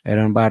ver.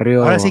 Era un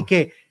barrio. Ahora sí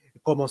que,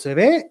 como se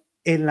ve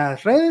en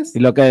las redes. Y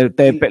lo que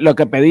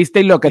pediste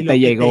y lo que te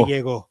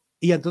llegó.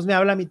 Y entonces me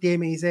habla mi tía y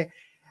me dice,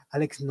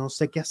 Alex, no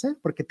sé qué hacer,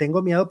 porque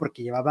tengo miedo,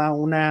 porque llevaba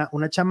una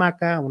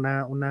chamaca,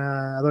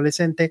 una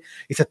adolescente,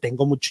 y dice,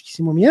 tengo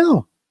muchísimo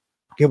miedo.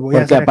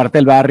 Porque aparte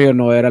el barrio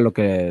no era lo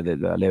que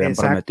le habían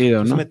prometido,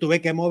 ¿no? Entonces me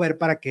tuve que mover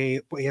para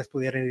que ellas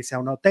pudieran irse a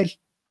un hotel,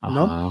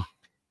 ¿no? Ajá.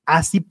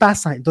 Así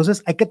pasa,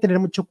 entonces hay que tener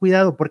mucho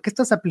cuidado porque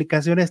estas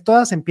aplicaciones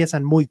todas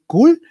empiezan muy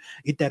cool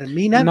y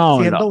terminan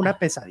siendo una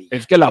pesadilla.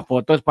 Es que la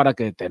foto es para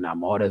que te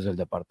enamores del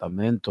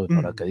departamento,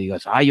 para que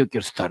digas, ay, yo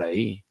quiero estar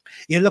ahí.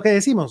 Y es lo que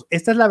decimos,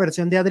 esta es la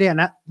versión de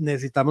Adriana,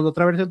 necesitamos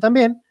otra versión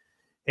también.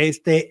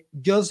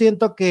 Yo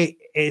siento que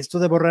esto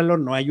de borrarlo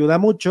no ayuda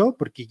mucho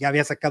porque ya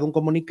había sacado un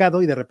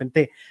comunicado y de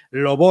repente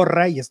lo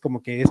borra y es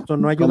como que esto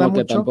no ayuda como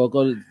que mucho.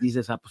 Tampoco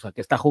dices, pues a qué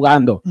está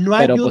jugando. No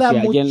pero ayuda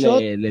pues, si mucho.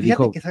 alguien le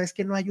dijo. Que sabes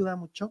que no ayuda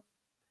mucho.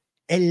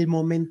 El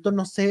momento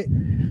no sé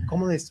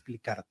cómo de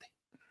explicarte.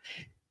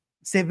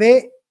 Se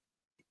ve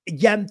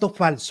llanto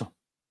falso.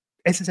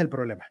 Ese es el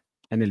problema.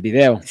 En el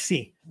video.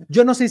 Sí.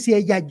 Yo no sé si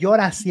ella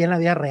llora así en la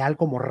vida real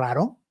como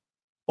raro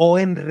o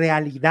en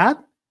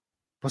realidad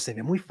pues se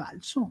ve muy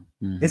falso.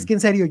 Es que en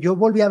serio, yo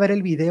volví a ver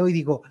el video y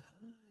digo,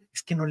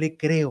 es que no le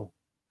creo.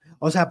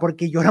 O sea,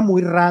 porque llora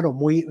muy raro,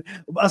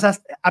 o sea,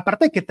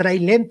 aparte de que trae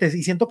lentes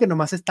y siento que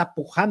nomás está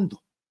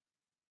pujando.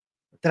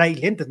 Trae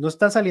lentes, no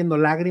está saliendo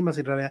lágrimas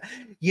en realidad.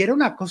 Y era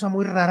una cosa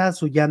muy rara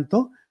su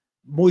llanto,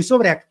 muy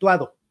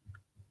sobreactuado.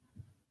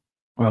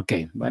 Ok,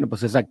 bueno,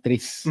 pues es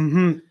actriz,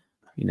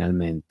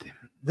 finalmente.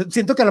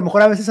 Siento que a lo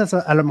mejor a veces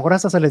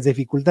hasta se les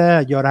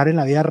dificulta llorar en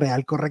la vida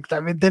real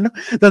correctamente, ¿no?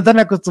 Están tan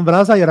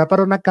acostumbrados a llorar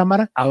para una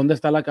cámara. ¿A dónde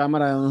está la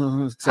cámara?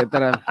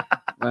 Etcétera.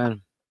 Bueno.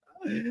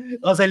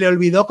 O se le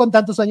olvidó con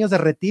tantos años de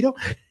retiro.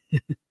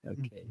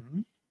 Okay.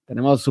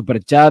 Tenemos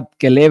Superchat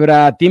que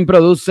lebra Team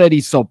Producer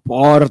y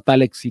soporta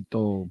el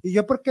éxito. ¿Y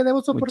yo por qué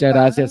debo soportar? Muchas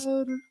gracias.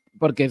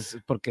 Porque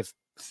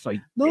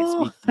soy.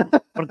 No.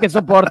 Porque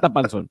soporta,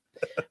 panzón.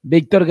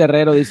 Víctor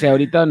Guerrero dice,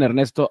 ahorita don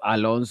Ernesto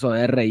Alonso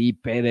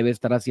RIP debe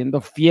estar haciendo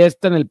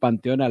fiesta en el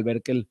panteón al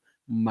ver que el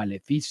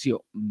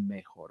maleficio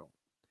mejoró.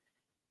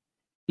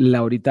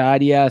 Laurita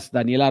Arias,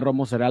 Daniela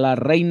Romo será la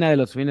reina de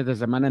los fines de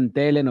semana en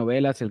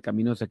telenovelas. El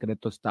camino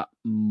secreto está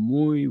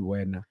muy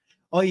buena.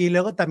 Oye, y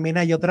luego también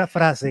hay otra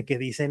frase que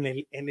dice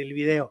en el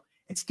video.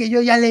 Es que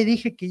yo ya le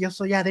dije que yo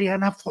soy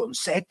Adriana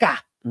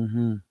Fonseca.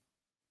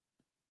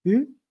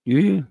 ¿Eh?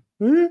 ¿Y?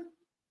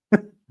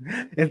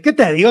 Es que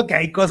te digo que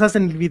hay cosas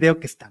en el video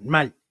que están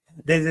mal.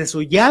 Desde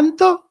su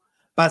llanto,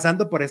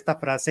 pasando por esta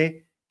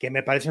frase, que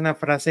me parece una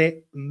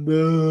frase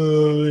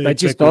muy Está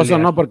chistoso, peculiar.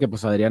 ¿no? Porque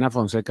pues Adriana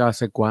Fonseca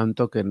hace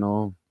cuánto que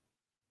no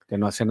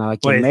hace nada aquí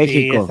Pues en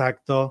México. Sí,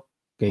 exacto.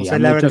 Que O ya sea,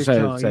 le habrán muchos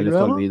dicho, se ¿y les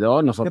luego?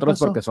 olvidó. Nosotros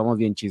pasó? porque somos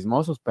bien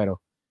chismosos,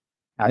 pero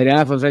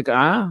Adriana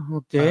Fonseca,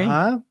 ok.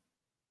 Ajá.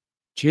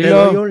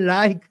 Chilo. Te doy un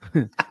like.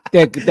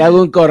 Te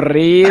hago un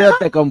corrido,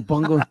 te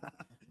compongo.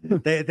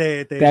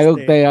 Te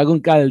hago un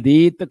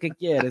caldito. ¿Qué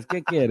quieres?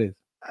 ¿Qué quieres?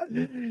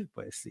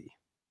 Pues sí.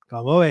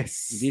 ¿Cómo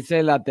ves?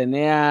 Dice la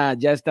Atenea,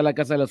 ya está la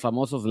casa de los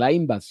famosos, La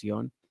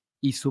Invasión,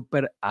 y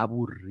súper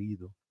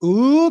aburrido.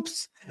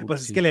 Ups.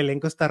 Pues es que el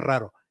elenco está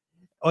raro.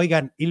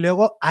 Oigan, y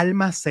luego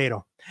Alma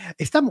Cero.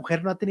 Esta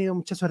mujer no ha tenido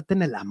mucha suerte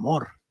en el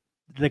amor.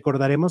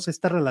 Recordaremos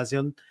esta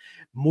relación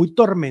muy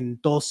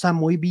tormentosa,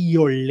 muy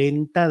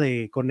violenta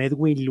con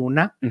Edwin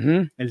Luna,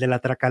 el de la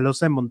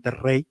Tracalosa de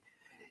Monterrey.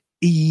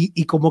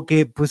 Y como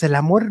que pues el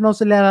amor no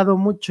se le ha dado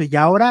mucho y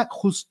ahora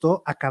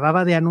justo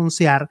acababa de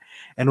anunciar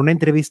en una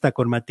entrevista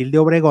con Matilde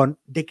Obregón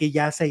de que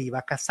ya se iba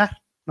a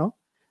casar, ¿no?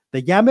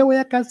 De ya me voy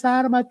a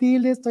casar,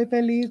 Matilde, estoy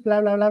feliz, bla,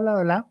 bla, bla,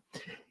 bla, bla.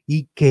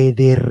 Y que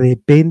de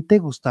repente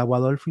Gustavo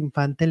Adolfo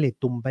Infante le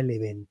tumba el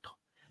evento.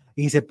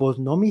 Y dice, pues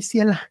no, mi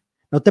ciela,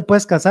 no te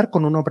puedes casar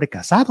con un hombre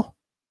casado,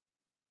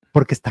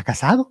 porque está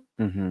casado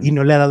y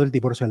no le ha dado el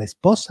divorcio a la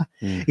esposa.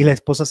 Y la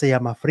esposa se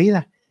llama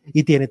Frida.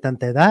 Y tiene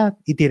tanta edad,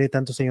 y tiene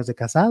tantos años de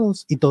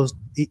casados, y todos,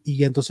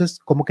 y entonces,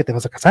 ¿cómo que te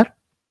vas a casar?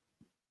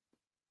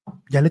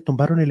 Ya le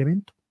tumbaron el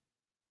evento.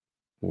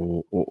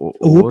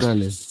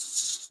 Órale.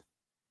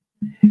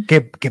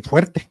 Qué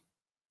fuerte.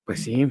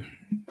 Pues sí.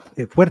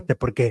 Qué fuerte,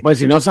 porque. Pues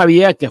si no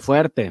sabía, qué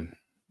fuerte.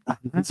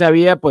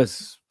 Sabía,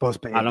 pues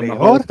a lo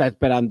mejor está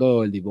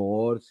esperando el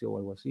divorcio o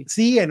algo así.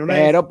 Sí,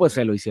 pero pues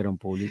se lo hicieron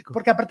público.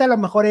 Porque aparte a lo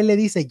mejor él le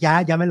dice,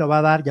 ya me lo va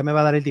a dar, ya me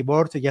va a dar el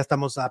divorcio, ya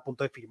estamos a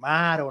punto de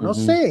firmar, o no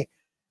sé.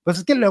 Pues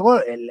es que luego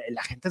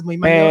la gente es muy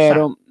mañosa.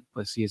 Pero,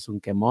 pues sí, es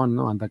un quemón,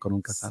 ¿no? Anda con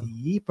un casado.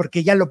 Sí, porque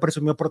ella lo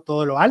presumió por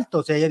todo lo alto.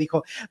 O sea, ella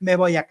dijo, me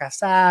voy a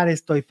casar,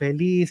 estoy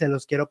feliz, se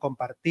los quiero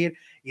compartir.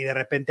 Y de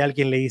repente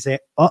alguien le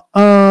dice,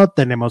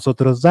 tenemos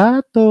otros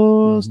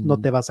datos,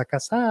 no te vas a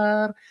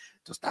casar.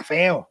 Entonces está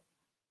feo.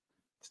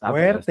 Está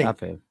fuerte. Está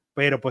feo.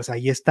 Pero pues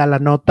ahí está la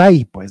nota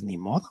y pues ni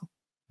modo.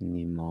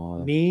 Ni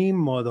modo. Ni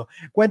modo.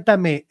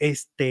 Cuéntame,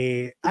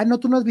 no,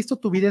 tú no has visto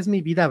Tu vida es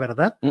mi vida,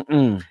 ¿verdad?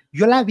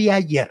 Yo la vi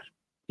ayer.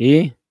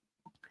 Y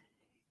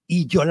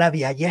yo la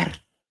vi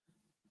ayer.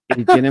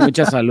 Y tiene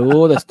mucha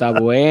salud, está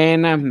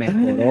buena,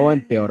 mejoró,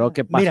 empeoró,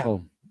 ¿qué pasó?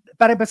 Mira,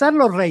 para empezar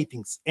los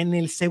ratings, en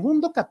el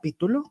segundo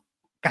capítulo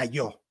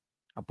cayó.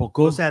 ¿A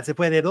poco? O sea, se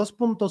fue de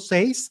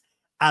 2.6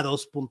 a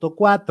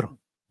 2.4.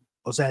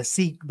 O sea,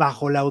 sí,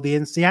 bajo la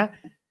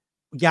audiencia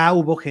ya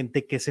hubo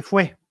gente que se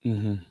fue.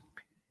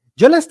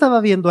 Yo la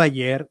estaba viendo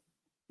ayer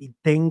y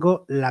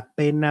tengo la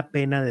pena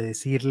de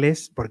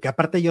decirles, porque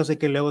aparte yo sé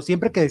que luego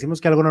siempre que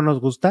decimos que algo no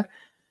nos gusta,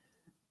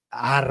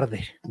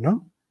 arde,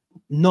 ¿no?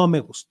 No me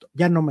gustó,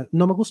 ya no me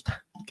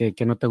gusta. ¿Qué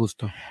no te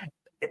gustó?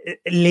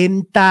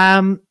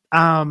 Lenta,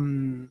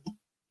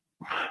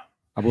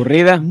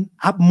 aburrida.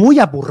 Muy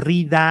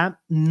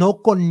aburrida,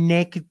 no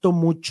conecto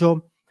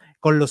mucho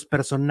con los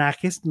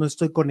personajes, no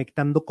estoy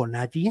conectando con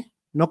nadie,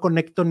 no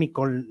conecto ni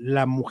con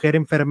la mujer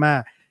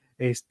enferma,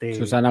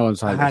 Susana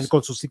González.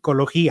 Con su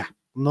psicología.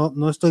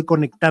 No estoy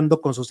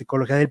conectando con su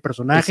psicología del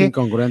personaje. Es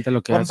incongruente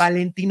lo que hace. Con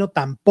Valentino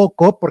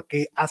tampoco,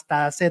 porque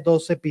hasta hace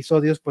 2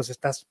 episodios pues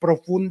estás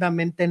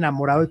profundamente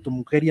enamorado de tu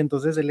mujer y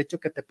entonces el hecho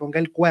que te ponga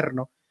el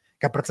cuerno,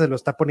 que aparte se lo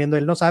está poniendo,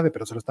 él no sabe,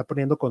 pero se lo está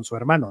poniendo con su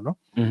hermano, ¿no?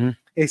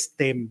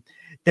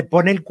 Te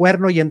pone el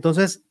cuerno y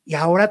entonces, y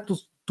ahora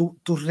tus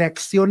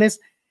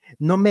reacciones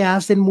no me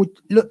hacen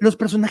mucho, los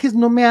personajes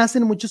no me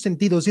hacen mucho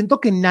sentido. Siento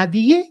que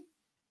nadie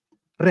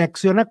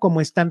reacciona como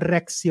están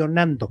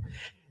reaccionando.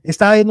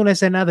 Estaba viendo una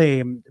escena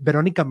de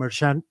Verónica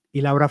Merchant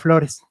y Laura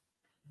Flores.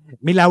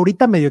 Mi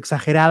Laurita medio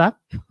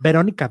exagerada,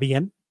 Verónica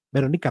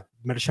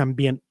Merchant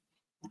bien,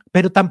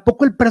 pero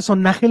tampoco el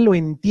personaje lo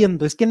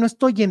entiendo. Es que no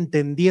estoy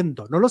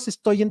entendiendo, no los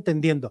estoy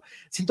entendiendo.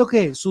 Siento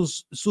que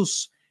sus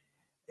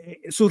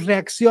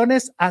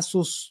reacciones a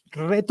sus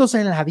retos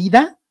en la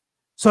vida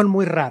son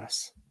muy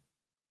raras.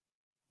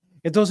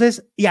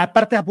 Entonces, y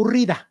aparte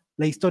aburrida.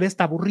 La historia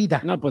está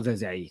aburrida. No, pues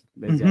desde ahí,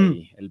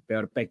 el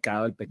peor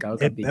pecado, el pecado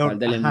capital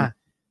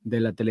de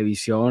la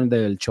televisión,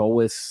 del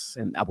show es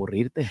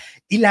aburrirte.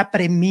 Y la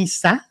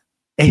premisa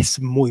es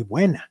muy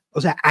buena.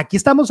 O sea, aquí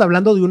estamos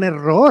hablando de un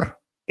error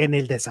en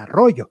el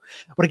desarrollo,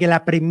 porque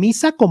la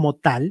premisa como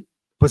tal,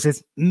 pues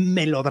es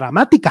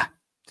melodramática.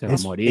 Se va a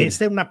morir.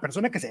 Es una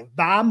persona que se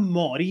va a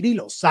morir y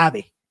lo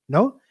sabe,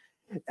 ¿no?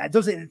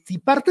 Entonces, si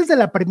partes de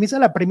la premisa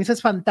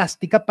es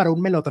fantástica para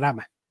un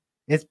melodrama.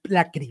 Es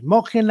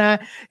lacrimógena,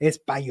 es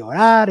para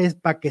llorar, es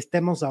para que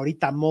estemos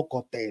ahorita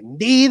moco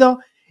tendido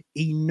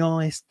y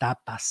no está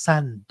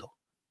pasando.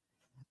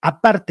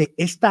 Aparte,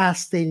 esta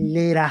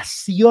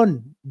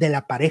aceleración de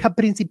la pareja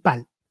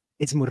principal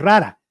es muy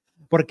rara,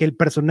 porque el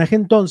personaje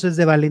entonces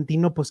de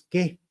Valentino, pues,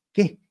 ¿qué?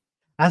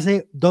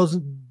 Hace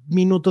 2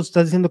 minutos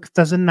estás diciendo que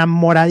estás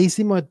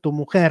enamoradísimo de tu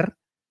mujer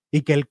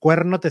y que el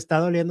cuerno te está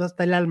doliendo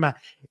hasta el alma,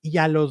 y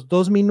a los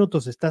 2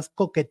 minutos estás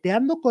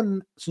coqueteando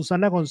con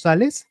Susana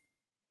González,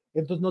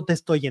 entonces no te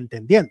estoy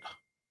entendiendo.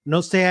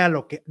 No sé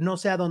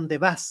a dónde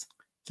vas.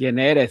 ¿Quién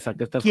eres? ¿A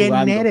qué estás jugando?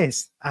 jugando? ¿Quién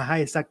eres? Ajá,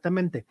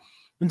 exactamente.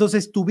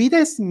 Entonces, tu vida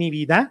es mi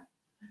vida,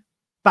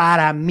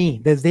 para mí,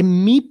 desde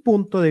mi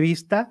punto de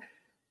vista,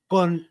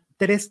 con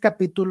 3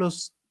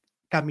 capítulos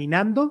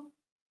caminando,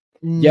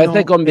 ya no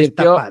se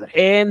convirtió está padre.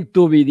 en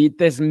tu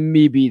vidita, es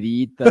mi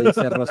vidita,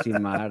 dice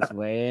Rosimar.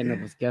 Bueno,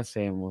 pues, ¿qué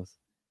hacemos?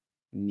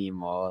 Ni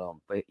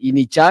modo. Pues, y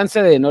ni chance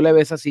de, no le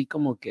ves así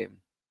como que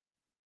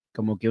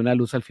una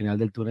luz al final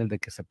del túnel de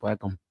que se pueda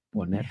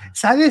componer.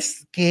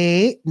 ¿Sabes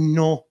qué?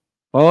 No.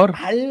 ¿Por?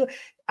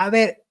 A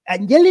ver,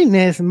 Angeli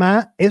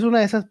Nesma es una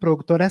de esas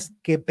productoras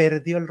que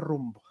perdió el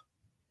rumbo.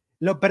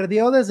 Lo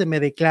perdió desde Me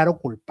Declaro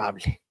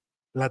Culpable,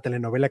 la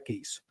telenovela que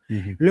hizo.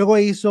 Luego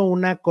hizo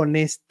una con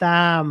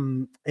esta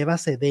Eva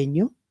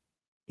Cedeño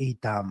y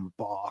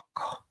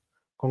tampoco.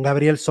 Con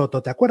Gabriel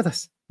Soto, ¿te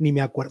acuerdas? Ni me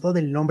acuerdo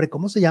del nombre.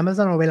 ¿Cómo se llama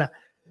esa novela?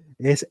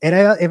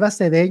 Era Eva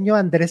Cedeño,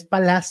 Andrés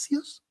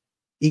Palacios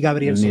y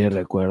Gabriel Soto.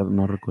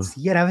 No recuerdo.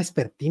 Sí, era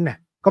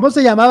vespertina. ¿Cómo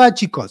se llamaba,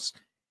 chicos?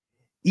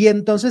 Y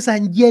entonces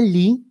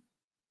Angeli,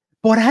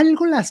 por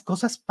algo las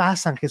cosas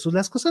pasan, Jesús,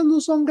 las cosas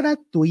no son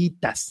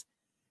gratuitas.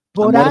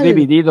 Amor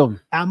dividido.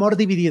 Amor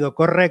dividido,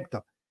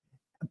 correcto.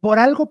 Por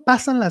algo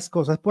pasan las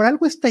cosas, por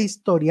algo esta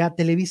historia,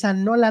 Televisa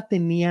no la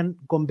tenían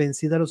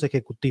convencida los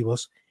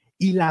ejecutivos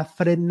y la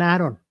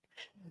frenaron.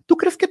 ¿Tú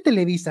crees que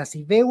Televisa,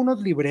 si ve unos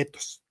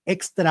libretos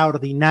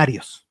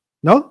extraordinarios,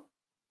 ¿no?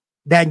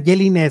 De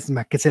Angeli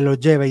Nesma, que se los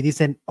lleva y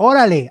dicen,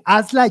 órale,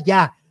 hazla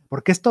ya,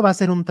 porque esto va a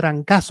ser un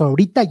trancazo,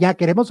 ahorita ya,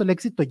 queremos el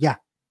éxito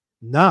ya?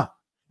 No,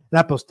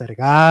 la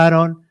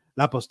postergaron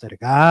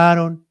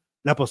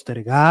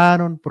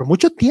por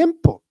mucho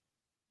tiempo.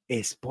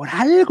 Es por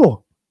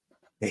algo,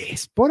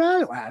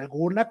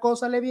 alguna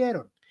cosa le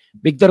vieron.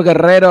 Víctor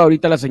Guerrero,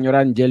 ahorita la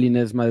señora Angeli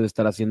Nesma debe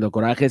estar haciendo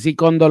corajes y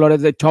con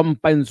dolores de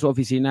chompa en su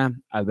oficina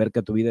al ver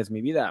que tu vida es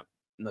mi vida.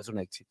 No es un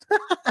éxito.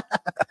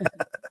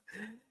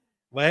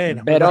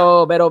 Bueno.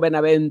 Vero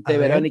Benavente,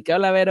 Verónica.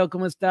 Hola, Vero,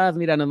 ¿cómo estás?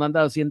 Mira, nos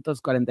manda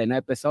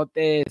 249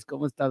 pesotes.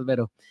 ¿Cómo estás,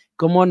 Vero?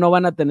 ¿Cómo no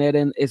van a tener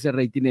ese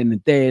rating en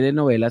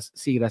telenovelas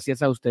si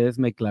gracias a ustedes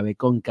me clavé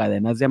con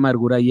Cadenas de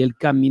Amargura y El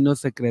Camino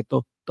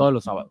Secreto todos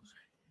los sábados?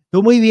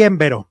 Tú muy bien,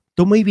 Vero.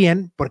 Tú muy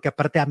bien, porque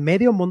aparte a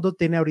medio mundo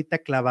tiene ahorita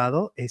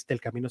clavado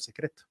El Camino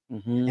Secreto.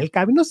 El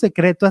Camino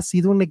Secreto ha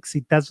sido un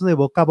exitazo de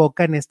boca a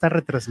boca en esta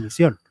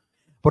retransmisión,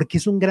 porque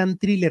es un gran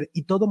thriller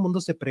y todo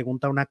mundo se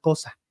pregunta una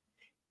cosa.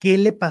 ¿Qué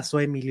le pasó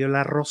a Emilio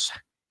La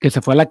Rosa? Que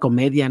se fue a la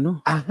comedia,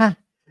 ¿no? Ajá,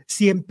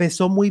 sí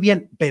empezó muy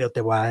bien, pero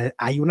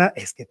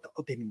es que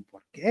todo tiene un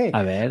porqué.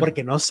 A ver.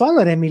 Porque no solo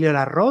era Emilio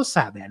La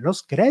Rosa, vean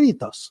los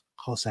créditos,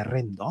 José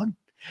Rendón.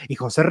 Y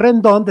José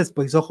Rendón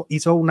después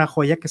hizo una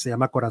joya que se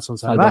llama Corazón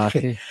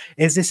Salvaje.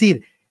 Es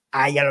decir,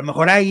 a lo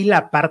mejor ahí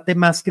la parte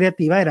más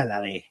creativa era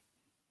la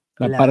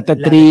parte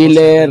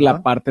thriller,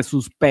 la parte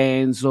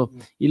suspenso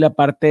y la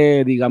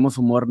parte, digamos,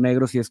 humor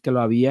negro, si es que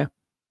lo había.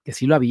 Que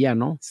sí lo había,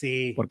 ¿no?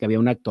 Sí. Porque había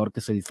un actor que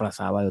se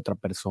disfrazaba de otra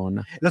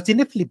persona. Los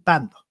tiene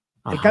flipando.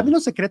 Ajá. El Camino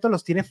Secreto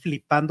los tiene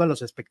flipando a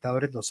los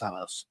espectadores los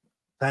sábados.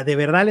 O sea, de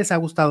verdad les ha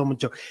gustado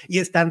mucho. Y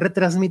están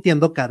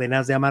retransmitiendo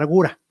Cadenas de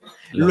Amargura.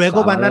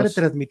 Luego van a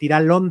retransmitir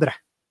Alondra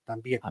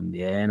también.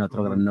 También,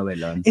 otro gran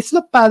novelón. Es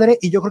lo padre,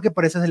 y yo creo que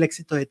por eso es el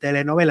éxito de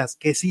telenovelas,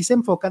 que sí se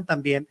enfocan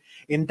también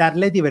en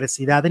darle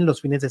diversidad en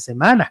los fines de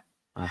semana.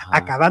 Ajá.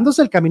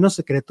 Acabándose El Camino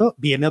Secreto,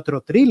 viene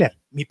otro thriller,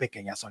 Mi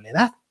Pequeña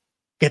Soledad,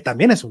 que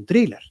también es un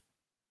thriller.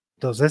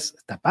 Entonces,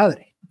 está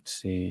padre.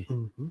 Sí.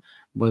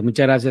 Pues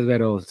muchas gracias,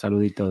 Vero.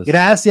 Saluditos.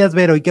 Gracias,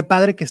 Vero. Y qué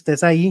padre que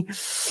estés ahí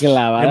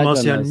clavada,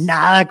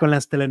 emocionada con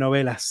las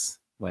telenovelas.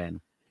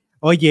 Bueno.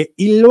 Oye,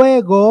 y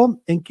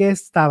luego, ¿en qué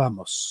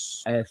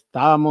estábamos?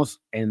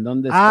 Estábamos en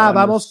dónde estábamos.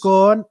 Vamos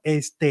con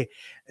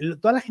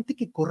toda la gente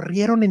que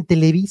corrieron en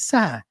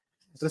Televisa.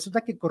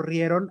 Resulta que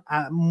corrieron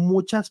a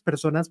muchas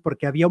personas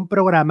porque había un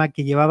programa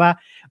que llevaba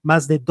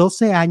más de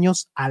 12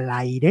 años al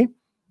aire,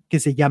 que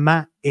se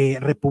llama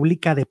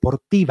República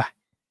Deportiva.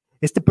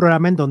 Este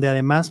programa en donde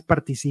además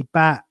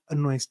participa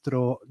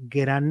nuestro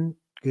gran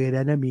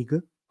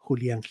amigo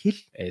Julián Gil.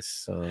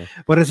 Eso.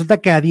 Pues resulta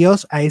que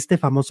adiós a este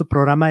famoso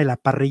programa de la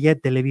parrilla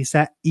de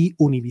Televisa y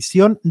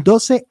Univisión,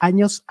 12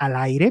 años al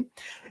aire,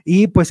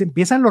 y pues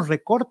empiezan los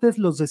recortes,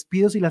 los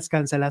despidos y las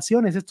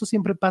cancelaciones. Esto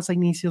siempre pasa a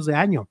inicios de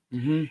año.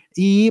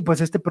 Y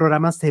pues este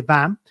programa se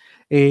va,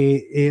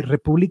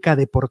 República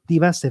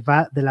Deportiva se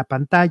va de la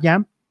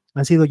pantalla.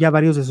 Han sido ya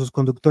varios de sus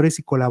conductores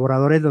y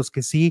colaboradores los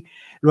que sí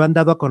lo han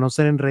dado a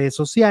conocer en redes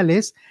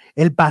sociales.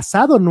 El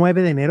pasado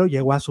 9 de enero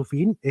llegó a su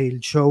fin el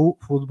show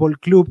Fútbol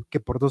Club, que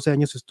por 12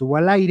 años estuvo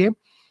al aire,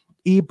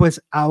 y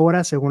pues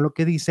ahora, según lo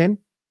que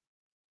dicen,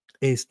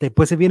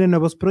 pues se vienen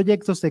nuevos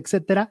proyectos,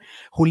 etcétera.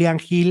 Julián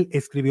Gil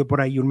escribió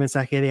por ahí un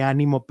mensaje de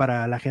ánimo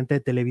para la gente de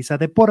Televisa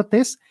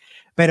Deportes,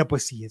 pero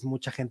pues sí, es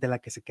mucha gente la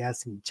que se queda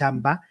sin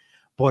chamba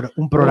por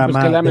un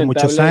programa pues de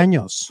muchos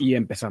años. Y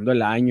empezando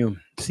el año.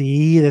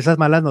 Sí, de esas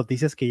malas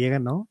noticias que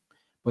llegan, ¿no?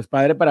 Pues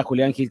padre para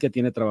Julián Gil, que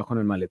tiene trabajo en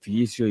el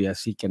Maleficio y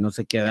así, que no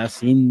se queda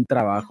sin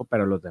trabajo,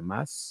 pero los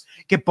demás.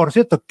 Que por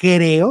cierto,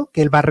 creo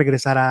que él va a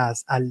regresar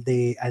al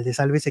de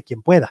Sálvese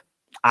quien pueda.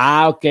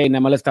 Ah, ok, nada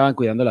más le estaban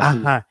cuidando la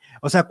suya. Ajá,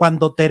 o sea,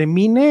 cuando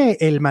termine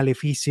el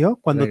Maleficio,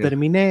 cuando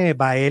termine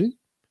Bael.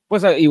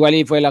 Pues igual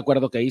y fue el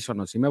acuerdo que hizo,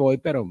 no, sí me voy,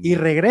 pero... Y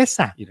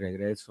regresa. Y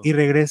regreso. Y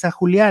regresa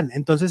Julián,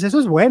 entonces eso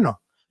es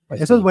bueno.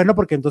 Pues eso sí. Es bueno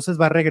porque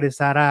entonces va a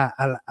regresar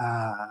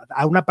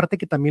a una parte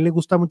que también le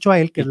gusta mucho a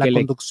él, que es la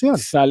conducción.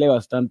 Sale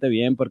bastante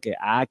bien porque,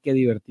 qué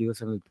divertido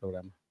es en el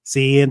programa.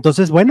 Sí,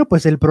 entonces, bueno,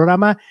 pues el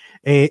programa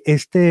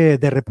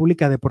de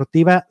República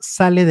Deportiva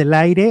sale del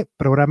aire,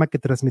 programa que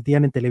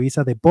transmitían en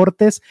Televisa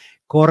Deportes,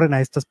 corren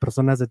a estas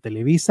personas de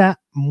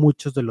Televisa,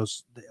 muchos de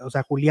o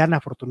sea, Julián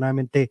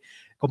afortunadamente,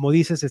 como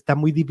dices, está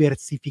muy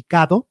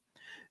diversificado,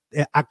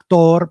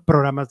 actor,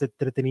 programas de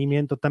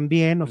entretenimiento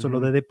también, no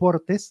solo de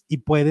deportes, y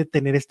puede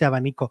tener este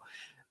abanico,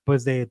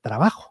 pues, de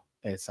trabajo.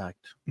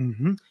 Exacto.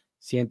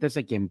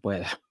 Siéntese quien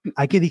pueda.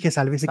 Hay que dije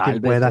sálvese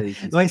quien pueda.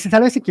 No, ese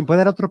sálvese quien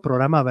pueda era otro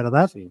programa,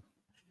 ¿verdad? Sí.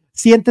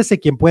 Siéntese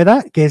quien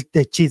pueda, que es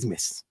de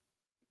chismes.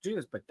 Sí,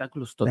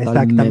 espectáculos totalmente.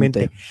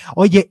 Exactamente.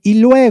 Oye,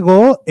 y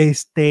luego,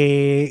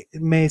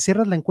 ¿me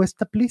cierras la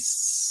encuesta,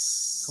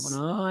 please? Como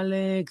no,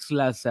 Alex,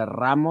 la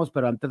cerramos,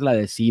 pero antes la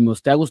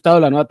decimos. ¿Te ha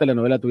gustado la nueva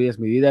telenovela Tu vida es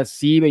mi vida?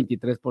 Sí,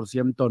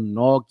 23%,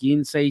 no,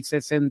 15% y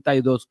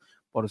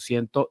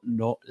 62%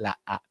 no la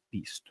ha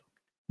visto.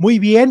 Muy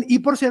bien, y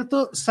por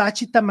cierto,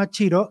 Sachi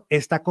Tamachiro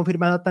está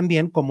confirmada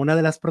también como una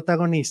de las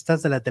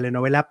protagonistas de la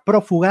telenovela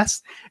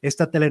Prófugas,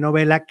 esta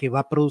telenovela que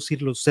va a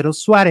producir Lucero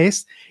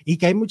Suárez y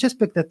que hay mucha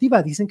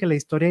expectativa. Dicen que la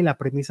historia y la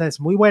premisa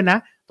es muy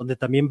buena, donde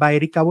también va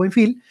Erika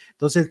Buenfil.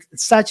 Entonces,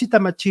 Sachi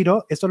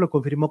Tamachiro, esto lo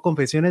confirmó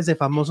Confesiones de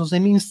Famosos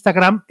en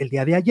Instagram el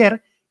día de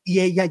ayer,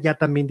 y ella ya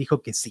también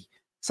dijo que sí.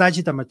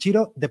 Sachi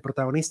Tamachiro de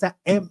protagonista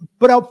en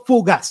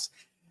Prófugas.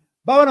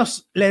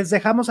 Vámonos, les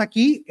dejamos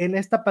aquí en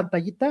esta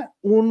pantallita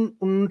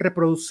un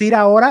reproducir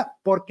ahora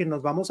porque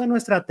nos vamos a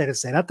nuestra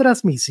tercera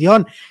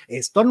transmisión.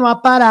 Esto no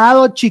ha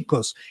parado,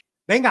 chicos.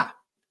 Venga,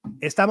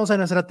 estamos en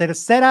nuestra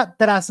tercera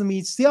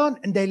transmisión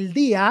del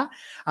día.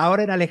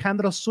 Ahora en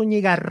Alejandro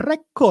Zúñiga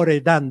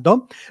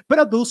recordando.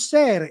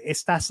 Producer,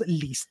 ¿estás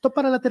listo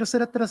para la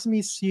tercera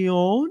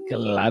transmisión?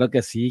 Claro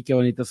que sí, qué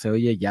bonito se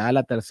oye ya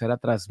la tercera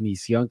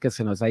transmisión que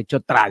se nos ha hecho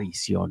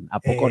tradición. ¿A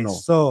poco no?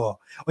 Eso.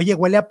 Oye,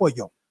 huele a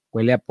pollo.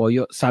 Huele a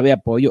pollo, sabe a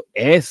pollo,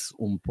 es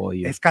un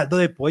pollo. Es caldo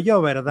de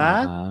pollo,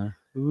 ¿verdad? Ajá.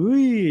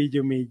 Uy,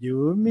 yumi.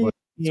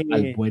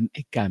 Al buen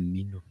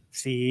camino.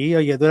 Sí,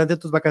 oye, ¿durante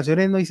tus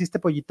vacaciones no hiciste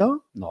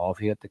pollito? No,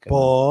 fíjate que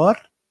 ¿Por?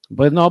 No.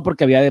 Pues no,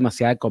 porque había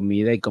demasiada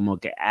comida y como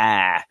que,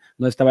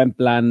 no estaba en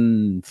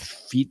plan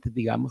fit,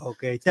 digamos.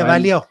 Ok, te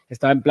valió.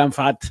 Estaba en plan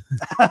fat.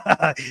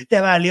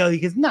 Te valió,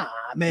 dijiste, no,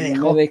 me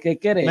dejo. Me dejé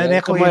querer. Me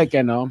dejo como ir. De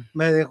que no.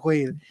 Me dejo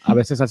ir. A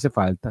veces hace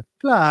falta.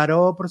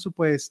 Claro, por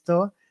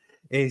supuesto.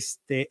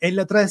 El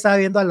otro día estaba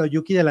viendo a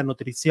Loyuki de la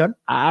nutrición.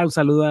 Un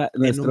saludo a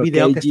nuestro en un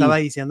video KG. que estaba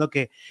diciendo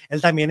que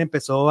él también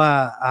empezó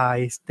a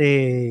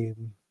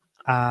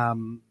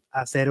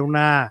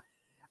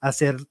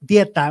hacer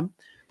dieta,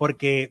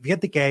 porque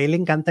fíjate que a él le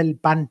encanta el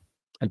pan.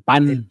 El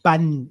pan. El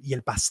pan y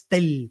el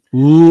pastel.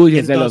 Uy,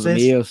 es de los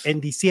míos. En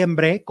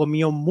diciembre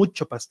comió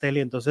mucho pastel y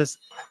entonces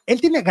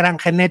él tiene gran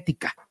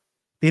genética.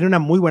 Tiene una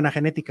muy buena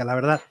genética, la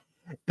verdad.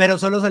 Pero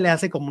solo se le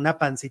hace como una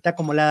pancita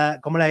como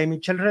la de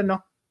Michelle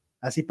Reno.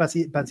 Así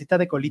pancita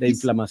de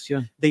colitis.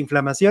 De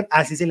inflamación.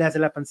 Así se le hace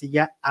la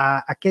pancilla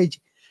a Keiji.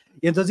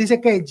 Y entonces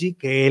dice Keiji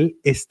que él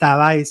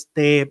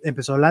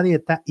empezó la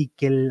dieta y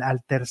que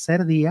al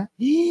tercer día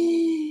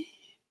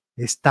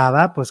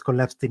estaba pues con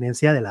la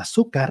abstinencia del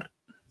azúcar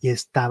y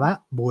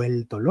estaba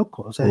vuelto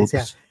loco. O sea,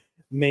 decía,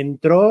 me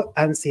entró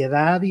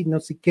ansiedad y no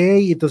sé qué,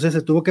 y entonces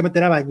se tuvo que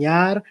meter a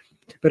bañar,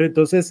 pero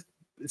entonces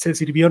se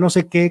sirvió no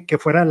sé qué, que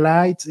fuera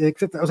light,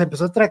 etc. O sea,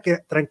 empezó a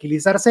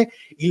tranquilizarse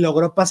y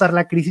logró pasar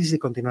la crisis y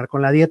continuar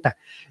con la dieta.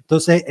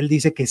 Entonces, él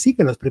dice que sí,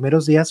 que los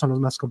primeros días son los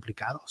más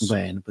complicados.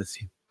 Bueno, pues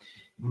sí.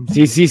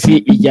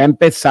 Sí, y ya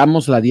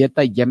empezamos la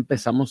dieta y ya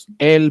empezamos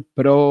el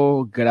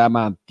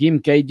programa. Team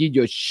KG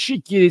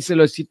Yoshiki dice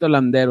Luisito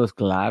Landeros,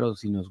 claro,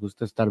 si nos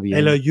gusta estar bien.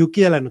 El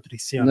Oyuki de la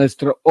nutrición.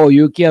 Nuestro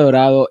Oyuki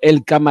adorado,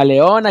 el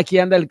camaleón, aquí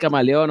anda el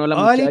camaleón, hola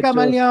muchachos. Hola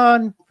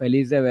camaleón.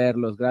 Feliz de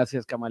verlos,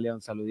 gracias camaleón,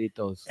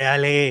 saluditos.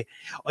 Dale.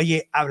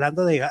 Oye,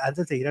 hablando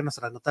antes de ir a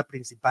nuestra nota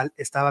principal,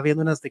 estaba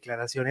viendo unas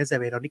declaraciones de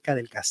Verónica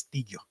del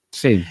Castillo.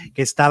 Sí.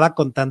 Que estaba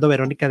contando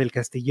Verónica del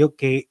Castillo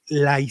que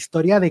la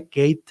historia de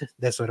Kate,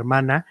 de su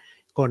hermana,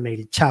 con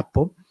el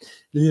Chapo,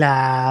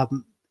 la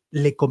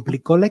le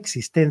complicó la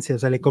existencia, o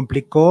sea,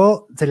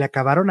 se le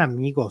acabaron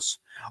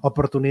amigos,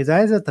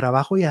 oportunidades de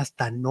trabajo y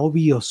hasta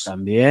novios.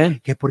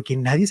 También. Que porque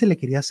nadie se le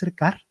quería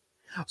acercar.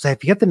 O sea,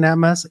 fíjate nada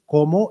más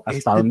cómo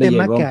este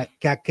tema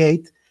que a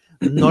Kate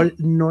no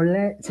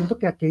le, siento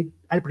que a Kate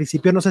al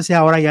principio, no sé si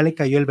ahora ya le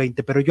cayó el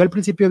 20, pero yo al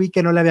principio vi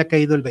que no le había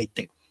caído el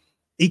 20.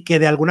 Y que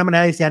de alguna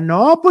manera decía,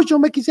 no, pues yo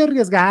me quise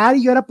arriesgar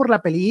y yo era por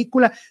la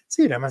película.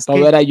 Sí, nada más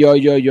todo era yo.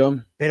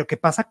 Pero ¿qué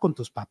pasa con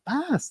tus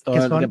papás?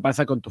 ¿Qué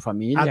pasa con tu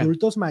familia?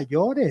 Adultos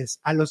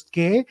mayores, a los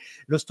que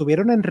los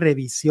tuvieron en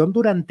revisión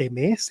durante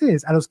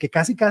meses, a los que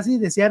casi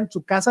decían,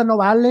 su casa no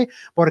vale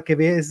porque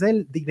es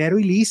el dinero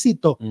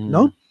ilícito,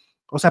 ¿no?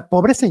 O sea,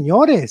 pobres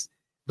señores.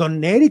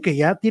 Don Eric, que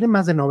ya tiene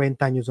más de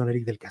 90 años, don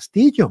Eric del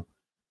Castillo.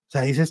 O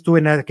sea, dices tú,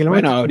 en aquel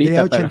momento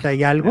tenía 80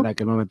 y algo. En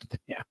aquel momento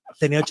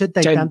tenía 80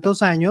 y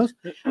tantos años,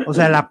 o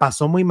sea, la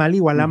pasó muy mal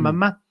igual a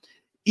mamá.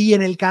 Y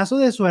en el caso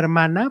de su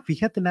hermana,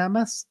 fíjate nada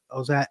más,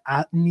 o sea,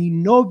 ni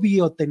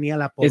novio tenía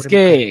la pobre. Es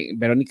que mujer.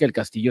 Verónica del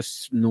Castillo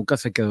nunca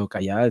se quedó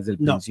callada, desde el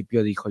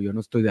principio dijo, yo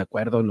no estoy de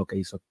acuerdo en lo que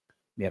hizo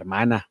mi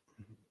hermana.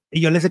 Y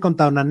yo les he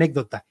contado una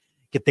anécdota,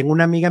 que tengo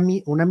una amiga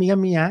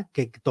mía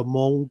que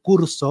tomó un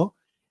curso,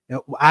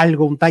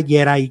 un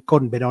taller ahí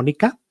con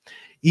Verónica,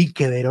 y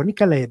que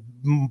Verónica le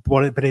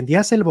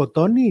prendías el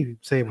botón y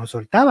se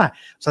soltaba.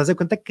 O sea, se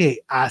cuenta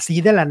que así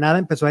de la nada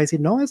empezó a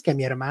decir, no, es que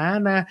mi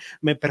hermana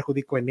me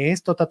perjudicó en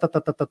esto, O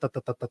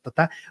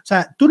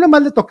sea, tú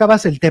nomás le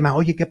tocabas el tema,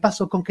 oye, ¿qué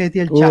pasó con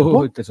Katie el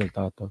Chapo? Te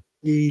soltaba todo.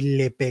 Y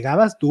le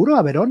pegabas duro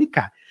a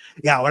Verónica.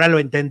 Y ahora lo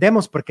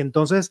entendemos, porque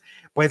entonces,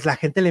 pues la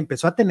gente le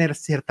empezó a tener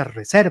ciertas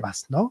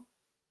reservas, ¿no?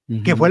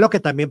 Que fue lo que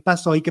también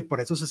pasó y que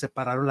por eso se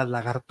separaron las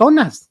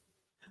lagartonas.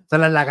 O sea,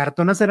 las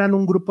lagartonas eran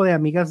un grupo de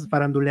amigas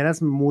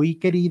faranduleras muy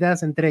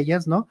queridas entre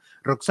ellas, ¿no?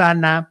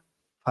 Roxana,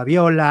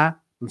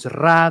 Fabiola,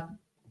 Montserrat,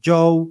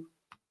 Joe,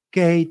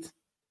 Kate,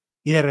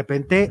 y de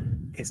repente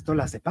esto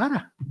la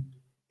separa.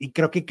 Y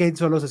creo que Kate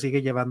solo se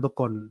sigue llevando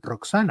con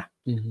Roxana.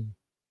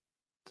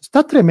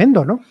 Está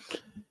tremendo, ¿no?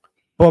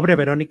 Pobre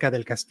Verónica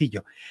del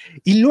Castillo.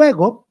 Y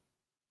luego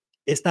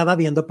estaba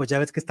viendo, pues ya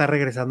ves que está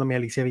regresando mi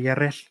Alicia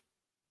Villarreal.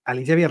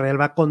 Alicia Villarreal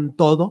va con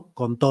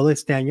todo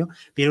este año.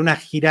 Tiene una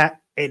gira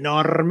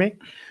enorme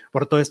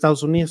por todo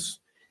Estados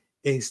Unidos,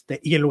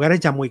 y en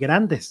lugares ya muy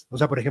grandes. O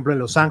sea, por ejemplo, en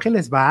Los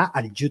Ángeles va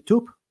al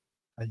YouTube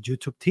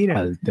Theater.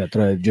 Al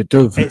teatro de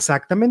YouTube.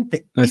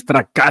 Exactamente.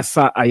 Nuestra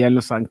casa allá en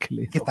Los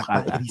Ángeles. Que está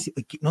padrísimo.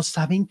 No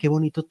saben qué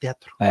bonito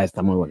teatro.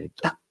 Está muy bonito.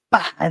 Está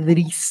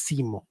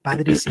padrísimo.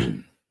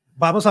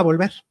 Vamos a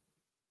volver.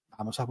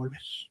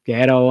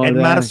 Quiero volver.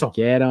 En marzo.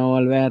 Quiero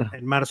volver.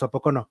 En marzo, ¿a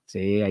poco no?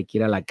 Sí, hay que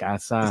ir a la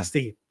casa.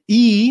 Sí.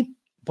 Y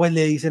pues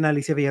le dicen a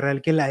Alicia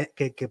Villarreal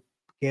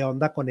que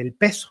onda con el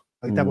peso.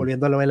 Ahorita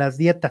volviendo a lo de las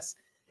dietas.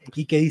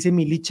 Y que dice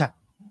mi Licha,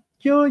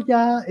 yo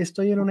ya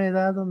estoy en una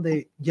edad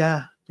donde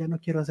ya no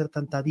quiero hacer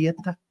tanta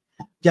dieta,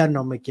 ya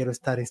no me quiero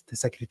estar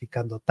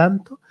sacrificando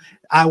tanto,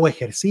 hago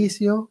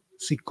ejercicio,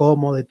 sí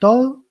como de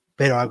todo,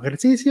 pero hago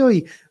ejercicio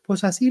y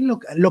pues así lo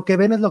que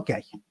ven es lo que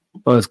hay.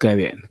 Pues qué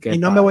bien. Y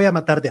no me voy a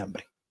matar de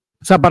hambre.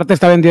 O sea, aparte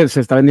se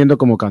está vendiendo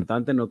como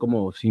cantante, no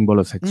como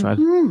símbolo sexual.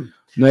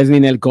 No es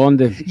Ninel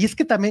Conde. Y es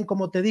que también,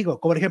 como te digo,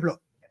 como por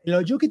ejemplo,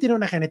 los Yuki tienen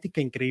una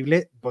genética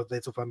increíble, pues,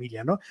 de su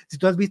familia, ¿no? Si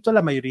tú has visto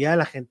la mayoría de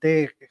la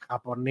gente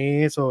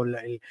japonés o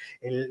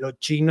los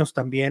chinos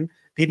también,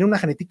 tiene una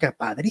genética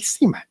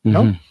padrísima,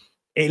 ¿no?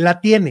 Él la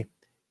tiene,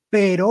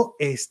 pero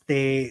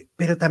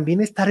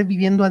también estar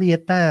viviendo a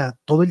dieta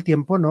todo el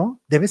tiempo,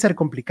 ¿no? Debe ser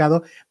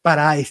complicado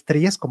para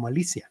estrellas como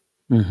Alicia,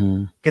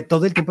 que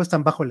todo el tiempo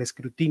están bajo el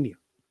escrutinio.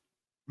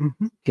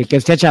 Que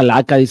es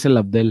chachalaca, dice el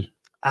Abdel.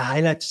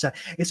 Ay,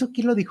 eso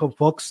quién lo dijo,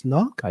 Fox,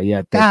 ¿no?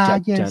 Cállate,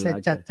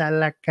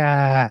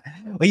 chachalaca.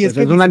 Oye, es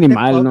que es un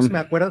animal, Fox, ¿no? Me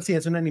acuerdo, sí,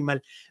 es un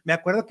animal. Me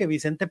acuerdo que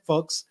Vicente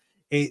Fox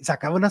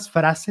sacaba unas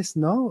frases,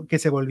 ¿no? Que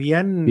se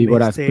volvían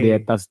víboras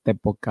prietas,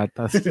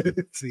 tepocatas.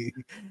 Sí.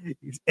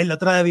 El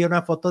otro día había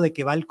una foto de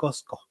que va al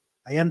Costco.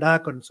 Ahí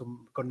andaba con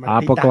Martita.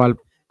 ¿A poco va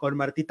con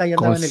Martita y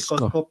andaba en el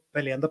Costco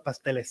peleando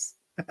pasteles.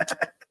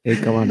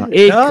 ¿Cómo no?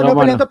 No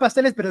peleando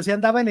pasteles, pero sí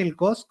andaba en el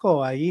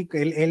Costco, ahí,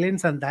 él en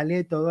sandalia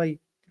y todo ahí.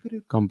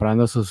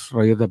 Comprando sus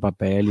rollos de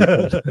papel y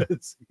todo.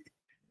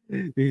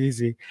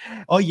 Sí.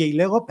 Oye, y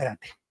luego,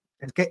 espérate,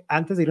 es que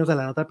antes de irnos a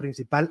la nota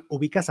principal,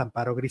 ubicas a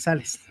Amparo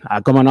Grisales.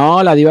 ¿Cómo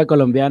no? La diva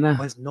colombiana.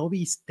 Pues no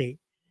viste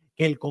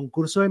que el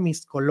concurso de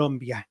Miss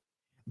Colombia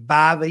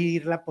va a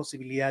abrir la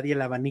posibilidad y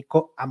el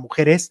abanico a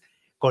mujeres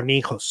con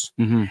hijos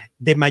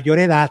de mayor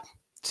edad,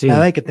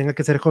 nada de que tenga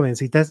que ser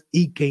jovencitas,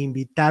 y que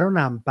invitaron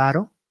a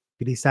Amparo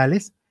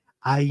Grisales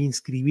a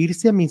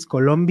inscribirse a Miss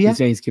Colombia. Y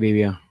se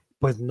inscribió.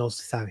 Pues no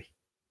se sabe,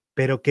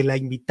 pero que la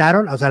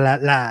invitaron, o sea,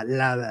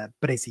 la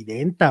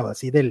presidenta o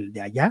así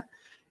de allá,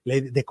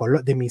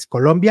 de Miss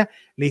Colombia,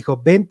 le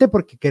dijo, vente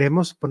porque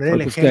queremos poner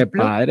el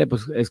ejemplo. Qué padre,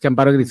 pues es que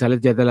Amparo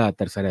Grisales ya es de la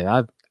tercera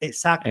edad.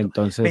 Exacto.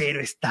 Entonces,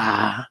 pero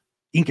está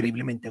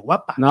increíblemente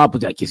guapa. No,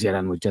 pues ya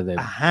quisieran muchas de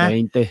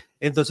 20.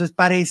 Entonces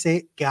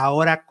parece que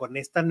ahora con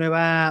esta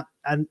nueva,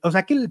 o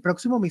sea que el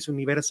próximo Miss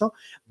Universo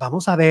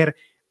vamos a ver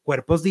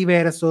cuerpos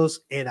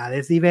diversos,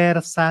 edades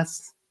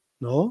diversas,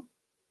 ¿no?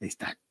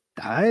 Está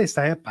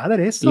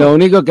padre eso. Lo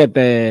único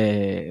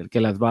que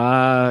las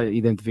va a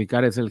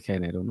identificar es el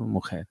género, ¿no?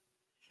 Mujer.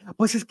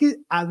 Pues es que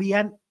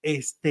habían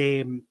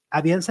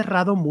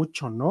cerrado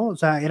mucho, ¿no? O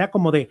sea, era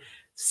como de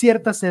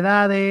ciertas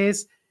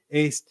edades,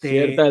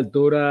 cierta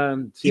altura,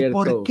 ¿y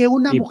por cierto qué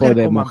una tipo mujer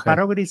de como mujer.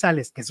 Amparo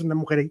Grisales, que es una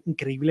mujer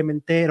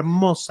increíblemente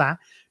hermosa,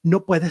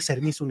 no puede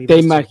ser Miss ¿Te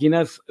Universo?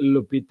 imaginas?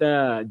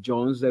 Lupita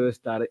Jones debe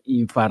estar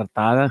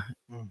infartada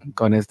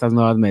con estas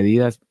nuevas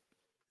medidas.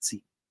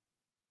 Sí.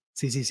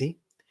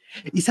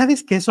 ¿Y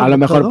sabes qué? A lo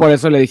mejor por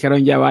eso le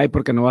dijeron ya va,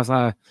 porque no vas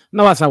a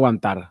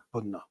aguantar.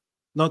 Pues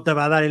no te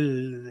va a dar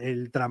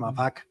el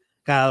Tramafac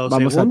cada 2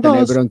 Vamos segundos. a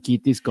tener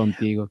bronquitis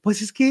contigo.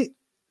 Pues es que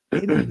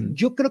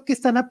yo creo que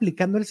están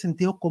aplicando el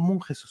sentido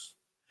común, Jesús.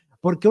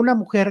 Porque una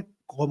mujer,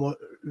 como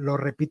lo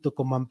repito,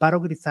 como Amparo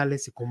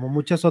Grisales y como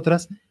muchas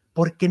otras,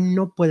 ¿por qué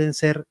no pueden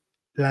ser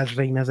las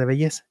reinas de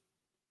belleza?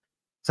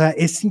 O sea,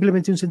 es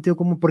simplemente un sentido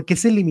común. ¿Por qué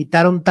se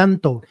limitaron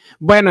tanto?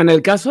 Bueno, en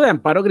el caso de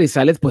Amparo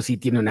Grisales, pues sí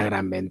tiene una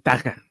gran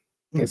ventaja,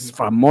 que es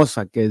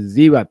famosa, que es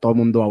diva, todo el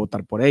mundo va a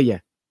votar por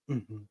ella.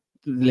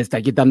 Le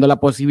está quitando la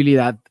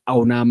posibilidad a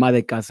una ama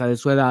de casa de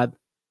su edad,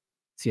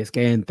 si es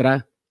que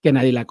entra, que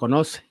nadie la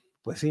conoce.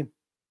 Pues sí.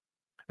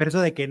 Pero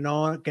eso de que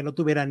no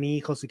tuvieran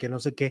hijos y que no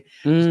sé qué,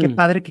 pues qué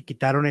padre que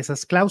quitaron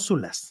esas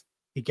cláusulas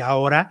y que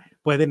ahora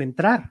pueden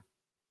entrar.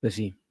 Pues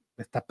sí.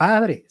 Está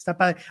padre.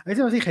 A mí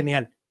se me hace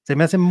genial. Se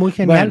me hace muy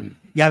genial. Bueno,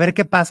 y a ver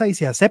qué pasa y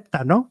se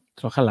acepta, ¿no?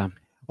 Ojalá.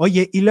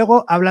 Oye, y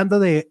luego hablando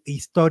de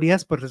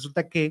historias, pues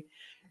resulta que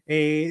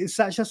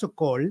Sasha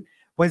Sokol,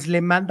 pues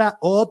le manda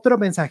otro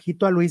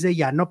mensajito a Luis de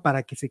Llano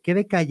para que se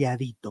quede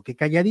calladito, que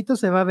calladito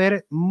se va a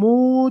ver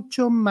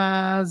mucho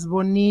más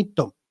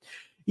bonito.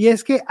 Y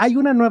es que hay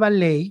una nueva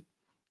ley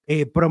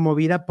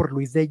promovida por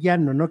Luis de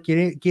Llano, ¿no?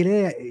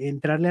 Quiere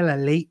entrarle a la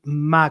ley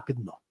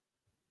Magno.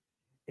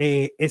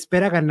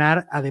 Espera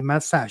ganar,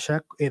 además,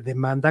 Sasha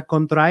demanda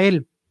contra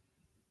él.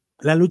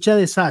 La lucha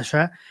de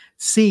Sasha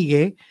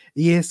sigue,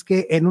 y es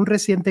que en un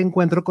reciente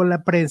encuentro con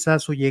la prensa a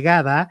su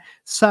llegada,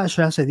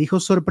 Sasha se dijo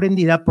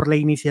sorprendida por la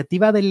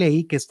iniciativa de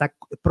ley que está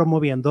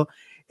promoviendo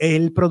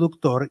el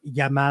productor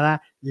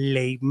llamada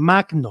Ley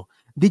Magno.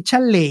 Dicha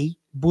ley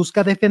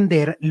busca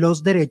defender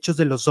los derechos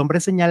de los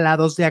hombres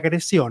señalados de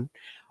agresión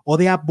o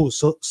de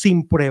abuso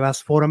sin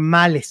pruebas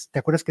formales. ¿Te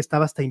acuerdas que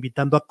estaba hasta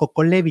invitando a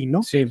Coco Levi,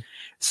 no? Sí.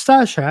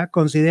 Sasha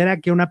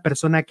considera que una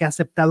persona que ha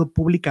aceptado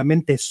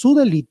públicamente su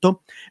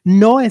delito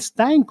no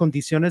está en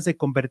condiciones de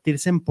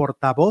convertirse en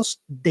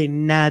portavoz de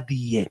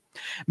nadie.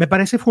 Me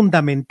parece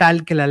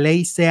fundamental que la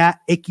ley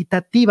sea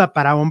equitativa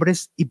para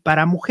hombres y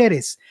para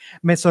mujeres.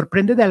 Me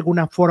sorprende de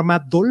alguna forma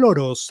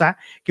dolorosa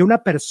que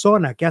una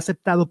persona que ha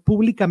aceptado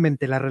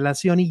públicamente la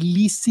relación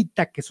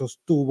ilícita que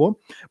sostuvo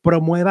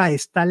promueva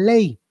esta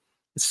ley.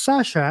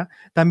 Sasha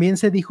también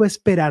se dijo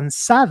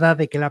esperanzada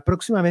de que la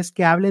próxima vez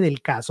que hable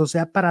del caso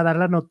sea para dar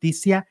la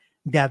noticia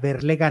de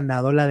haberle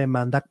ganado la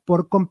demanda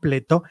por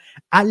completo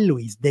a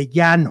Luis de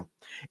Llano.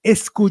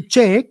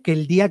 Escuché que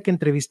el día que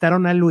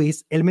entrevistaron a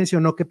Luis, él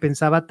mencionó que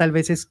pensaba tal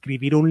vez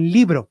escribir un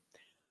libro.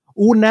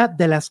 Una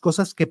de las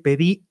cosas que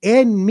pedí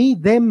en mi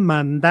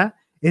demanda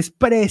es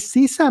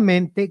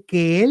precisamente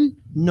que él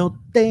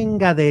no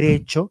tenga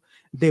derecho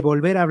de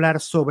volver a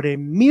hablar sobre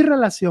mi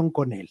relación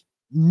con él.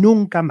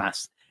 Nunca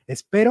más.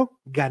 Espero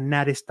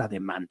ganar esta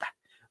demanda.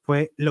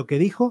 Fue lo que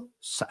dijo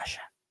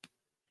Sasha.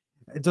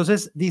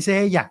 Entonces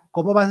dice ella,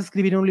 ¿cómo vas a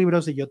escribir un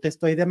libro si yo te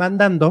estoy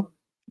demandando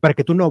para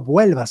que tú no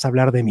vuelvas a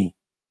hablar de mí?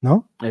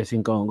 ¿No? Es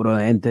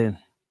incongruente.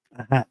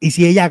 Ajá. Y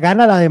si ella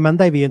gana la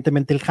demanda,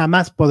 evidentemente él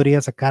jamás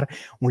podría sacar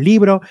un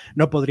libro,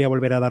 no podría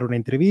volver a dar una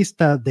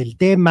entrevista del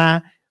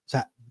tema. O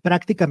sea,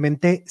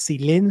 prácticamente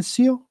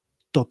silencio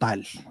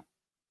total.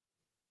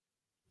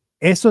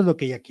 Eso es lo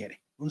que ella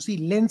quiere, un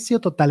silencio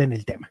total en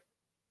el tema.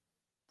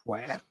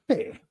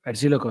 Fuerte. A ver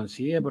si lo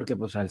consigue, porque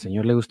pues al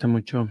señor le gusta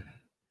mucho.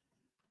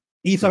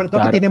 Y sobre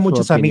todo que tiene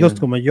muchos amigos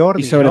como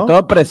Jordi, y sobre ¿no?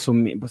 todo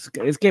presumir. Pues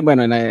es que,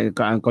 bueno,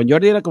 con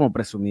Jordi era como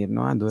presumir,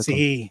 ¿no? Anduve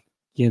sí.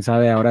 Quién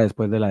sabe ahora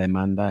después de la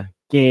demanda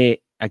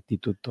qué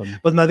actitud toma.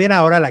 Pues más bien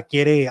ahora la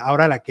quiere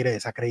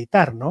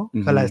desacreditar, ¿no?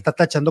 O sea, la está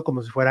tachando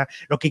como si fuera.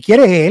 Lo que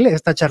quiere él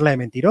es tacharla de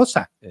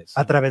mentirosa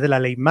a través de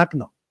la ley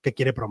Magno que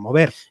quiere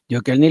promover.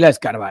 Yo que él ni la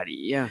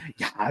escarbaría.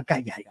 Ya,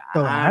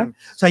 calladito. O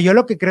sea, yo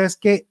lo que creo es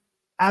que,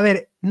 a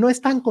ver, no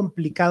es tan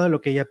complicado lo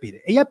que ella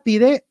pide. Ella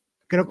pide,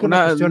 creo que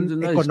una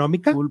cuestión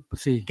económica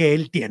que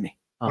él tiene,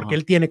 porque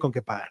él tiene con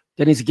qué pagar.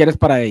 Que ni siquiera es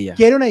para ella.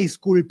 Quiere una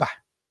disculpa,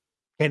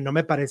 que no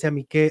me parece a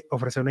mí que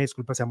ofrecer una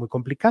disculpa sea muy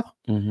complicado.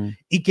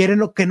 Y quiere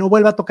que no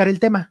vuelva a tocar el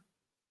tema.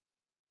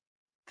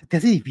 ¿Te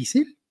hace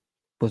difícil?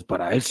 Pues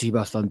para él sí,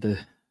 bastante.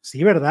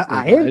 Sí, ¿verdad?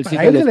 A él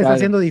se le está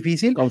haciendo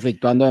difícil.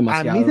 Conflictuando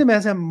demasiado. A mí se me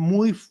hace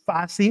muy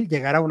fácil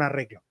llegar a un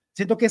arreglo.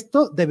 Siento que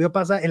esto debió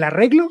pasar, el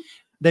arreglo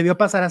debió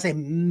pasar hace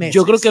meses.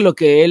 Yo creo que lo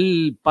que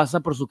él pasa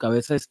por su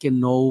cabeza es que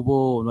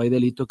no hay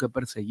delito que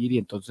perseguir y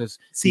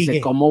entonces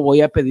dice, ¿cómo voy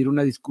a pedir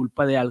una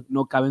disculpa de algo?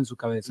 No cabe en su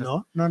cabeza.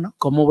 No.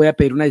 ¿Cómo voy a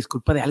pedir una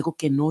disculpa de algo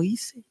que no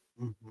hice?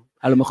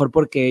 A lo mejor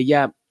porque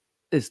ella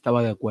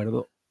estaba de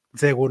acuerdo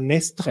según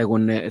esto,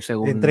 según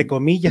entre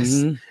comillas.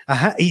 Uh-huh.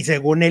 Ajá, y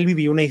según él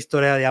vivió una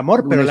historia de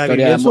amor, pero la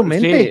vivió en su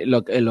mente. Sí,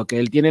 lo que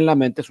él tiene en la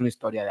mente es una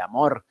historia de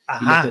amor.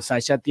 Ajá. Y lo que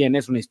Sasha tiene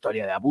es una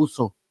historia de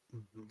abuso,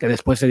 que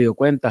después se dio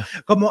cuenta.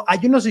 Como hay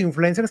unos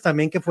influencers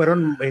también que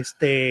fueron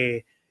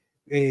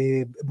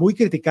muy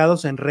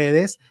criticados en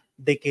redes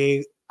de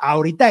que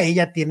ahorita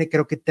ella tiene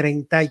creo que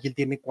 30 y él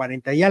tiene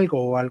 40 y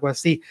algo o algo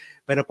así,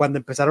 pero cuando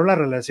empezaron la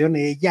relación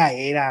ella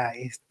era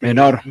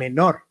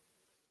menor.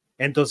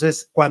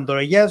 Entonces, cuando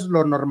ellas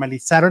lo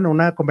normalizaron en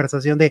una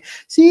conversación de,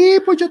 sí,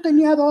 pues yo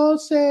tenía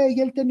 12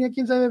 y él tenía,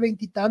 quién sabe,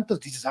 20 y tantos,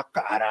 dices, ah,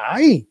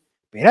 caray,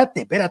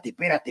 espérate,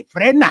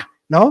 frena,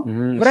 ¿no?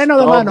 Freno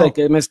de mano. ¿De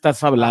qué me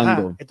estás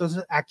hablando? Ajá.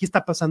 Entonces, aquí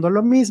está pasando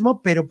lo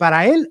mismo, pero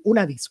para él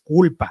una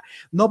disculpa,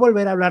 no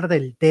volver a hablar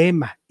del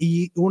tema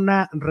y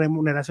una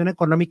remuneración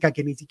económica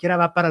que ni siquiera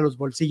va para los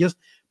bolsillos,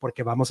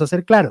 porque vamos a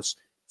ser claros,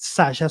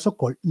 Sasha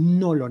Sokol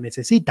no lo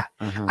necesita.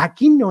 Ajá.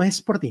 Aquí no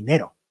es por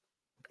dinero.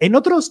 En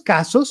otros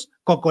casos,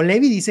 Coco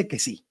Levi dice que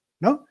sí,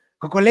 ¿no?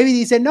 Coco Levi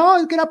dice, no,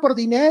 es que era por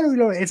dinero,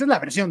 y esa es la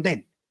versión de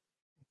él.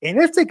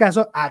 En este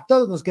caso, a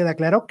todos nos queda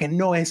claro que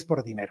no es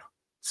por dinero.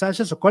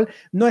 Sasha Sokol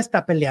no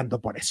está peleando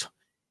por eso.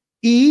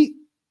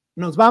 Y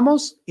nos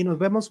vamos y nos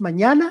vemos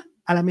mañana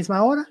a la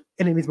misma hora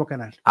en el mismo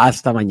canal.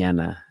 Hasta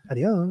mañana.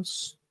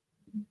 Adiós.